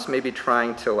we're almost maybe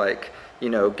trying to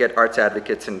get arts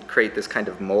advocates and create this kind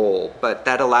of mold, but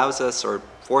that allows us or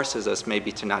forces us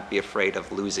maybe to not be afraid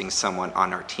of losing someone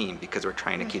on our team because we're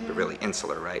trying to keep it really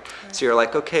insular, right? So you're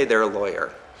like, okay, they're a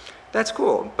lawyer. That's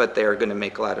cool, but they're gonna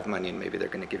make a lot of money and maybe they're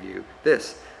gonna give you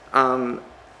this.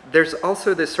 There's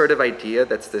also this sort of idea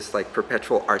that's this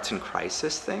perpetual arts in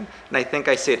crisis thing. And I think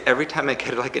I see it every time I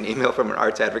get an email from an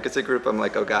arts advocacy group. I'm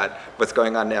like, oh God, what's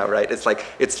going on now, right? It's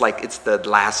the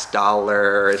last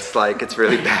dollar. It's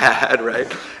really bad,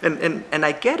 right? And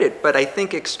I get it, but I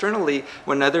think externally,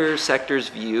 when other sectors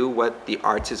view what the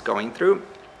arts is going through,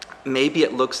 maybe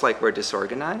it looks like we're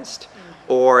disorganized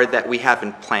or that we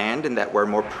haven't planned and that we're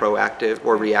more proactive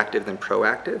or reactive than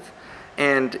proactive.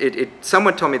 And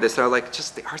someone told me this, they're like,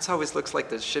 just the arts always looks like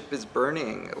the ship is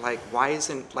burning. Why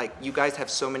isn't, you guys have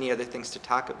so many other things to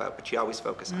talk about, but you always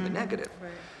focus on the negative.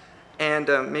 Right.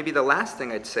 And maybe the last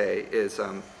thing I'd say is,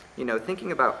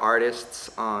 thinking about artists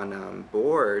on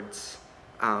boards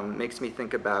makes me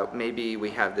think about maybe we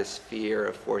have this fear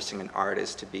of forcing an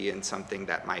artist to be in something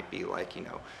that might be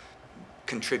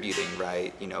contributing,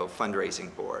 right?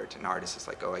 Fundraising board. An artist is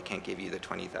like, oh, I can't give you the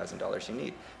 $20,000 you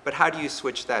need. But how do you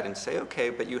switch that and say, okay,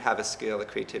 but you have a skill, a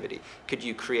creativity. Could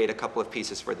you create a couple of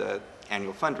pieces for the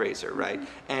annual fundraiser, right?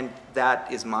 And that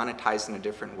is monetized in a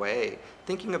different way.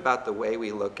 Thinking about the way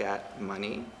we look at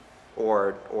money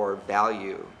or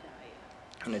value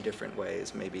in a different way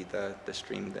is maybe the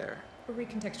stream there. We're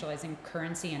recontextualizing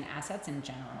currency and assets in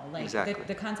general. Exactly.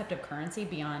 The concept of currency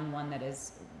beyond one that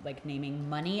is naming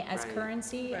money as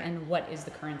currency and what is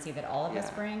the currency that all of us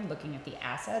bring, looking at the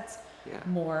assets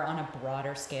more on a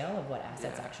broader scale of what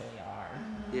assets actually are.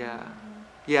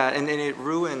 Yeah, and then it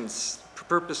ruins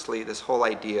purposely this whole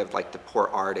idea of like the poor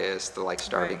artist, the like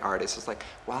starving artist. It's like,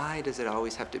 why does it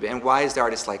always have to be? And why is the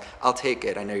artist like, I'll take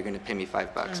it. I know you're going to pay me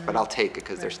 $5, but I'll take it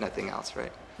because there's nothing else,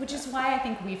 right? Which is why I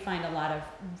think we find a lot of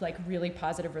like really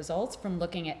positive results from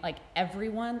looking at like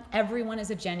everyone is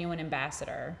a genuine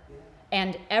ambassador,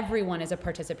 and everyone is a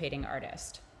participating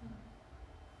artist.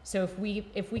 So if we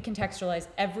contextualize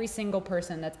every single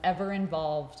person that's ever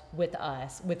involved with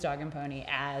us, with Dog and Pony,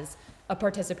 as a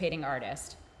participating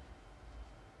artist,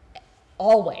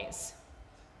 always,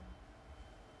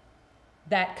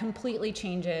 that completely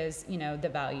changes, you know, the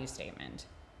value statement.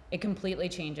 It completely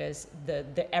changes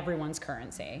the everyone's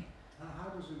currency. How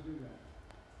does it do that?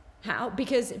 How?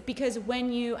 Because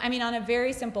when you, I mean, on a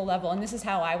very simple level, and this is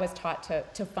how I was taught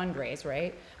to fundraise,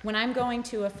 right? When I'm going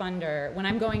to a funder, when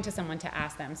I'm going to someone to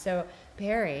ask them, so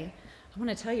Barry, I want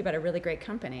to tell you about a really great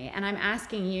company, and I'm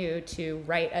asking you to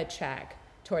write a check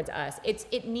towards us.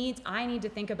 I need to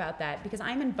think about that because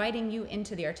I'm inviting you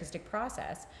into the artistic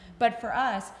process. But for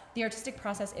us, the artistic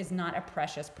process is not a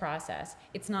precious process.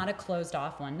 It's not a closed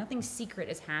off one. Nothing secret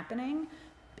is happening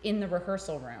in the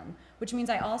rehearsal room, which means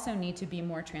I also need to be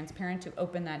more transparent to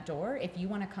open that door. If you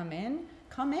want to come in,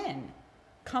 come in.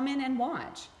 Come in and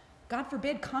watch. God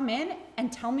forbid, come in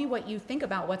and tell me what you think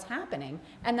about what's happening,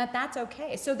 and that's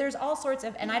okay. So there's all sorts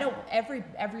of, and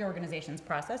every organization's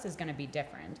process is going to be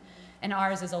different. And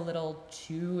ours is a little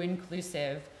too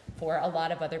inclusive for a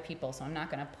lot of other people, so I'm not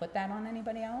going to put that on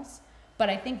anybody else. But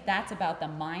I think that's about the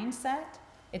mindset.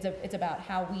 It's about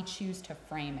how we choose to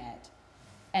frame it.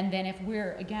 And then if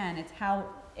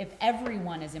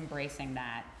everyone is embracing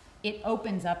that, it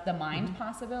opens up the mind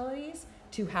possibilities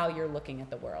to how you're looking at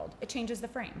the world. It changes the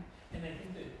frame. And I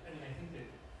think that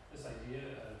this idea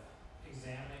of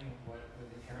examining what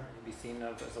would inherently be seen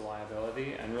of as a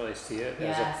liability and really see it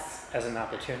as an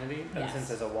opportunity, in a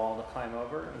sense as a wall to climb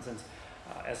over, in a sense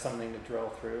as something to drill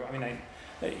through. I mean,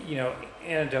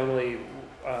 anecdotally,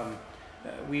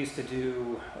 we used to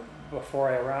do, before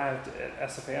I arrived at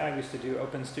SFAI, we used to do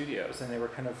open studios, and they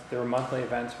were monthly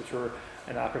events which were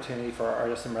an opportunity for our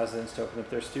artists and residents to open up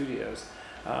their studios.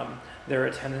 Their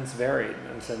attendance varied,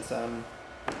 and since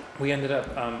we ended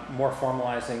up more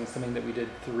formalizing something that we did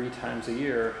 3 times a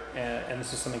year, and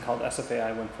this is something called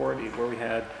SFAI 140, where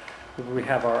we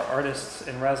have our artists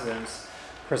in residence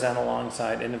present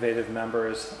alongside innovative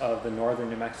members of the northern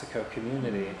New Mexico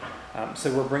community.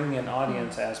 So we're bringing an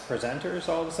audience as presenters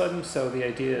all of a sudden. So the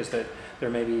idea is that there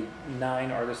may be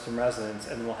 9 artists in residence,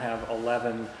 and we'll have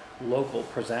 11 local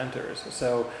presenters.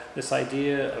 So this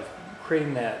idea of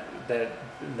creating that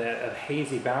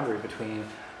hazy boundary between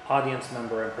audience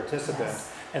member and participant,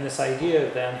 and this idea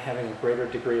of then having a greater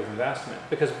degree of investment,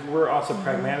 because we're also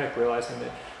pragmatic, realizing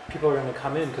that people are going to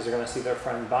come in because they're going to see their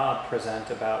friend Bob present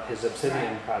about his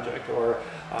Obsidian project or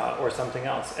something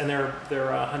else, and they're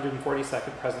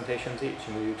 140-second presentations each,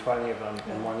 and we do 20 of them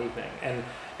in one evening, and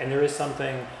there is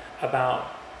something about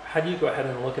how do you go ahead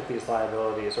and look at these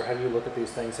liabilities, or how do you look at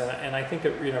these things, and I think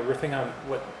that, riffing on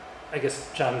what I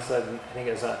guess John said, I think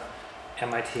as a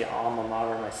MIT alma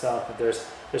mater myself, that there's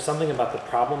something about the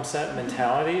problem set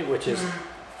mentality, which is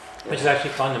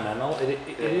actually fundamental. It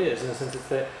is, in the sense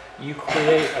that you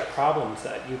create a problem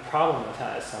set, you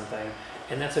problematize something,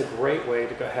 and that's a great way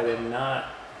to go ahead and not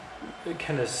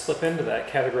kind of slip into that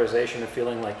categorization of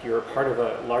feeling like you're a part of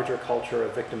a larger culture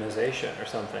of victimization or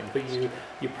something. But you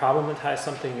problematize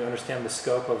something, you understand the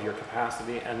scope of your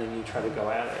capacity, and then you try to go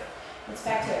at it. It's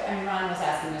back to, Ron was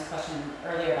asking this question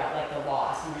earlier about like the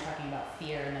loss, and we're talking about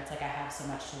fear, and it's like I have so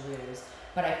much to lose.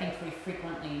 But I think we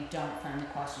frequently don't frame the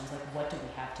questions like, what do we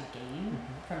have to gain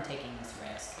from taking this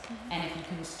risk? And if you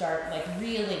can start like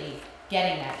really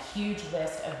getting that huge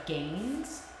list of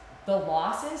gains, the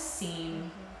losses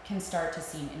can start to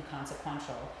seem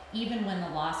inconsequential, even when the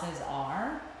losses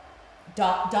are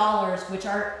dollars, which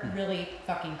are really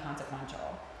fucking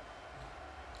consequential.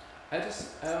 I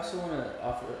also want to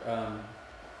offer,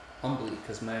 humbly,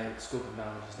 because my scope of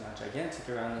knowledge is not gigantic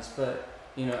around this, but,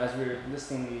 as we're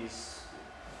listing these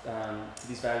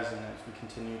values and as we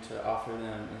continue to offer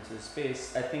them into the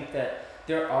space, I think that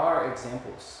there are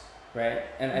examples, right?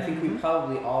 And I think we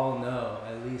probably all know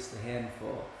at least a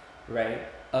handful, right,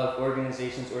 of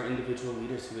organizations or individual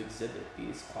leaders who exhibit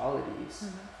these qualities.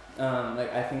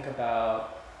 Like I think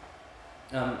about,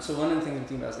 so one of the things I'm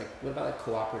thinking about is like, what about like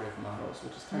cooperative models,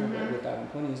 which is kind of what Dog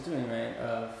and Pony is doing, right?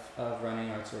 Of running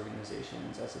arts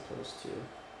organizations as opposed to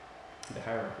the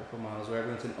hierarchical models where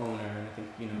everyone's an owner, and I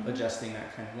think adjusting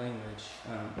that kind of language.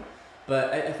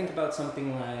 But I think about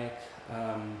something like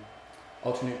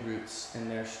alternate roots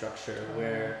and their structure,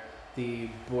 where the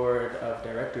board of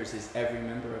directors is every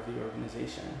member of the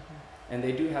organization. And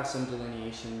they do have some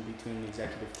delineation between the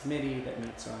executive committee that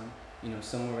meets on,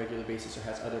 some more regular basis or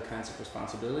has other kinds of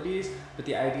responsibilities. But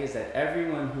the idea is that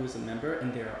everyone who is a member,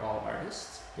 and they are all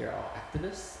artists, they're all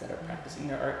activists that are practicing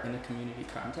their art in a community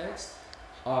context,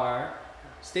 are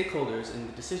stakeholders in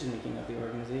the decision making of the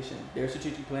organization. Their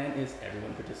strategic plan is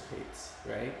everyone participates,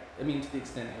 right? I mean, to the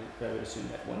extent I would assume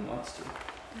that one wants to,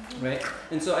 right?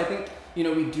 And so I think,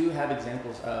 we do have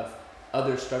examples of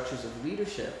other structures of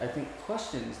leadership. I think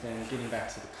questions then, getting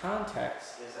back to the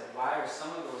context, is like, why are some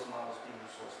of those models being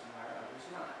resourced and why are others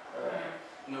not?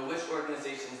 Right? Which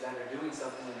organizations that are doing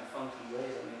something in a funky way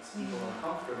that makes people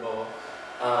uncomfortable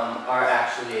are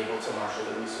actually able to marshal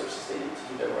the resources they need to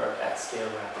do their work at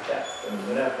scale, rapid depth, or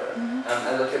whatever.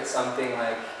 I look at something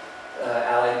like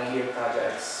Allied Media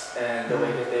Projects and the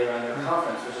way that they run their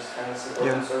conference, which is kind of this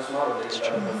open source model. They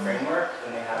develop a framework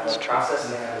and they have a process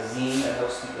and they have a zine that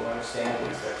helps people understand the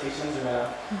expectations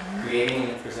around creating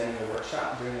and presenting a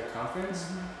workshop during their conference.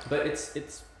 But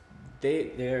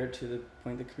they're to the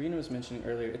point that Karina was mentioning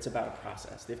earlier, it's about a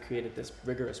process. They've created this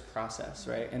rigorous process,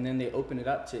 right? And then they open it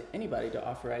up to anybody to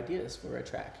offer ideas for a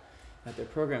track at their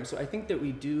program. So I think that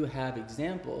we do have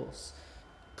examples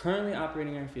currently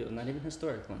operating in our field, not even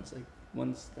historic ones, like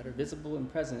ones that are visible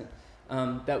and present,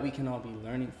 that we can all be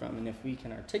learning from. And if we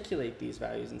can articulate these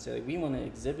values and say, like, we want to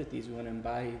exhibit these, we want to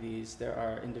embody these, there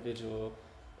are individual,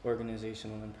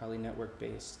 organizational, and probably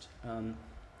network-based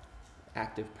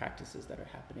active practices that are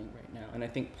happening right now. And I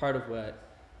think part of what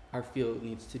our field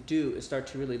needs to do is start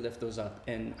to really lift those up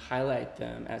and highlight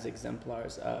them as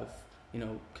exemplars of,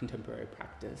 contemporary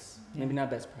practice. Maybe not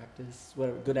best practice,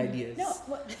 whatever, good ideas.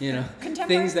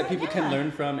 Things that people can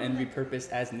learn from and repurpose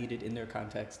as needed in their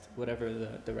context, whatever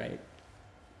the right.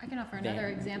 I can offer another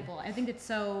example. I think it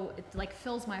like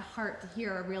fills my heart to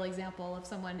hear a real example of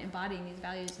someone embodying these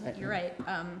values. You're right.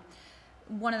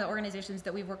 One of the organizations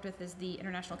that we've worked with is the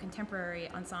International Contemporary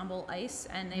Ensemble, ICE,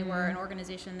 and they were an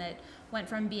organization that went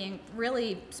from being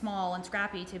really small and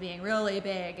scrappy to being really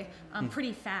big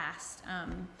pretty fast.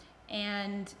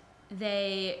 And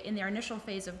they, in their initial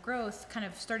phase of growth, kind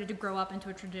of started to grow up into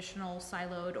a traditional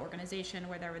siloed organization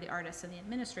where there were the artists and the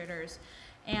administrators.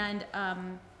 And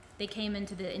they came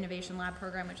into the Innovation Lab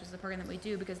program, which is the program that we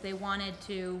do, because they wanted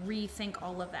to rethink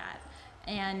all of that,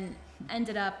 and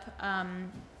ended up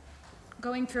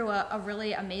going through a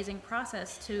really amazing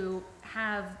process to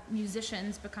have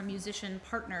musicians become musician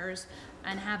partners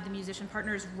and have the musician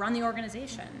partners run the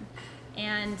organization.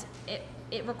 And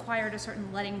it required a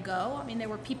certain letting go. I mean, there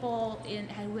were people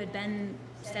who had been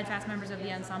steadfast members of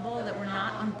the ensemble that were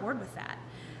not on board with that.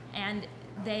 And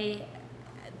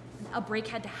a break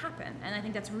had to happen. And I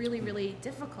think that's really, really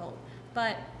difficult.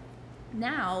 But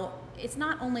now it's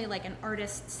not only like an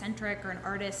artist centric or an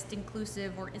artist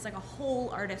inclusive, or it's like a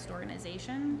whole artist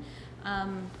organization.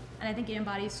 And I think it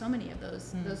embodies so many of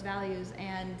those values.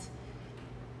 And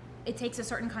it takes a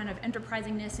certain kind of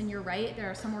enterprisingness, and you're right, there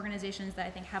are some organizations that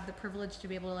I think have the privilege to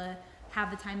be able to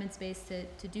have the time and space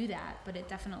to do that, but it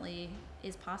definitely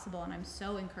is possible, and I'm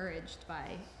so encouraged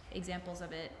by examples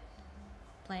of it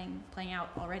playing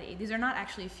out already. These are not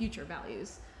actually future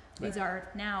values. These are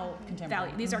now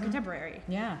values. These are contemporary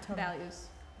values.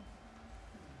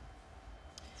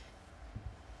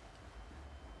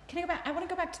 Can I go back? I want to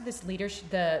go back to this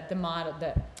leadership, the model, I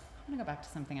want to go back to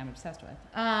something I'm obsessed with.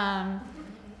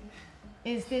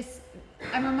 Is this,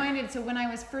 I'm reminded, so when I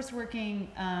was first working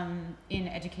in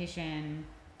education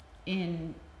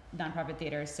in nonprofit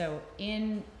theater, so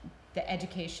in the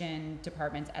education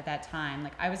departments at that time,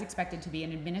 like I was expected to be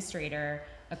an administrator,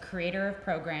 a creator of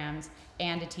programs,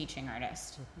 and a teaching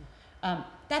artist.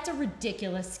 That's a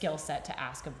ridiculous skill set to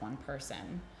ask of one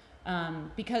person,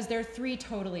 because they're three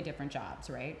totally different jobs,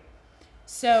 right?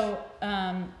 So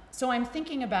I'm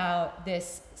thinking about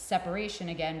this separation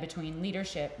again between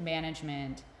leadership,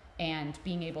 management, and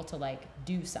being able to like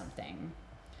do something.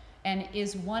 And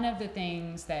is one of the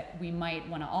things that we might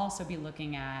want to also be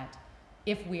looking at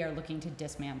if we are looking to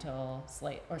dismantle,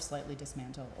 slightly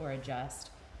dismantle or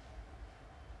adjust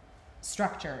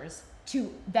structures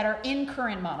that are in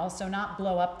current models, so not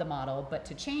blow up the model, but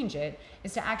to change it,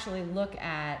 is to actually look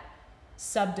at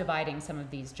subdividing some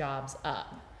of these jobs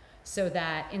up. So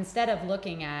that instead of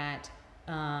looking at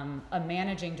a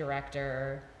managing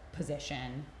director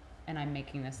position, and I'm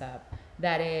making this up,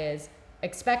 that is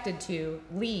expected to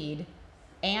lead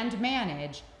and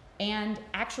manage and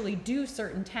actually do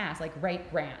certain tasks, like write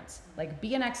grants, like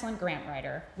be an excellent grant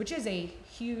writer, which is a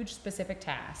huge specific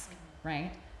task,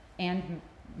 right? And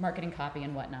marketing copy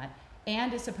and whatnot,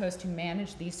 and is supposed to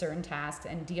manage these certain tasks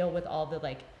and deal with all the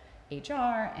like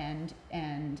HR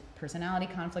and personality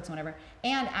conflicts and whatever,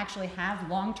 and actually have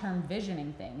long-term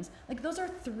visioning things. Like, those are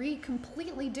 3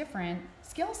 completely different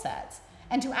skill sets.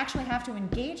 And to actually have to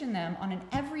engage in them on an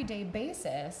everyday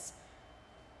basis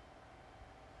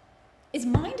is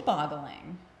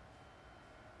mind-boggling.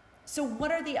 So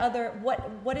what are the other,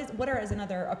 what is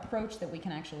another approach that we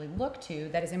can actually look to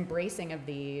that is embracing of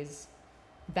these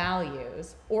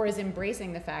values, or is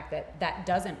embracing the fact that that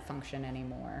doesn't function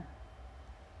anymore?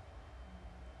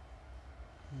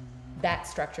 That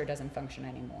structure doesn't function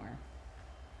anymore.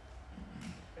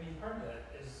 I mean, part of that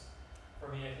is,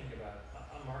 for me, I think about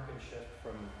a market shift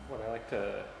from what I like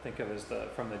to think of as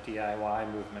from the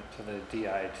DIY movement to the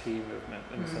DIT movement,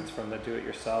 in a sense, from the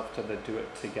do-it-yourself to the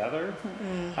do-it-together.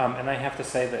 And I have to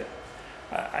say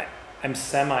that I'm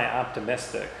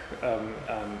semi-optimistic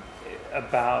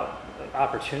about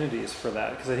opportunities for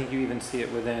that, because I think you even see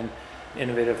it within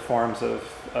innovative forms of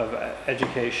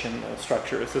educational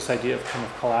structures, this idea of kind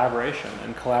of collaboration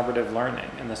and collaborative learning,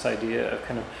 and this idea of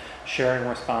kind of sharing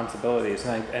responsibilities.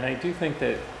 And I do think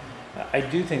that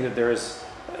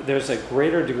there's a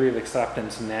greater degree of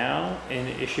acceptance now in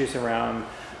issues around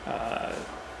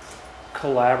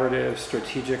collaborative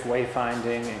strategic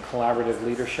wayfinding and collaborative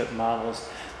leadership models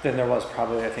than there was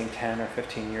probably, I think, 10 or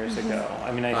 15 years ago.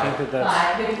 I mean, I think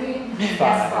that's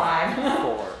 5,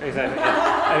 4, exactly.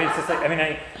 I mean, it's just like, I mean,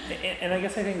 I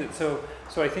guess I think that, so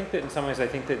I think that in some ways, I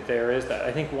think that there is that.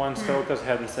 I think one still goes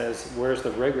ahead and says, where's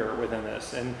the rigor within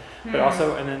this? But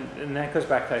also, and that goes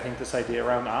back to, I think, this idea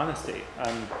around honesty.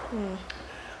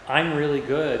 I'm really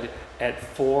good at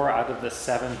 4 out of the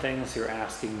 7 things you're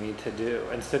asking me to do,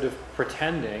 instead of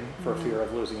pretending for fear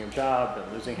of losing your job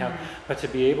and losing health, but to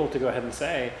be able to go ahead and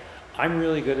say, I'm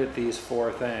really good at these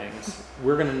 4 things.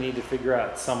 We're going to need to figure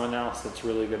out someone else that's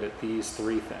really good at these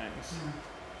 3 things.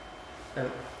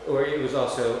 Or it was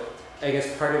also, I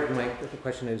guess part of the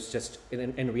question is just,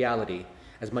 in reality,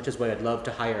 as much as what I'd love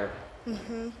to hire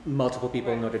multiple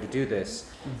people in order to do this,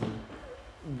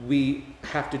 we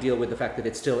have to deal with the fact that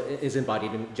it still is embodied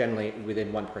generally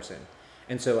within one person.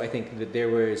 And so I think that there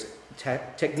was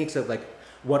techniques of like,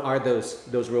 what are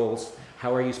those roles?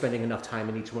 How are you spending enough time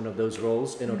in each one of those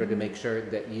roles in order to make sure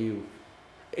that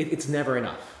it's never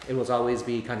enough. It will always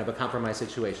be kind of a compromise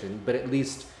situation, but at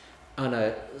least on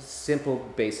a simple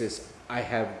basis, I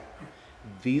have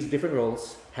these different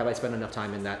roles. Have I spent enough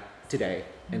time in that today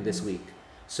and this week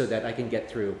so that I can get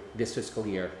through this fiscal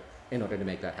year in order to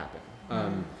make that happen?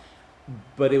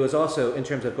 But it was also, in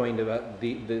terms of going to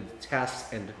the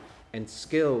tasks and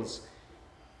skills,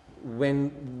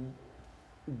 when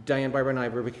Diane, Barbara, and I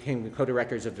became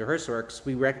co-directors of Diverse Works,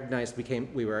 we recognized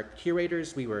we were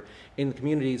curators, we were in the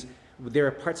communities. There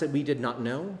are parts that we did not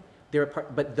know,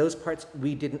 but those parts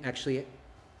we didn't actually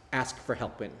ask for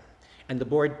help in. And the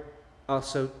board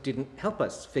also didn't help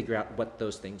us figure out what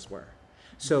those things were.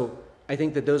 So I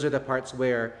think that those are the parts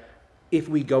where, if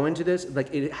we go into this,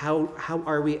 how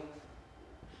are we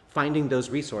finding those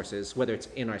resources, whether it's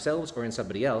in ourselves or in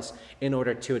somebody else, in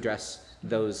order to address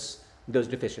those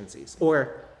deficiencies,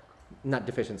 or not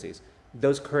deficiencies,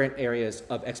 those current areas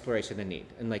of exploration and need,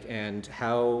 and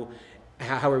how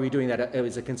are we doing that?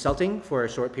 Is it consulting for a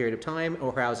short period of time,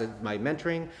 or how is it my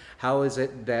mentoring? How is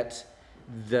it that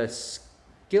the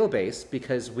skill base,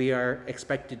 because we are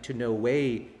expected to know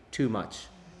way too much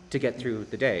to get through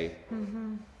the day,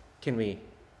 can we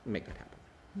make that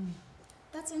happen?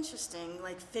 That's interesting,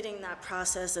 like fitting that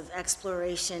process of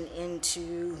exploration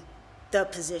into the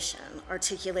position,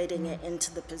 articulating it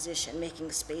into the position,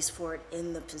 making space for it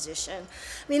in the position.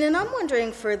 I mean, and I'm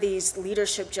wondering, for these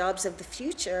leadership jobs of the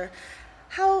future,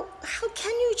 how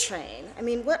can you train? I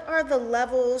mean, what are the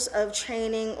levels of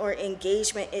training or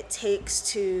engagement it takes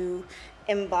to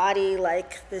embody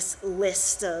like this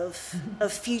list of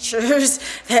features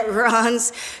that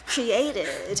Ron's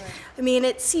created? I mean,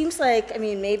 it seems like,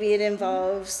 maybe it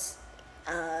involves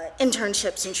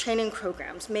internships and training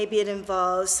programs. Maybe it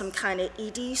involves some kind of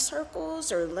ED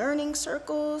circles or learning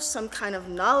circles, some kind of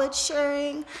knowledge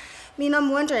sharing. I mean,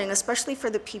 I'm wondering, especially for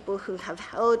the people who have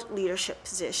held leadership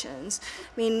positions,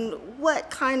 what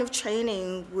kind of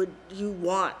training would you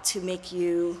want to make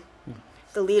you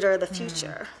the leader of the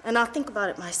future? And I'll think about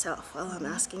it myself while I'm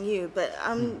asking you, but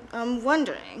I'm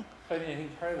wondering. I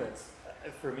think part of it's,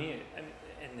 for me,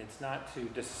 and it's not too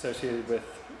disassociated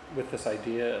with this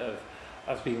idea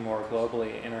of being more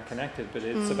globally interconnected, but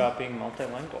it's about being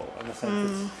multilingual in the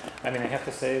sense I have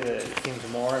to say that it seems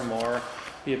more and more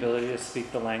the ability to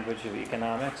speak the language of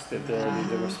economics, the ability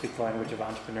to speak the language of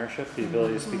entrepreneurship, the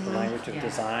ability to speak the language of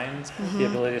design, the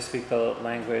ability to speak the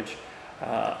language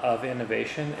of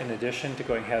innovation, in addition to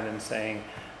going ahead and saying,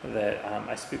 that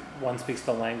one speaks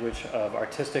the language of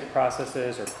artistic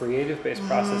processes or creative-based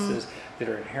processes that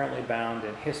are inherently bound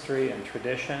in history and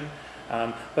tradition,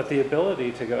 but the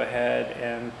ability to go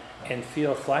ahead and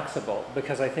feel flexible,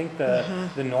 because I think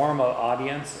the norm of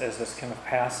audience as this kind of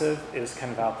passive is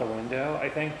kind of out the window. I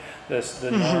think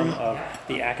the norm of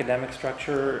the academic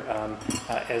structure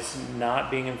as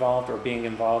not being involved or being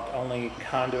involved only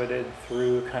conduited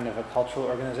through kind of a cultural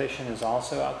organization is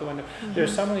also out the window.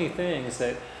 There's so many things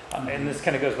that, and this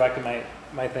kind of goes back to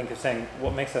my thing of saying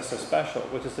what makes us so special,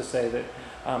 which is to say that,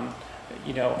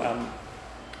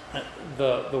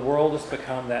 the world has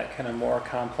become that kind of more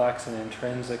complex and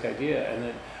intrinsic idea, and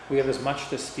that we have as much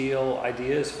to steal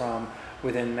ideas from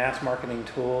within mass marketing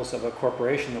tools of a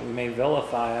corporation that we may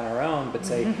vilify on our own, but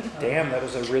say, damn, that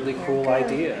was a really cool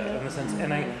idea in the sense.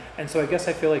 And so I guess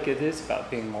I feel like it is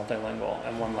about being multilingual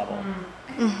at one level.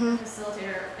 I think the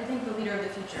facilitator, I think the leader of the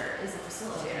future is a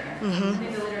facilitator. I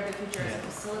think the leader of the future is a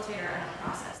facilitator and a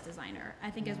process designer. I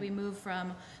think as we move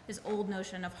from this old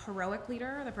notion of heroic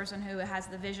leader, the person who has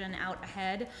the vision out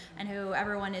ahead and who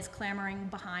everyone is clamoring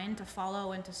behind to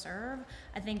follow and to serve,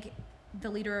 I think the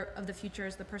leader of the future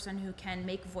is the person who can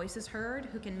make voices heard,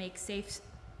 who can make safe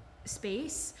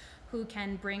space, who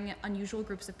can bring unusual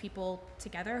groups of people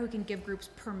together, who can give groups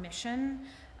permission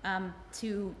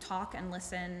to talk and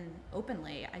listen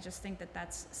openly. I just think that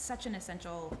that's such an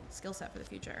essential skill set for the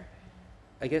future.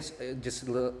 I guess just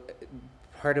a little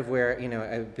part of where,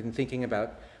 I've been thinking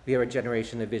about, we are a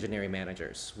generation of visionary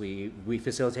managers. We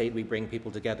facilitate, we bring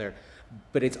people together,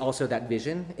 but it's also that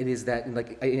vision. It is that,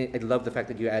 I love the fact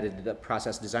that you added the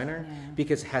process designer,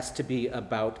 because it has to be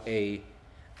about a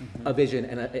vision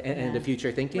and a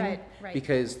future thinking. Right.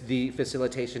 Because the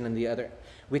facilitation and the other,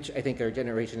 which I think our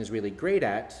generation is really great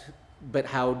at, but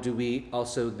how do we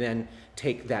also then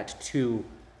take that to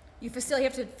You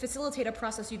have to facilitate a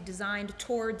process you've designed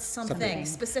towards something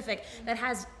specific that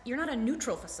has, you're not a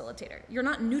neutral facilitator. You're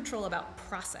not neutral about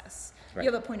process. Right.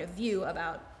 You have a point of view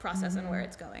about process and where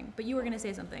it's going. But you were going to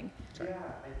say something. Yeah,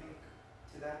 I think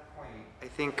to that point, I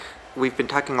think we've been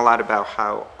talking a lot about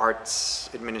how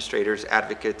arts administrators,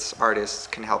 advocates, artists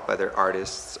can help other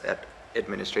artists,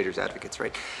 administrators, advocates,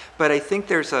 right? But I think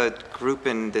there's a group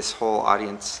in this whole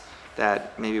audience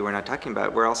that maybe we're not talking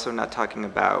about. We're also not talking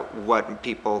about what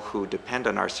people who depend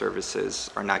on our services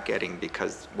are not getting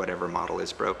because whatever model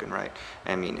is broken, right?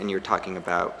 I mean, and you're talking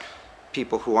about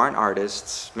people who aren't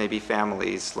artists, maybe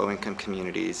families, low-income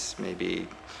communities, maybe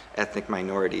ethnic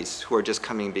minorities who are just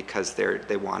coming because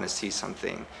they want to see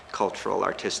something cultural,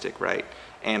 artistic, right?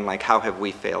 And how have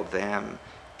we failed them?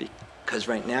 Because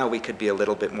right now we could be a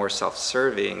little bit more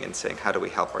self-serving and saying, how do we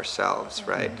help ourselves,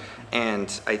 right?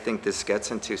 And I think this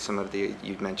gets into some of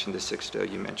you mentioned this, Sixto,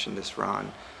 you mentioned this,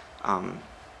 Ron.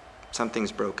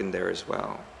 Something's broken there as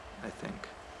well, I think.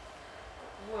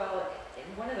 Well,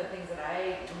 one of the things that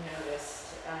I noticed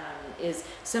is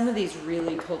some of these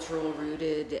really cultural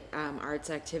rooted arts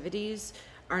activities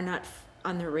are not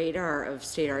on the radar of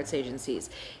state arts agencies.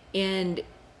 And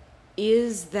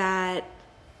is that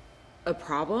a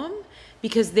problem?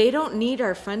 Because they don't need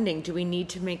our funding. Do we need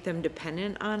to make them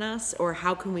dependent on us, or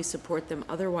how can we support them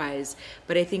otherwise?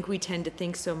 But I think we tend to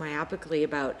think so myopically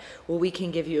about, well, we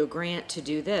can give you a grant to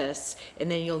do this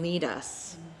and then you'll need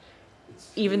us.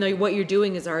 Even though what you're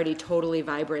doing is already totally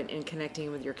vibrant and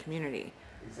connecting with your community.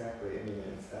 Exactly. I mean,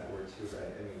 it's that word too, right?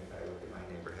 I mean, if I look at my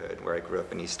neighborhood where I grew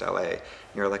up in East LA,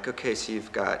 you're like, okay, so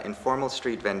you've got informal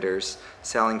street vendors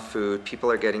selling food,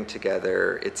 people are getting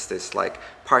together, it's this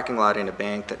parking lot in a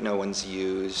bank that no one's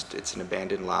used, it's an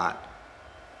abandoned lot.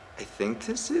 I think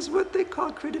this is what they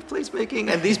call creative placemaking,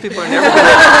 and these people are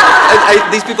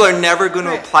never going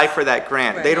to apply for that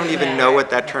grant. Right. They don't even know what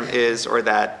that term is or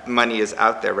that money is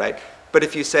out there, right? But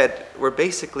if you said, we're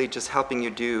basically just helping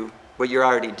you do what you're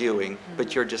already doing,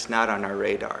 but you're just not on our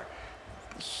radar.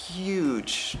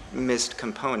 Huge missed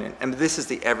component. And this is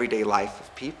the everyday life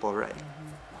of people, right?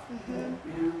 And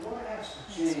what has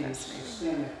to change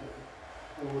systemically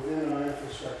within our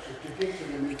infrastructure to get to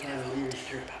the kind of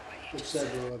leadership that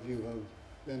several of you have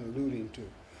been alluding to?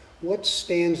 What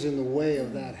stands in the way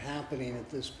of that happening at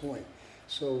this point?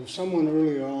 So someone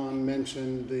earlier on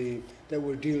mentioned that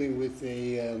we're dealing with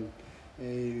a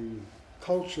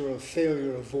culture of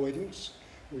failure avoidance,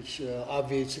 which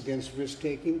obviates against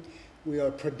risk-taking. We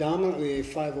are predominantly a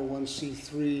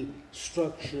 501c3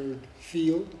 structured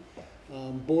field.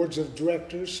 Boards of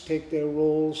directors take their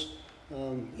roles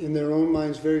in their own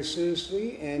minds very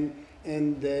seriously,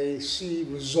 and they see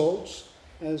results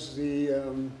as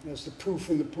the proof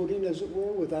in the pudding, as it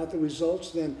were. Without the results,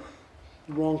 then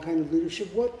the wrong kind of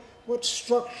leadership. What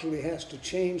structurally has to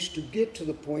change to get to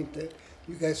the point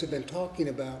you guys have been talking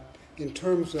about in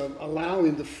terms of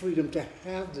allowing the freedom to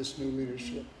have this new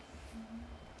leadership?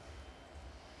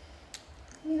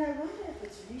 I mean, I wonder if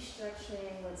it's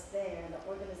restructuring what's there, the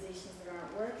organizations that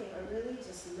aren't working, or really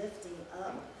just lifting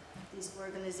up these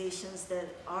organizations that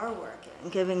are working,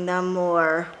 giving them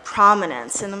more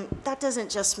prominence. And that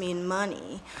doesn't just mean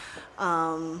money,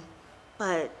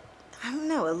 but I don't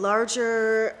know, a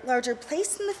larger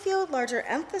place in the field, larger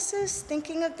emphasis,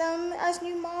 thinking of them as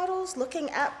new models,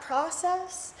 looking at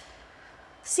process,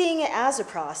 seeing it as a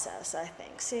process, I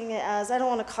think. Seeing it as, I don't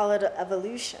want to call it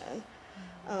evolution.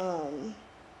 How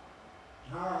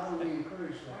do we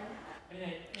encourage that?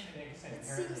 It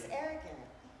seems arrogant.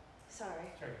 Sorry.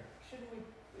 Shouldn't we?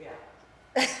 Yeah.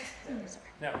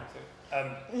 No.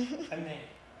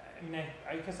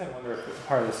 I guess I wonder if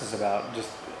part of this is about just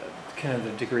kind of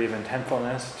the degree of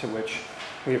intentfulness to which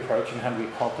we approach, and how do we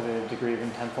cultivate a degree of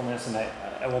intentfulness. And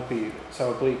I won't be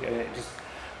so oblique. Just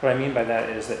what I mean by that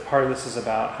is that part of this is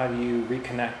about how do you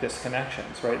reconnect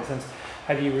disconnections, right? Since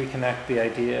how do you reconnect the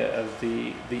idea of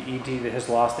the ED that has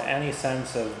lost any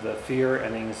sense of the fear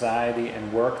and anxiety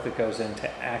and work that goes into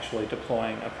actually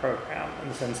deploying a program, in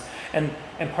the sense, and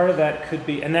part of that could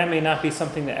be, and that may not be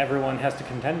something that everyone has to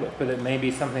contend with, but it may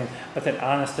be something with an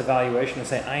honest evaluation and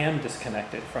say, I am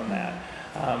disconnected from that,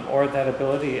 or that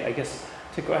ability, I guess,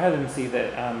 to go ahead and see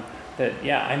that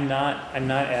yeah, I'm not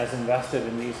as invested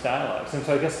in these dialogues. And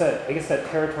so I guess that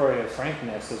territory of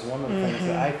frankness is one of the things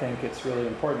that I think it's really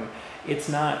important. It's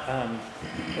not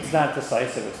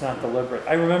decisive. It's not deliberate.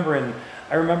 I remember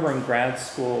in grad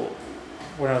school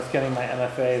when I was getting my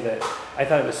MFA that I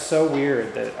thought it was so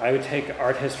weird that I would take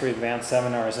art history advanced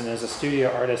seminars, and as a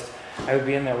studio artist, I would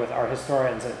be in there with art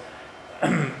historians. And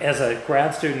as a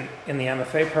grad student in the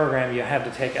MFA program, you had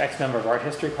to take X number of art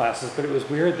history classes, but it was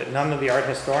weird that none of the art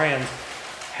historians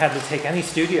had to take any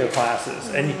studio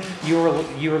classes, and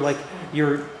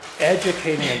you're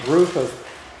educating a group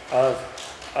of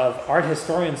art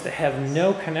historians that have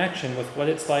no connection with what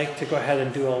it's like to go ahead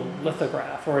and do a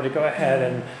lithograph, or to go ahead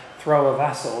and throw a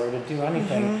vessel, or to do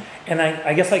anything. And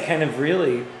I guess I kind of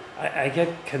really, I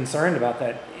get concerned about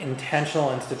that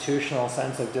intentional institutional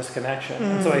sense of disconnection.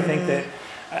 And so I think that,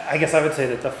 I guess I would say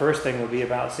that the first thing would be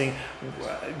about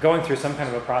going through some kind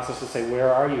of a process to say,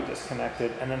 where are you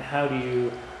disconnected? And then how do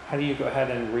you go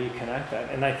ahead and reconnect that?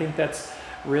 And I think that's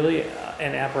really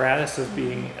an apparatus of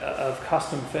being of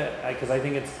custom fit, because I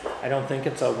don't think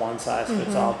it's a one size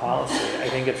fits all policy. I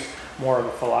think it's more of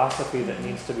a philosophy that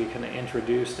needs to be kind of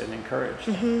introduced and encouraged.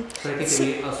 But I think that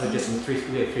we also just we have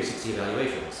 360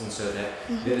 evaluations, and so that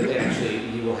actually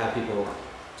you will have people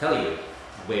tell you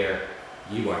where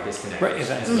you are disconnected. Right,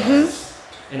 exactly.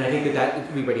 And I think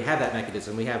that we already have that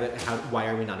mechanism. We have it. Why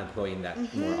are we not employing that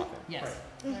more often? Yes.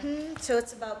 Right. So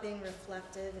it's about being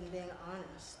reflective and being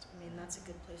honest. I mean, that's a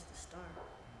good place to start.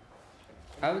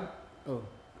 I would.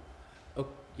 Oh,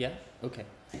 yeah. Okay.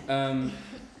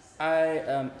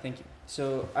 Thank you.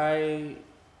 So I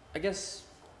guess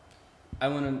I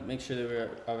want to make sure that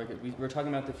we're talking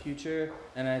about the future,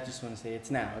 and I just want to say it's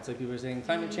now. It's like people were saying,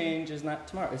 climate change is not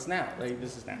tomorrow. It's now. Like,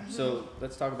 this is now. So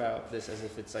let's talk about this as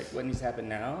if it's like what needs to happen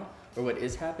now, or what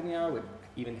is happening now, what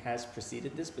even has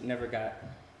preceded this but never got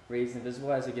raised and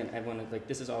visible. As again, I want to, like,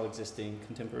 this is all existing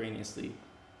contemporaneously,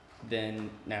 then,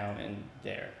 now, and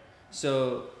there.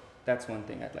 So that's one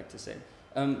thing I'd like to say.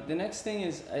 The next thing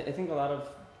is, I think a lot of,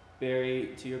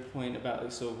 Barry, to your point about,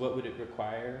 like, so what would it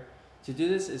require to do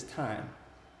this is time.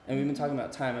 And we've been talking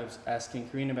about time. I was asking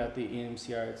Karina about the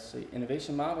EMCR's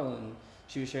innovation model, and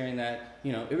she was sharing that,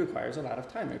 it requires a lot of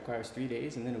time. It requires 3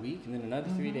 days, and then a week, and then another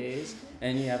 3 days,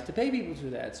 and you have to pay people to do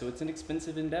that. So it's an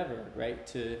expensive endeavor, right?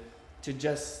 To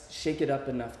just shake it up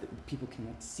enough that people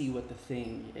can see what the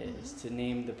thing is, to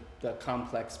name the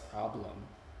complex problem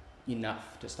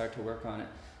enough to start to work on it.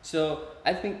 So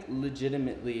I think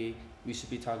legitimately we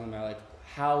should be talking about, like,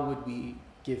 how would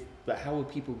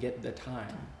people get the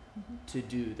time to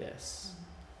do this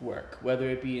work, whether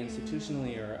it be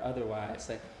institutionally or otherwise?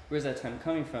 Like, where's that time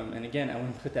coming from? And again, I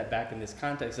want to put that back in this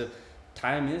context of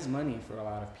time is money for a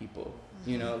lot of people.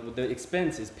 The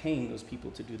expense is paying those people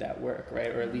to do that work,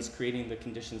 right? Or at least creating the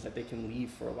conditions that they can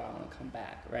leave for a while and come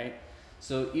back, right?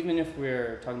 So even if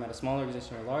we're talking about a small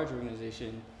organization or a large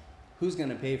organization, who's going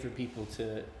to pay for people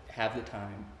to have the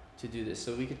time to do this?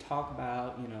 So we could talk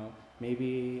about,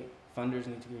 maybe funders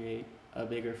need to create a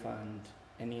bigger fund,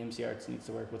 and EMC Arts needs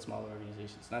to work with smaller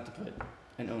organizations, not to put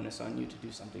an onus on you to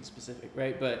do something specific,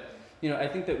 right? But, I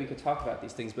think that we could talk about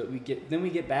these things, but we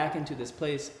get back into this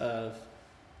place of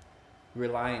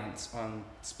reliance on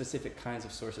specific kinds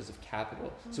of sources of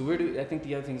capital. So I think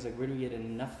the other thing is, like, where do we get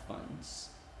enough funds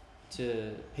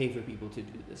to pay for people to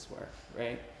do this work,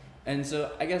 right? And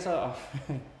so I guess I'll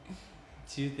offer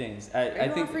two things. Are I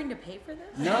you think offering to pay for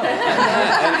this? no,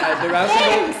 I'm not. The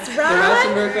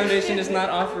Rauschenberg Foundation is not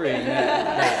offering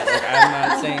that. Like, I'm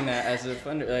not saying that as a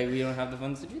funder. Like, we don't have the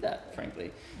funds to do that,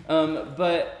 frankly.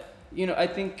 But you know, I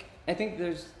think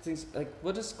there's things like,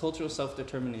 what does cultural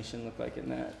self-determination look like in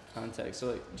that context?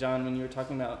 So, like, John, when you were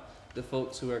talking about the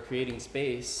folks who are creating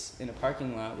space in a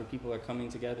parking lot where people are coming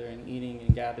together and eating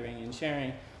and gathering and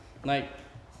sharing, like,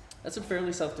 that's a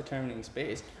fairly self-determining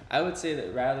space. I would say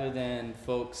that rather than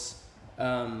folks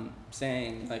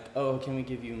saying, like, oh, can we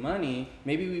give you money,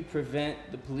 maybe we prevent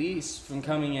the police from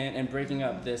coming in and breaking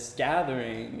up this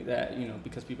gathering that, you know,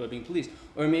 because people are being policed.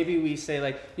 Or maybe we say,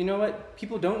 like, you know what,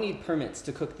 people don't need permits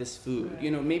to cook this food.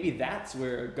 You know, maybe that's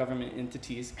where government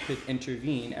entities could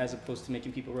intervene as opposed to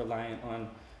making people reliant on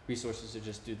resources to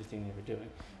just do the thing they were doing,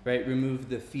 right? Remove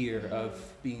the fear of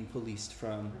being policed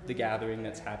from the gathering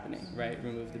that's happening, right?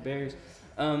 Remove the barriers.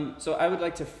 So I would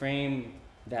like to frame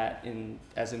that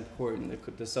as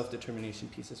important. The self-determination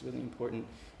piece is really important.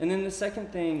 And then the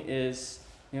second thing is,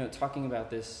 you know, talking about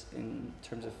this in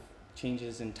terms of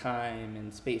changes in time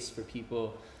and space for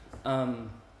people,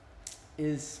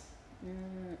 is, I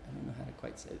don't know how to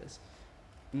quite say this.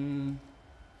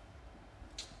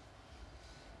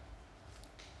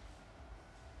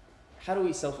 How do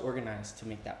we self-organize to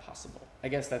make that possible? I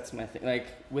guess that's my thing. Like,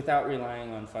 without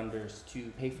relying on funders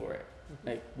to pay for it,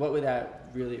 like, what would that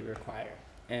really require?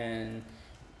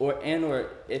 Or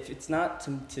if it's not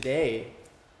today,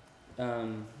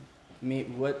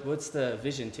 what's the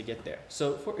vision to get there?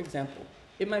 So, for example,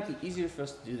 it might be easier for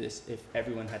us to do this if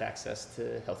everyone had access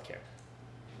to healthcare.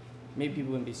 Maybe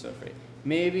people wouldn't be so afraid.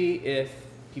 Maybe if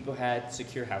people had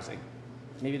secure housing,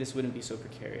 maybe this wouldn't be so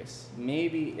precarious.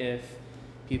 Maybe if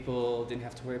people didn't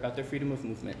have to worry about their freedom of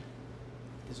movement,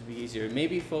 this would be easier.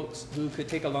 Maybe folks who could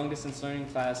take a long distance learning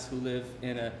class who live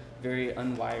in a very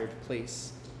unwired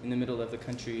place in the middle of the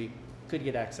country could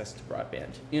get access to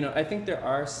broadband. You know, I think there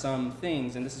are some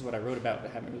things, and this is what I wrote about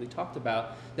but haven't really talked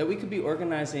about, that we could be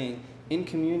organizing in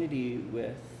community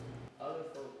with other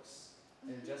folks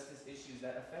and justice issues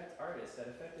that affect artists, that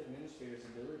affect administrators'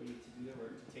 ability to do their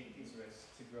work, to take these risks,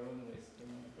 to grow in the ways that they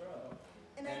want to grow.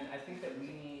 And I think that we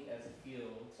need, as a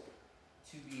field,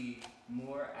 to be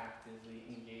more actively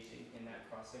engaging in that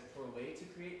cross-sectoral way to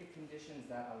create the conditions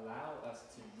that allow us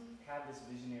to have this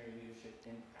visionary leadership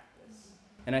in practice.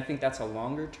 And I think that's a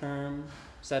longer-term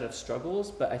set of struggles,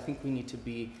 but I think we need to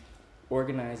be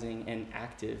organizing and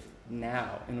active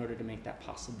now in order to make that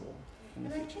possible. And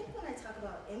I think when I talk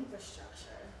about infrastructure,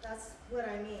 that's what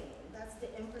I mean. That's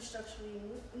the infrastructure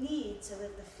we need so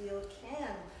that the field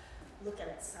can look at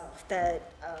itself, that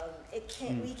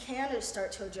we can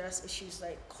start to address issues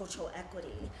like cultural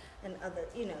equity and other,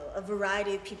 you know, a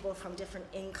variety of people from different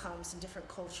incomes and different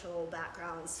cultural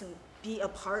backgrounds to be a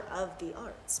part of the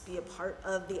arts, be a part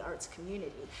of the arts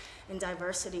community. And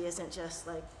diversity isn't just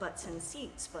like butts and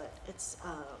seats, but it's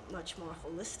much more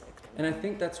holistic. And I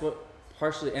think that's what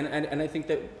partially, and I think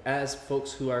that as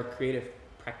folks who are creative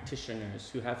practitioners,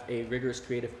 who have a rigorous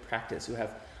creative practice, who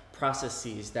have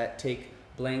processes that take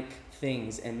blank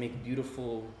things and make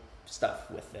beautiful stuff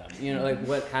with them, you know, like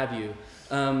what have you,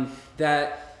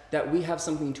 that we have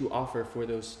something to offer for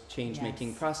those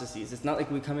change-making processes. It's not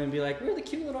like we come in and be like, we're the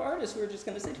cute little artists who are just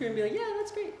going to sit here and be like, yeah,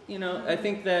 that's great. You know, I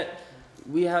think that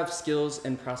we have skills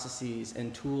and processes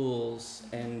and tools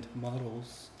and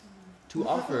models to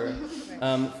offer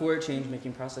for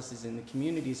change-making processes in the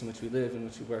communities in which we live, in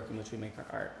which we work, in which we make our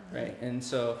art, right? And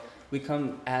so we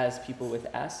come as people with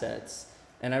assets.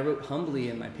 And I wrote humbly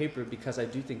in my paper because I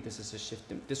do think this is a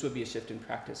shift. This would be a shift in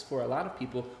practice for a lot of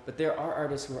people. But there are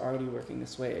artists who are already working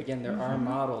this way. Again, there are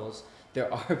models.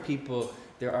 There are people.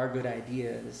 There are good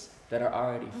ideas that are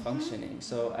already functioning.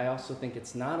 So I also think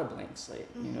it's not a blank slate.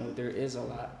 You know, there is a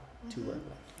lot to work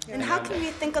with. And how can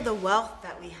we think of the wealth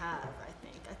that we have?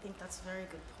 I think that's a very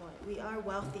good point. We are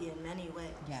wealthy in many ways.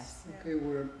 Yes. Okay,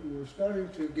 we're starting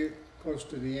to get close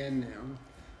to the end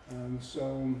now.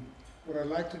 So what I'd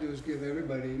like to do is give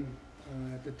everybody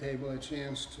at the table a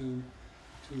chance to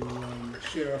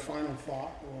share a final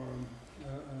thought or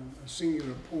a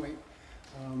singular point.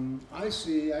 I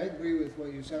agree with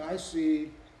what you said.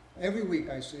 Every week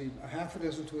I see a half a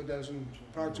dozen to a dozen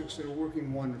projects that are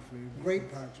working wonderfully,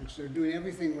 great projects. They're doing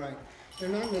everything right. They're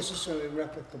not necessarily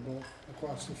replicable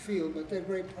across the field, but they're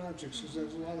great projects because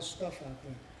there's a lot of stuff out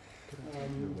there.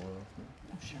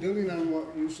 Building on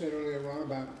what you said earlier, Ron,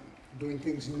 about doing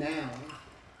things now,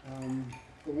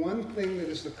 the one thing that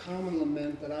is the common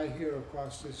lament that I hear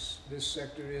across this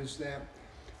sector is that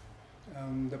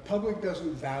the public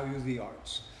doesn't value the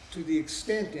arts. to the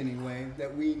extent anyway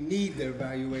that we need their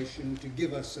valuation to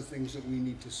give us the things that we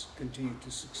need to continue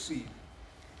to succeed.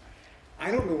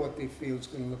 I don't know what they feel it's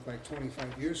going to look like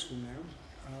 25 years from now,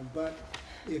 but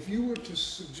if you were to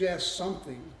suggest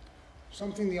something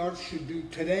the arts should do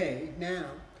today, now,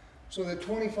 so that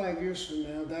 25 years from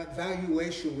now, that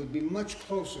valuation would be much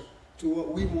closer to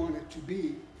what we want it to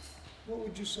be, what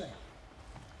would you say?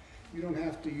 You don't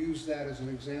have to use that as an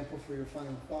example for your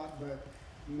final thought, but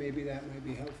maybe that may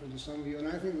be helpful to some of you. And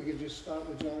I think we could just start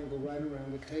with John and go right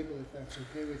around the table, if that's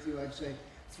okay with you. I'd say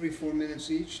 3-4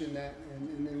 minutes each, and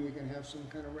then we can have some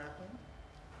kind of wrap up.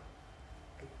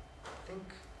 I think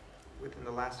within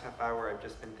the last half hour, I've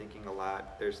just been thinking a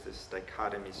lot. There's this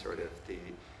dichotomy, sort of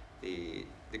the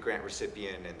grant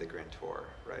recipient and the grantor,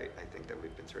 right? I think that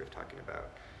we've been sort of talking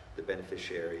about the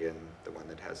beneficiary and the one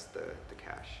that has the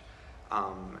cash.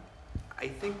 I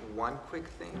think one quick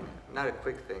thing, not a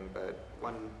quick thing, but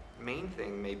one main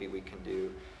thing maybe we can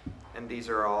do, and these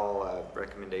are all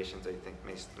recommendations I think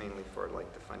mainly for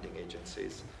like the funding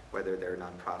agencies, whether they're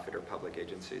nonprofit or public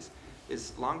agencies,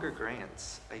 is longer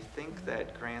grants. I think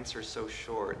that grants are so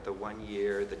short, the 1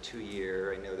 year, the 2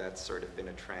 year, I know that's sort of been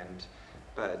a trend,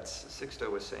 but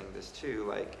Sixto was saying this too,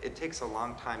 like it takes a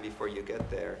long time before you get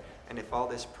there, and if all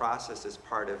this process is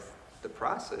part of the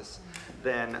process,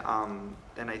 then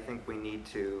I think we need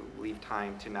to leave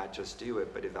time to not just do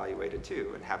it, but evaluate it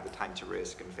too, and have the time to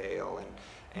risk and fail,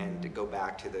 and to go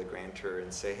back to the grantor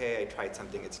and say, hey, I tried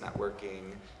something, it's not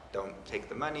working, don't take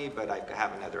the money, but I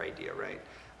have another idea, right?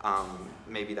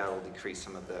 Maybe that will decrease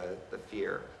some of the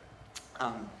fear.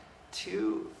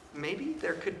 Two, maybe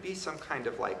there could be some kind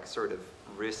of like sort of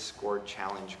risk or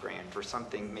challenge grant or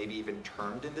something maybe even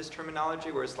termed in this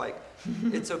terminology where it's like,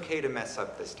 it's okay to mess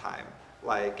up this time.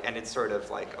 Like, and it's sort of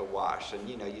like a wash. And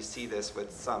you know, you see this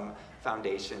with some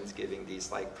foundations giving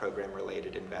these like program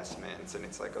related investments, and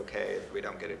it's like, okay, if we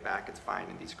don't get it back, it's fine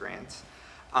in these grants.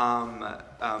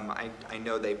 I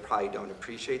know they probably don't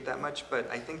appreciate that much, but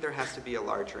I think there has to be a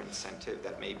larger incentive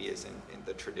that maybe is in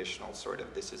the traditional sort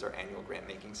of, this is our annual grant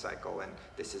making cycle, and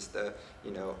this is the,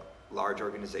 you know, large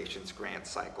organizations grant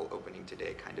cycle opening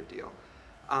today kind of deal.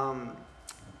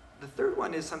 The third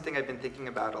one is something I've been thinking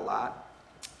about a lot.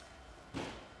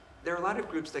 There are a lot of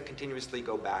groups that continuously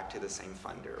go back to the same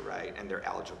funder, right? And they're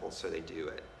eligible, so they do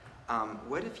it.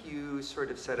 What if you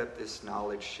sort of set up this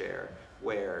knowledge share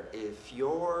where if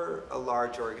you're a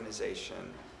large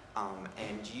organization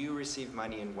and you receive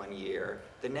money in 1 year,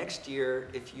 the next year,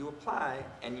 if you apply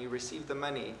and you receive the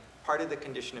money, part of the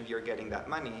condition of your getting that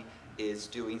money is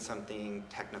doing something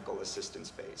technical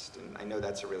assistance based. And I know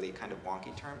that's a really kind of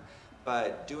wonky term,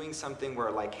 but doing something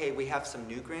where like, hey, we have some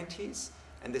new grantees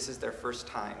and this is their first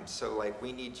time. So like,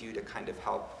 we need you to kind of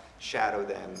help shadow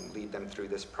them, lead them through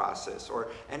this process. Or,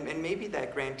 and maybe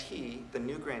that grantee, the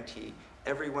new grantee,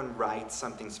 everyone writes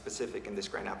something specific in this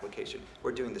grant application.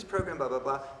 We're doing this program, blah, blah,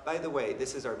 blah. By the way,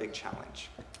 this is our big challenge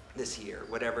this year,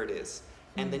 whatever it is.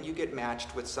 And then you get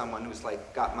matched with someone who's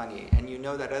like got money, and you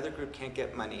know that other group can't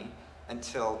get money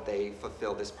until they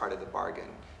fulfill this part of the bargain.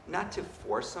 Not to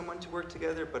force someone to work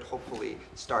together, but hopefully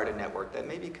start a network that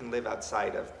maybe can live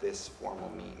outside of this formal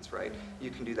means, right? You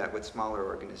can do that with smaller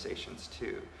organizations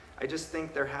too. I just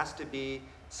think there has to be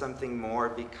something more,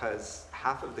 because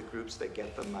half of the groups that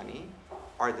get the money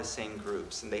are the same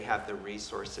groups, and they have the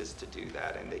resources to do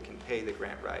that, and they can pay the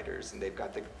grant writers, and they've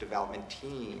got the development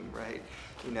team, right?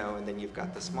 You know, and then you've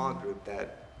got the small group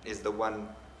that is the one,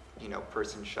 you know,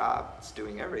 person shop that's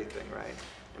doing everything, right?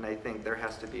 And I think there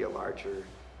has to be a larger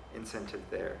incentive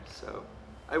there. So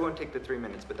I won't take the 3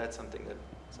 minutes, but that's something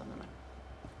that's on my mind.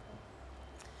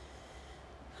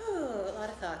 Oh, a lot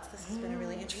of thoughts. This has been a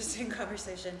really interesting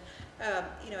conversation.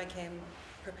 You know, I came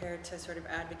prepared to sort of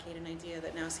advocate an idea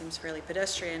that now seems fairly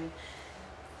pedestrian.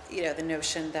 You know, the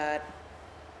notion that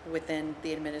within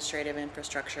the administrative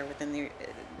infrastructure, within the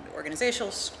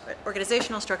organizational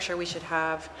structure, we should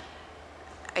have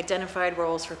identified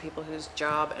roles for people whose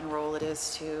job and role it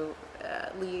is to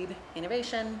lead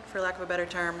innovation, for lack of a better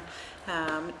term,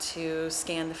 to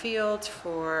scan the field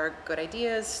for good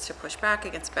ideas, to push back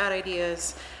against bad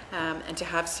ideas, and to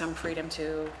have some freedom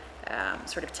to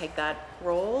sort of take that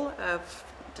role of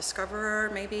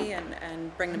discoverer maybe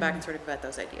and bring them back and sort of vet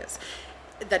those ideas.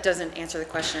 That doesn't answer the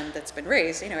question that's been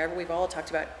raised. You know, we've all talked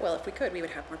about, well, if we could, we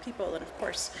would have more people, and of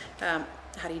course,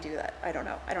 how do you do that? I don't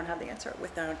know. I don't have the answer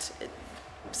without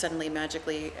suddenly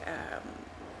magically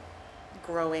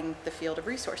growing the field of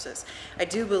resources. I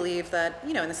do believe that,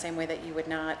 you know, in the same way that you would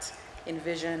not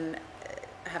envision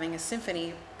having a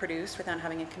symphony produced without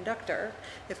having a conductor,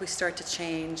 if we start to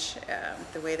change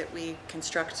the way that we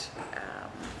construct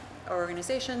our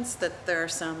organizations, that there are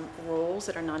some roles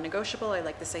that are non-negotiable. I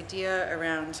like this idea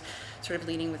around sort of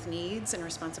leading with needs and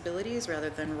responsibilities rather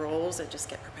than roles that just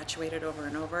get perpetuated over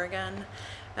and over again.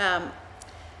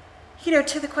 You know,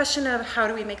 to the question of how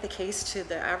do we make the case to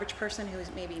the average person who's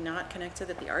maybe not connected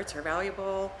that the arts are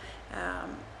valuable,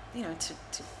 you know, to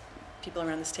people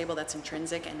around this table, that's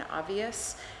intrinsic and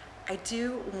obvious. I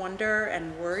do wonder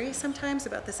and worry sometimes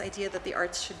about this idea that the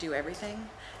arts should do everything.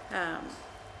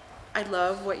 I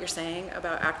love what you're saying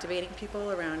about activating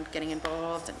people around getting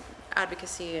involved and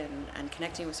advocacy and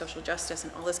connecting with social justice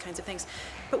and all those kinds of things,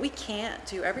 but we can't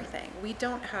do everything. We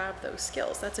don't have those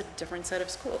skills. That's a different set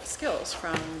of skills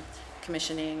from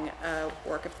commissioning a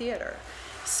work of theater.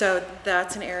 So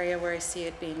that's an area where I see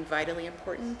it being vitally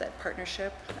important, that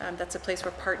partnership, that's a place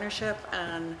where partnership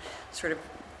and sort of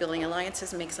building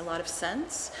alliances makes a lot of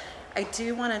sense. I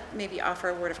do want to maybe offer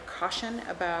a word of caution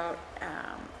about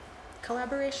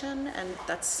collaboration, and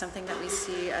that's something that we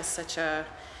see as such a,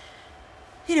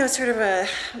 you know, sort of a,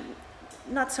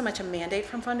 not so much a mandate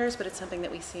from funders, but it's something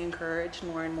that we see encouraged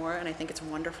more and more, and I think it's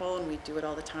wonderful, and we do it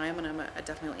all the time, and I'm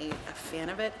definitely a fan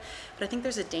of it. But I think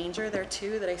there's a danger there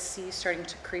too that I see starting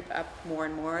to creep up more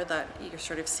and more, that you're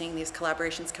sort of seeing these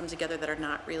collaborations come together that are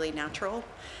not really natural.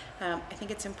 I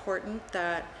think it's important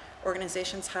that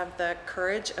organizations have the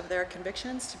courage of their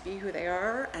convictions to be who they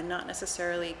are and not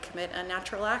necessarily commit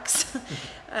unnatural acts.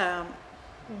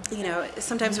 You know,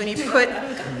 sometimes when you put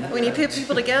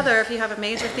people together, if you have a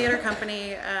major theater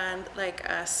company and like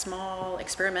a small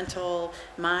experimental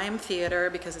mime theater,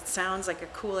 because it sounds like a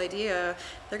cool idea,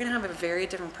 they're going to have a very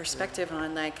different perspective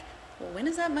on like, well, when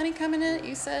is that money coming in?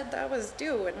 You said that was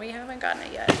due and we haven't gotten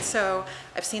it yet. So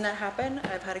I've seen that happen.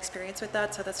 I've had experience with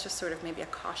that. So that's just sort of maybe a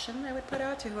caution I would put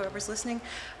out to whoever's listening.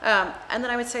 And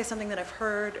then I would say something that I've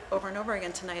heard over and over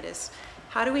again tonight is,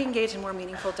 how do we engage in more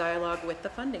meaningful dialogue with the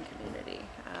funding community?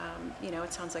 You know,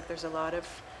 it sounds like there's a lot of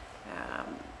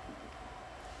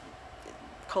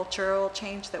cultural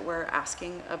change that we're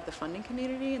asking of the funding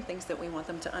community and things that we want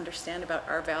them to understand about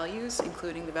our values,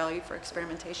 including the value for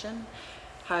experimentation.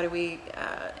 How do we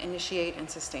initiate and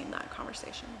sustain that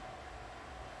conversation?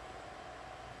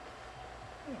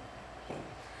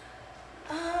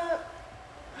 I'm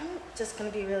just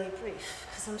going to be really brief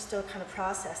because I'm still kind of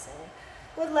processing.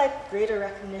 Would like greater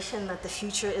recognition that the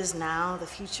future is now, the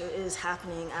future is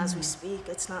happening as we speak.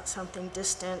 It's not something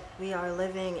distant. We are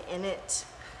living in it.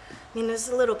 I mean, as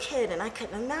a little kid, and I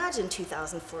couldn't imagine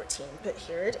 2014, but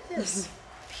here it is,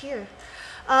 here.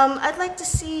 I'd like to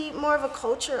see more of a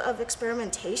culture of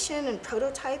experimentation and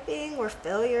prototyping where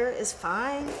failure is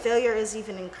fine, failure is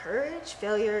even encouraged,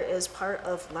 failure is part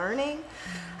of learning.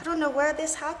 I don't know where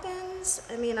this happens.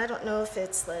 I mean, I don't know if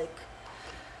it's like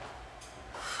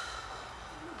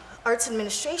arts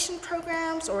administration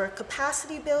programs or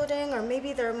capacity building, or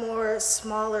maybe there are more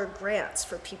smaller grants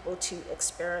for people to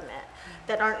experiment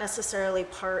that aren't necessarily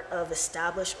part of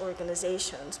established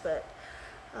organizations, but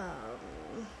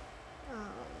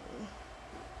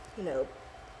you know,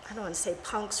 I don't want to say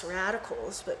punks,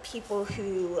 radicals, but people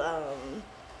who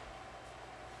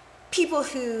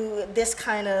this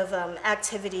kind of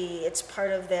activity, it's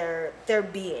part of their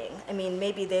being. I mean,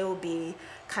 maybe they will be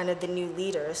kind of the new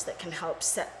leaders that can help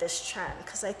set this trend,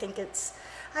 because I think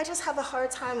I just have a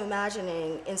hard time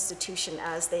imagining institution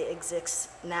as they exist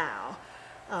now,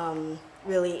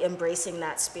 really embracing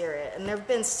that spirit. And there have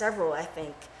been several, I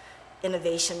think,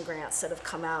 innovation grants that have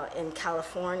come out in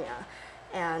California,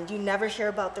 and you never hear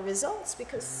about the results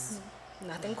because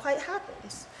nothing quite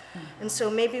happens. And so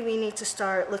maybe we need to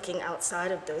start looking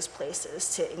outside of those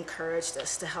places to encourage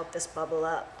this, to help this bubble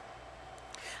up.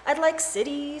 I'd like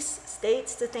cities,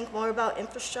 states to think more about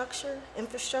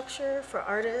infrastructure for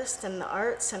artists and the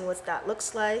arts and what that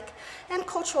looks like, and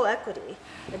cultural equity,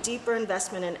 a deeper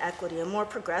investment in equity, a more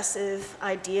progressive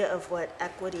idea of what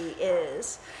equity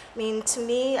is. I mean, to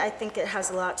me, I think it has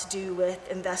a lot to do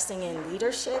with investing in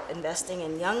leadership, investing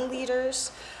in young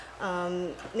leaders.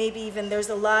 Maybe even there's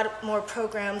a lot more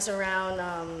programs around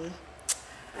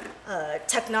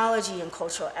technology and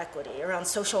cultural equity, around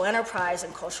social enterprise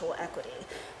and cultural equity.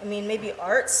 I mean, maybe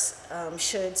arts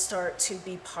should start to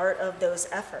be part of those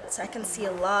efforts. I can see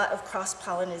a lot of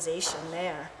cross-pollination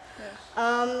there.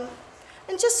 Yeah.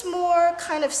 And just more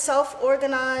kind of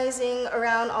self-organizing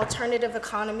around alternative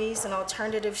economies and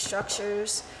alternative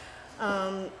structures.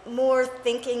 More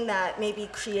thinking that maybe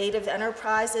creative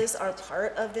enterprises are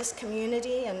part of this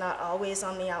community and not always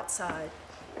on the outside.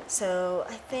 So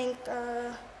I think,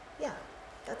 yeah,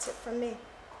 that's it from me.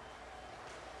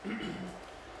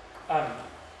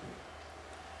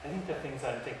 I think the things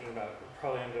I'm thinking about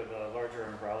probably under the larger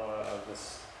umbrella of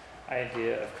this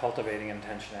idea of cultivating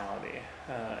intentionality,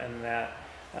 and that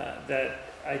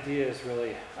idea is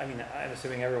really, I mean, I'm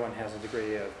assuming everyone has a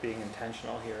degree of being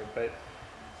intentional here, but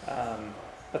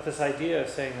this idea of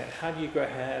saying that how do you go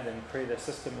ahead and create a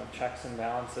system of checks and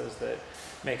balances that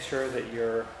make sure that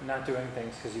you're not doing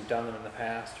things because you've done them in the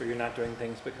past, or you're not doing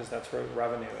things because that's where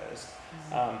revenue is,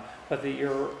 but that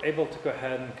you're able to go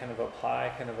ahead and kind of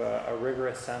apply kind of a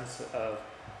rigorous sense of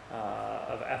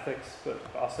ethics, but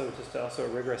also a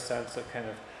rigorous sense of kind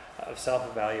of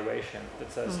self-evaluation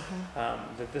that says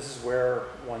that this is where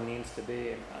one needs to be.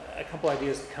 And a couple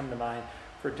ideas come to mind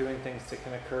for doing things that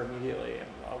can occur immediately.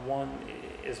 And one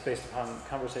is based upon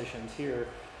conversations here,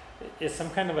 is some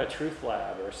kind of a truth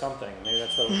lab or something. Maybe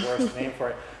that's the worst name for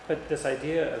it. But this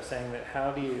idea of saying that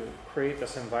how do you create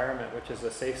this environment which is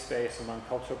a safe space among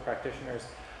cultural practitioners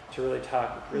to really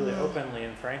talk really openly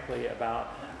and frankly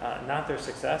about not their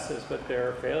successes but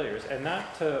their failures, and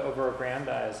not to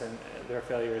over-aggrandize their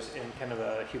failures in kind of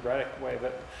a hubristic way,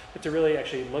 but to really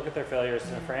actually look at their failures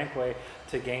in a frank way,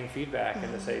 to gain feedback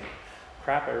and to say,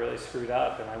 crap, I really screwed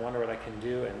up and I wonder what I can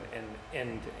do,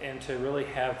 and to really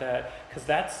have that, because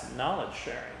that's knowledge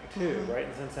sharing too, right?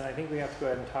 And I think we have to go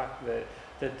ahead and talk that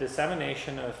the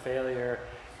dissemination of failure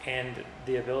and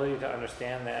the ability to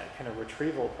understand that kind of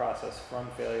retrieval process from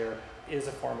failure is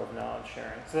a form of knowledge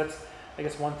sharing. So that's, I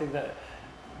guess, one thing. That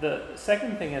the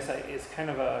second thing is kind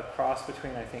of a cross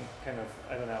between, I think, kind of,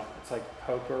 I don't know, it's like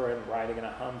poker and riding in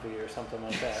a Humvee or something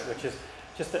like that, which is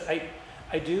just that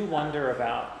I do wonder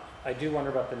about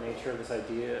the nature of this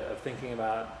idea of thinking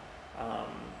about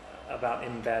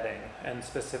embedding, and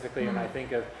specifically, and I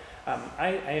think of,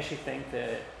 I actually think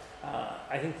that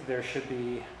there should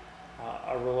be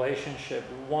a relationship.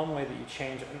 One way that you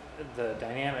change the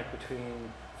dynamic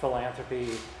between philanthropy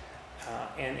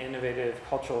and innovative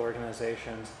cultural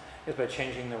organizations is by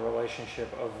changing the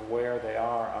relationship of where they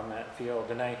are on that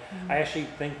field. And I actually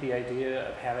think the idea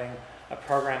of having a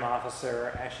program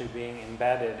officer actually being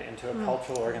embedded into a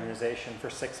cultural organization for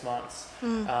 6 months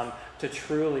to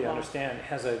truly understand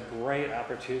has a great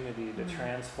opportunity to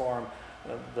transform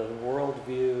the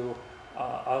worldview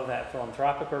of that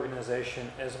philanthropic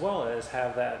organization, as well as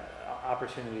have that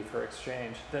opportunity for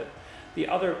exchange. The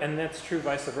other, and that's true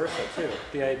vice versa too.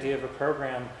 The idea of a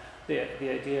program, the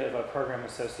idea of a program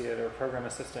associate or a program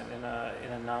assistant in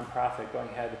a nonprofit going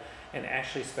ahead and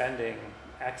actually spending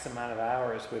X amount of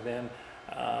hours within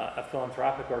a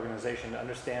philanthropic organization to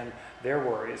understand their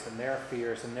worries and their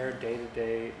fears and their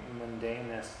day-to-day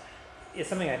mundaneness is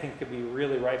something I think could be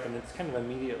really ripe, and it's kind of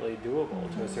immediately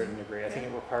doable to a certain degree. I think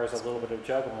it requires a little bit of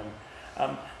juggling.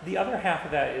 The other half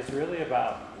of that is really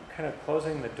about kind of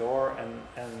closing the door and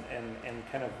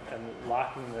kind of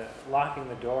locking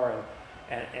the door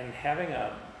and having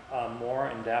a more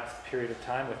in-depth period of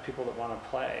time with people that want to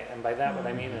play. And by that, what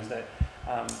I mean is that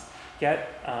get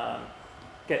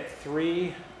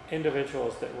 3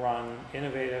 individuals that run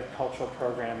innovative cultural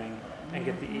programming, and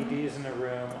get the EDs in the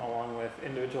room along with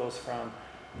individuals from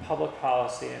public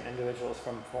policy and individuals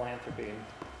from philanthropy.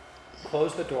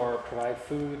 Close the door, provide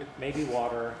food, maybe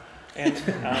water, and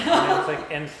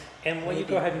and what you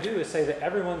go ahead and do is say that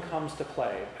everyone comes to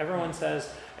play. Everyone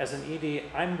says, as an ED,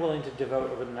 I'm willing to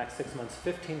devote over the next 6 months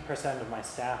 15% of my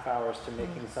staff hours to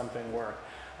making something work.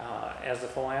 As a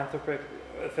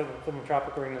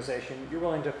philanthropic organization, you're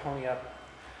willing to pony up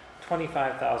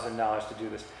 $25,000 to do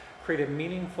this. Create a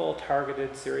meaningful,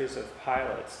 targeted series of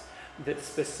pilots that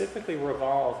specifically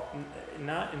revolve,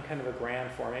 not in kind of a grand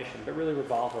formation, but really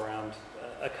revolve around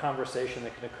a conversation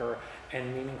that can occur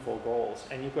and meaningful goals.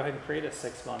 And you go ahead and create a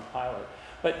 6-month pilot.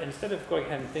 But instead of going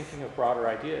ahead and thinking of broader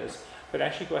ideas, but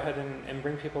actually go ahead and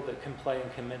bring people that can play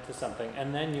and commit to something,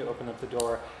 and then you open up the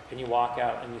door and you walk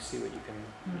out and you see what you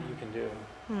can do.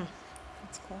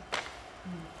 That's cool.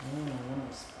 One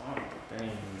of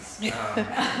things.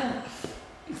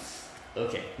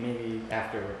 Okay, maybe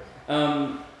afterward.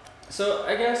 So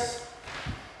I guess.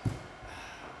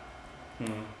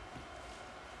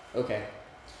 Okay.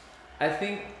 I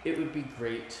think it would be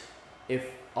great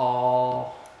if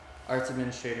all arts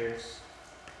administrators,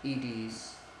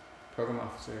 EDs, program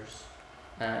officers,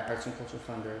 arts and cultural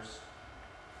funders,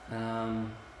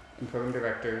 and program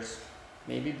directors,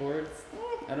 maybe boards,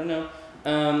 I don't know,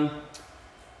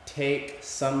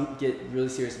 get really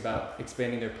serious about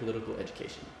expanding their political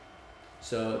education.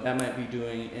 So that might be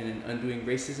doing an Undoing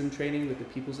Racism training with the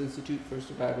People's Institute for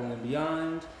Survival and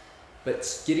Beyond,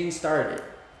 but getting started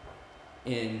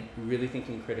in really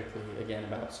thinking critically again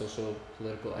about social,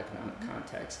 political, economic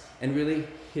context, and really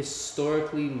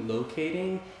historically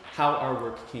locating how our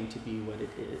work came to be what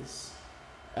it is.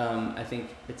 I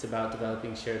think it's about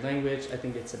developing shared language. I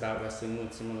think it's about wrestling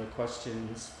with similar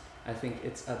questions I think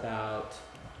it's about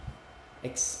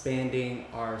expanding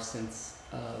our sense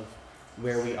of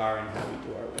where we are and how we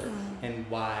do our work and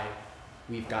why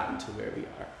we've gotten to where we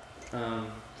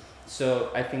are.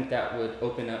 So I think that would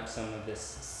open up some of this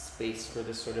space for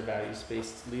this sort of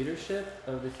values-based leadership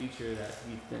of the future that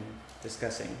we've been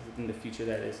discussing, in the future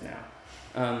that is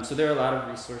now. So there are a lot of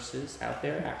resources out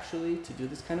there actually to do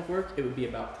this kind of work. It would be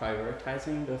about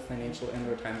prioritizing the financial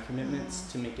and/or time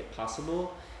commitments to make it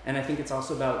possible. And I think it's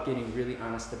also about getting really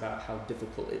honest about how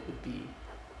difficult it would be.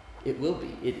 It will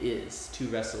be, it is, to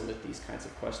wrestle with these kinds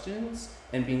of questions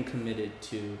and being committed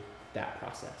to that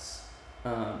process.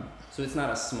 So it's not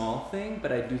a small thing,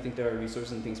 but I do think there are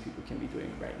resources and things people can be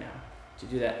doing right now to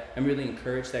do that. I'm really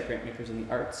encouraged that Grantmakers in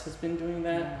the Arts has been doing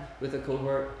that with a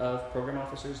cohort of program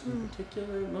officers in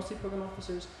particular, mostly program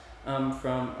officers,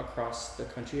 from across the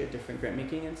country at different grant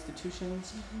making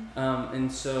institutions.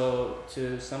 And so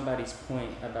to somebody's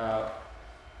point about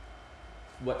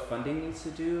what funding needs to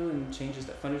do and changes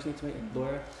that funders need to make,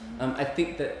 Laura, I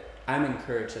think that I'm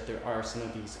encouraged that there are some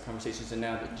of these conversations, and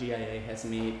now that GIA has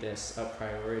made this a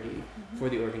priority for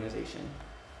the organization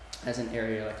as an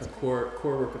area, like a core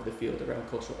work of the field around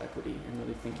cultural equity and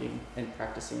really thinking and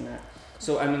practicing that.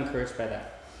 So I'm encouraged by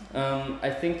that. I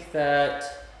think that,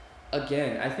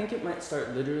 again, I think it might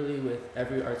start literally with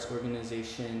every arts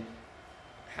organization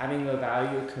having a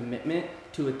value, a commitment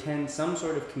to attend some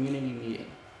sort of community meeting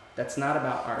that's not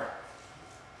about art.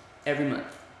 Every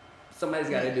month. Somebody's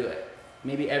got to do it.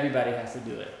 Maybe everybody has to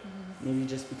do it. Maybe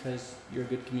just because you're a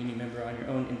good community member on your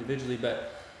own individually,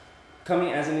 but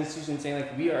coming as an institution saying,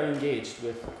 like, we are engaged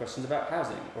with questions about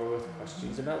housing, or with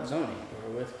questions about zoning,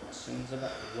 or with questions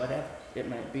about whatever it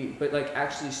might be, but like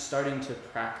actually starting to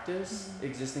practice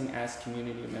existing as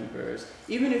community members,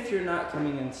 even if you're not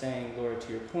coming and saying, Laura,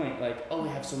 to your point, like, oh, we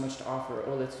have so much to offer,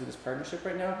 oh, let's do this partnership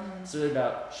right now. It's really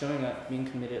about showing up, being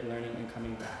committed, learning, and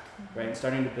coming back, right? And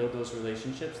starting to build those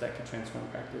relationships that could transform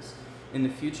practice in the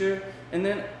future. And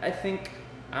then I think,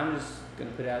 I'm just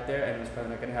gonna put it out there, and it's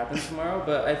probably not gonna happen tomorrow,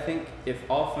 but I think if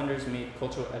all funders made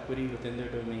cultural equity within their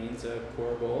domains a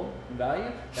core goal and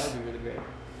value, that would be really great.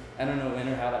 I don't know when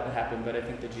or how that would happen, but I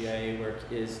think the GIA work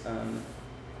is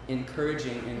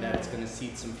encouraging in that it's gonna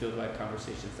seed some field-wide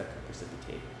conversations that could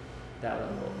precipitate that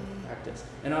level of practice.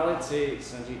 And all I'd say,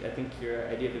 Sanjit, I think your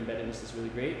idea of embeddedness is really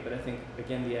great, but I think,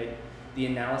 again, the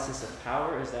analysis of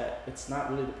power is that it's not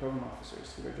really the program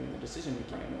officers who are doing the decision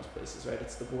making in most places, right?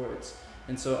 It's the boards.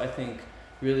 And so I think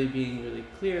really being really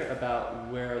clear about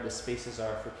where the spaces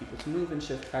are for people to move and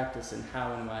shift practice and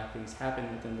how and why things happen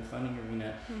within the funding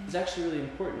arena is actually really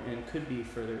important and could be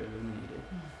further illuminated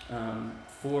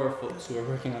for folks who are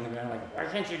working on the ground, like, why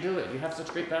can't you do it? You have such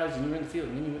great values and you were in the field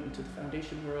and then you went into the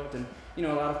foundation world. And, you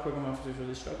know, a lot of program officers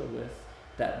really struggle with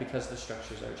that because the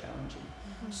structures are challenging.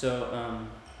 So,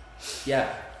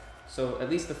 yeah, so at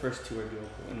least the first two are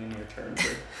doable in the near term.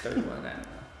 The third one, I don't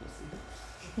know, we'll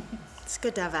see. It's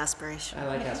good to have aspiration. I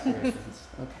like aspirations.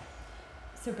 Okay.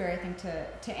 So Barry, I think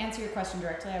to answer your question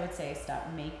directly, I would say stop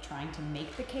trying to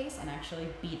make the case and actually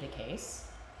be the case.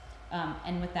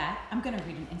 And with that, I'm going to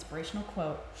read an inspirational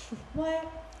quote. What?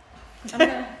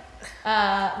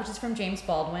 Which is from James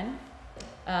Baldwin.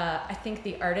 I think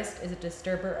the artist is a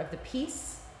disturber of the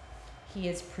peace. He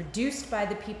is produced by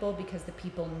the people because the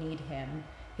people need him.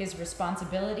 His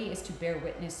responsibility is to bear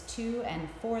witness to and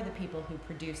for the people who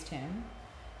produced him.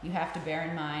 You have to bear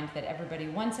in mind that everybody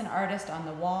wants an artist on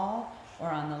the wall or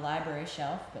on the library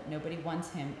shelf, but nobody wants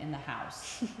him in the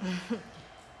house.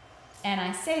 And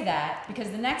I say that because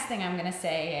the next thing I'm going to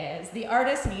say is the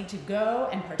artists need to go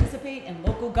and participate in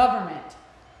local government.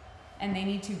 And they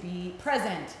need to be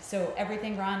present. So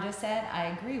everything Ron just said, I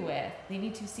agree with. They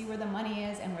need to see where the money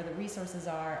is and where the resources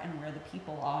are and where the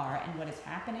people are and what is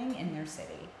happening in their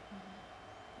city.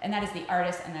 And that is the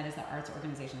artists and that is the arts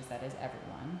organizations, that is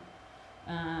everyone.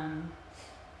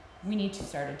 We need to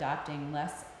start adopting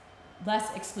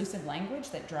less exclusive language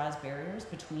that draws barriers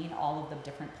between all of the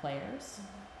different players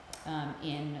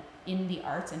in the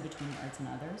arts and between the arts and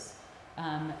others.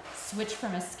 Switch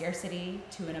from a scarcity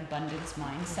to an abundance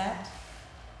mindset.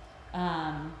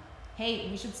 Hey,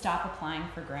 we should stop applying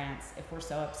for grants if we're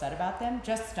so upset about them.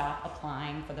 Just stop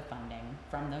applying for the funding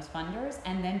from those funders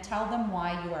and then tell them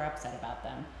why you are upset about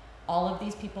them. All of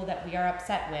these people that we are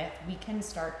upset with, we can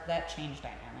start that change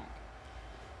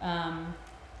dynamic.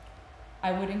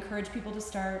 I would encourage people to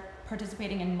start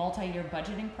participating in multi-year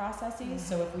budgeting processes.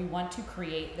 So if we want to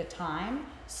create the time,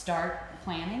 start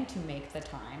planning to make the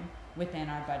time within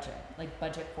our budget, like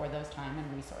budget for those time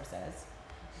and resources.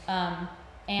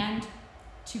 And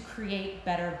to create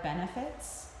better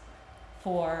benefits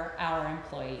for our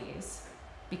employees.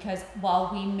 Because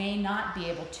while we may not be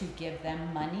able to give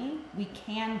them money, we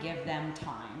can give them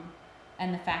time.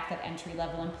 And the fact that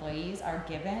entry-level employees are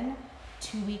given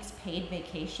 2 weeks paid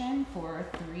vacation for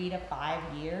 3 to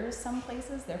 5 years, some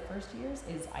places, their first years,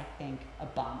 is, I think,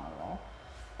 abominable.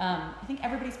 I think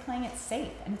everybody's playing it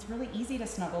safe, and it's really easy to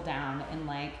snuggle down in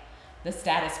like the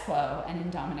status quo and in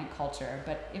dominant culture.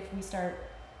 But if we start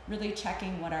really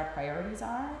checking what our priorities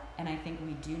are, and I think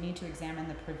we do need to examine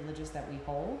the privileges that we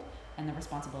hold and the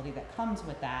responsibility that comes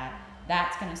with that,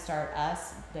 that's going to start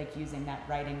us like using that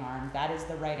writing arm. That is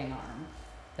the writing arm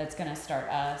that's going to start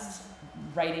us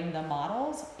writing the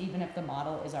models, even if the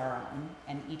model is our own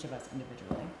and each of us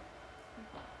individually.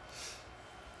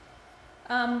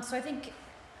 So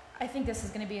I think this is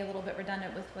going to be a little bit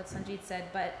redundant with what Sanjit said,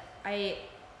 but I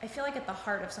feel like at the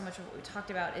heart of so much of what we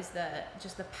talked about is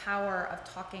just the power of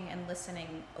talking and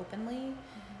listening openly.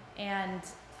 And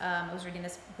I was reading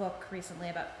this book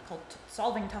recently called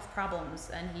Solving Tough Problems,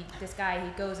 and this guy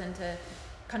goes into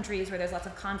countries where there's lots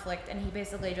of conflict, and he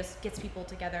basically just gets people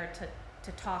together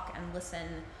to talk and listen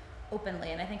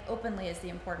openly. And I think openly is the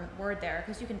important word there,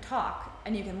 because you can talk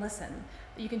and you can listen,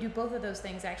 but you can do both of those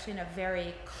things actually in a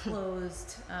very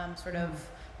closed sort of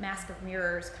mask of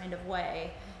mirrors kind of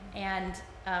way. And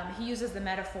he uses the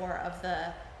metaphor of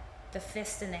the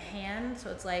fist in the hand.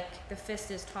 So it's like the fist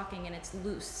is talking and it's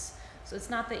loose. So it's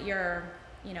not that you're,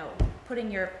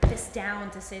 putting your fist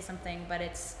down to say something, but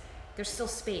there's still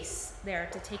space there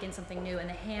to take in something new. And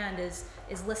the hand is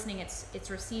listening, it's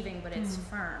receiving, but it's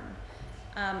firm.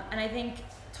 And I think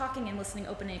talking and listening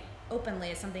openly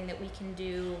is something that we can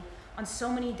do on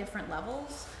so many different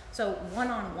levels. So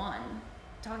one-on-one,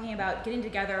 talking about getting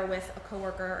together with a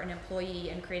coworker or an employee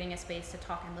and creating a space to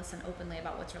talk and listen openly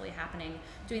about what's really happening,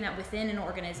 doing that within an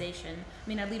organization. I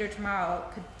mean, a leader tomorrow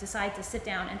could decide to sit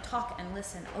down and talk and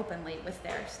listen openly with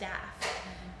their staff.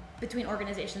 Between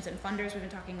organizations and funders, we've been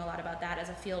talking a lot about that as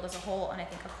a field as a whole, and I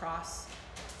think across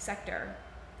sector.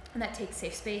 And that takes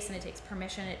safe space, and it takes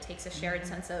permission, it takes a shared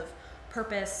sense of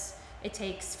purpose, it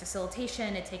takes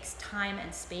facilitation, it takes time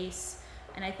and space.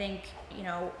 And I think,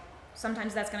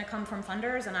 sometimes that's going to come from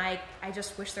funders, and I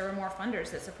just wish there were more funders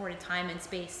that supported time and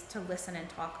space to listen and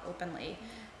talk openly.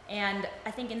 And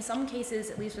I think in some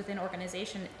cases, at least within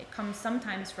organization, it comes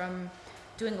sometimes from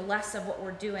doing less of what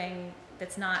we're doing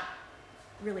that's not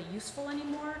really useful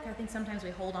anymore. I think sometimes we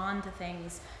hold on to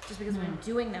things just because we've been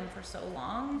doing them for so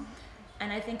long.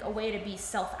 And I think a way to be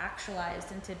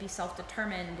self-actualized and to be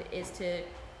self-determined is to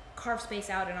carve space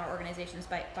out in our organizations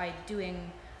by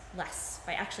doing less,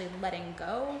 by actually letting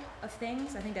go of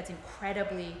things. I think that's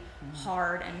incredibly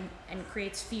hard and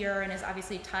creates fear, and is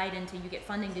obviously tied into you get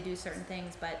funding to do certain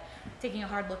things, but taking a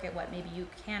hard look at what maybe you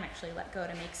can actually let go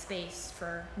to make space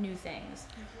for new things.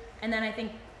 And then I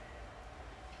think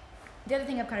the other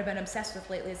thing I've kind of been obsessed with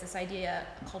lately is this idea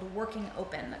called working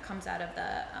open that comes out of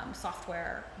the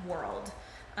software world.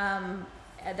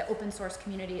 The open source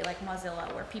community like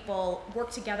Mozilla, where people work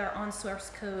together on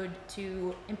source code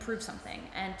to improve something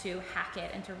and to hack it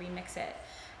and to remix it.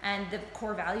 And the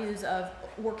core values of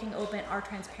working open are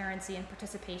transparency and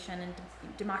participation and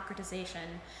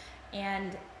democratization.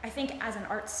 And I think as an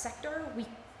arts sector,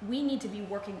 we need to be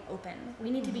working open. We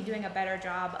need to be doing a better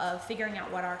job of figuring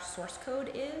out what our source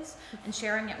code is and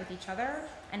sharing it with each other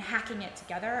and hacking it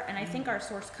together. And I think our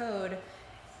source code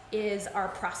is our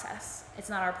process. It's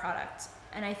not our product.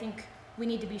 And I think we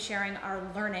need to be sharing our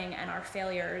learning and our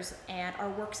failures and our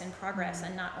works in progress,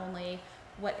 and not only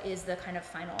what is the kind of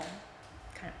final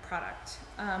kind of product.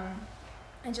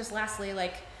 And just lastly,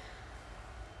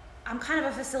 I'm kind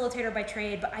of a facilitator by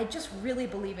trade, but I just really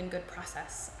believe in good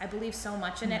process. I believe so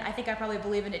much in it. I think I probably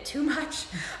believe in it too much,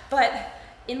 but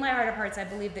in my heart of hearts, I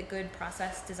believe that good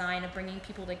process design of bringing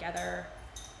people together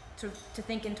to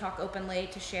think and talk openly,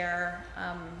 to share,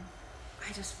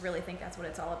 I just really think that's what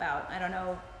it's all about. I don't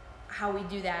know how we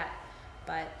do that,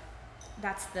 but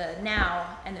that's the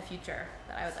now and the future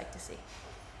that I would like to see.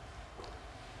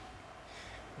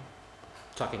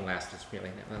 Talking last is really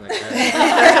No how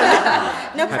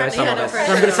do I pressure. sum all this? So I'm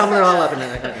going to sum it all up.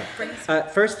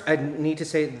 And first, I need to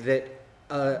say that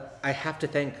I have to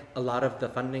thank a lot of the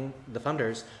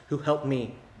funders who helped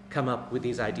me come up with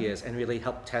these ideas and really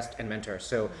help test and mentor.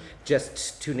 So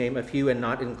just to name a few, and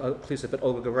not inclusive, but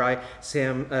Olga Garay,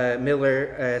 Sam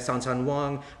Miller, San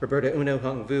Wong, Roberta Uno,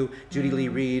 Hung Vu, Judy Lee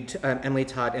Reed, Emily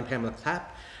Todd, and Pamela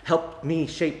Clapp helped me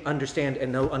shape, understand,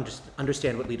 and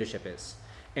understand what leadership is.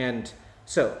 And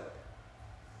so,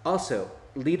 also,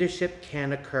 leadership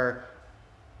can occur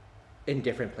in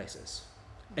different places,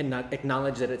 and not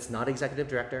acknowledge that it's not executive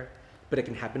director, but it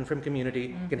can happen from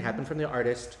community, it can happen from the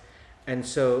artist, and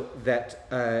so that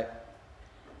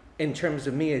in terms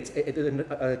of me, it's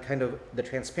kind of the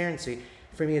transparency.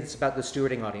 For me, it's about the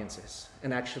stewarding audiences,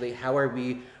 and actually how are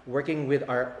we working with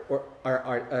our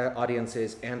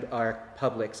audiences and our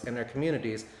publics and our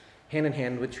communities hand in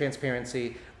hand with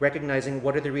transparency, recognizing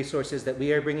what are the resources that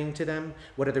we are bringing to them,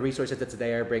 what are the resources that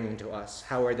they are bringing to us,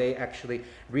 how are they actually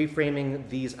reframing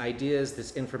these ideas,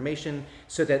 this information,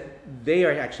 so that they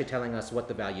are actually telling us what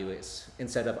the value is,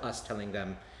 instead of us telling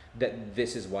them that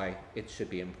this is why it should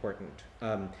be important.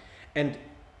 And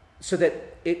so that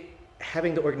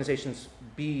having the organizations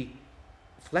be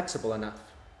flexible enough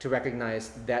to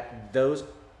recognize that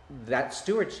that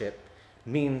stewardship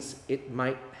means it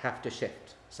might have to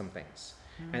shift some things,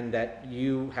 and that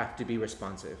you have to be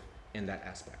responsive in that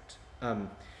aspect. Kind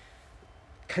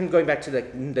of going back to the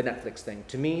Netflix thing,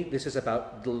 to me, this is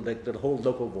about the whole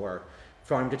local war,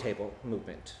 farm to table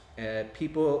movement.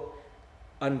 People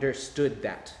understood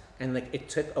that, and it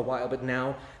took a while, but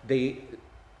now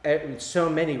so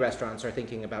many restaurants are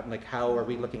thinking about how are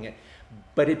we looking at,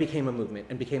 but it became a movement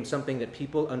and became something that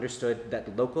people understood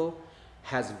that local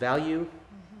has value,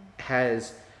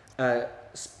 has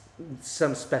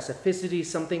some specificity,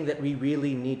 something that we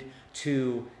really need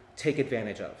to take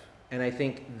advantage of. And I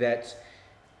think that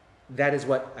is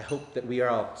what I hope that we are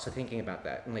also thinking about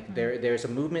that. And there's a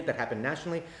movement that happened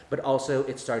nationally, but also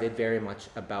it started very much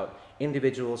about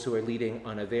individuals who are leading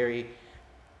on a very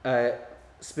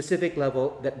specific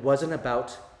level that wasn't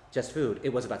about just food.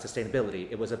 It was about sustainability.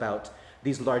 It was about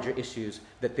these larger issues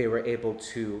that they were able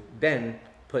to then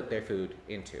put their food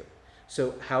into.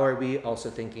 So how are we also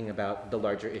thinking about the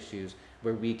larger issues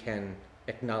where we can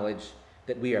acknowledge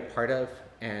that we are part of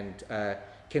and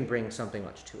can bring something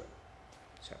much to it?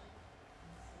 So.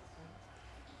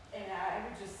 And I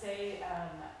would just say,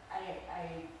 I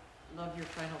love your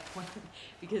final point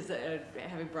because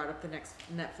having brought up the next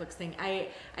Netflix thing, I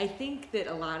think that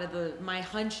a lot of my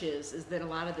hunch is that a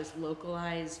lot of this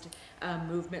localized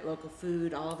movement, local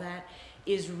food, all that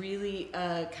is really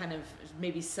a kind of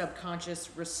maybe subconscious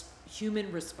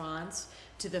human response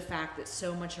to the fact that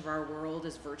so much of our world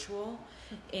is virtual,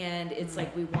 and it's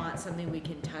like we want something we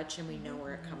can touch and we know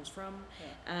where it comes from,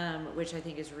 which I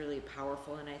think is really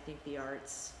powerful, and I think the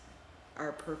arts are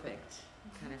a perfect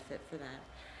kind of fit for that.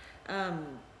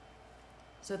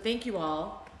 So thank you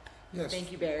all. Yes.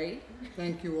 Thank you, Barry.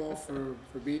 Thank you all for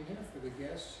being here, for the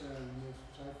guests.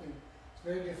 I think it's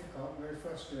very difficult, very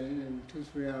frustrating in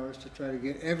 2-3 hours to try to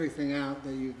get everything out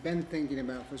that you've been thinking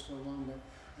about for so long. But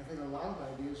I think a lot of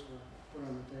ideas were put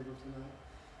on the table tonight.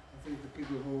 I think the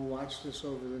people who will watch this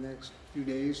over the next few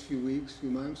days, few weeks,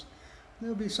 few months,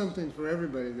 there'll be something for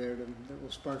everybody there that will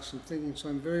spark some thinking. So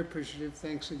I'm very appreciative.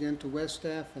 Thanks again to West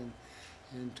staff and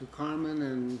to Carmen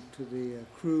and to the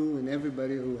crew and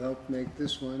everybody who helped make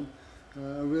this one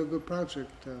a real good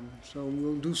project. So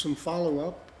we'll do some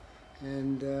follow-up,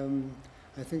 and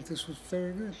I think this was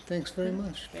very good. Thanks very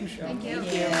much. Thank you.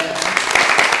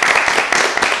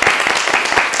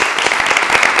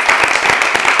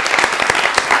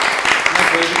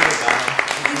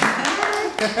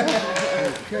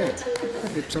 Okay,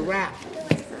 it's a wrap.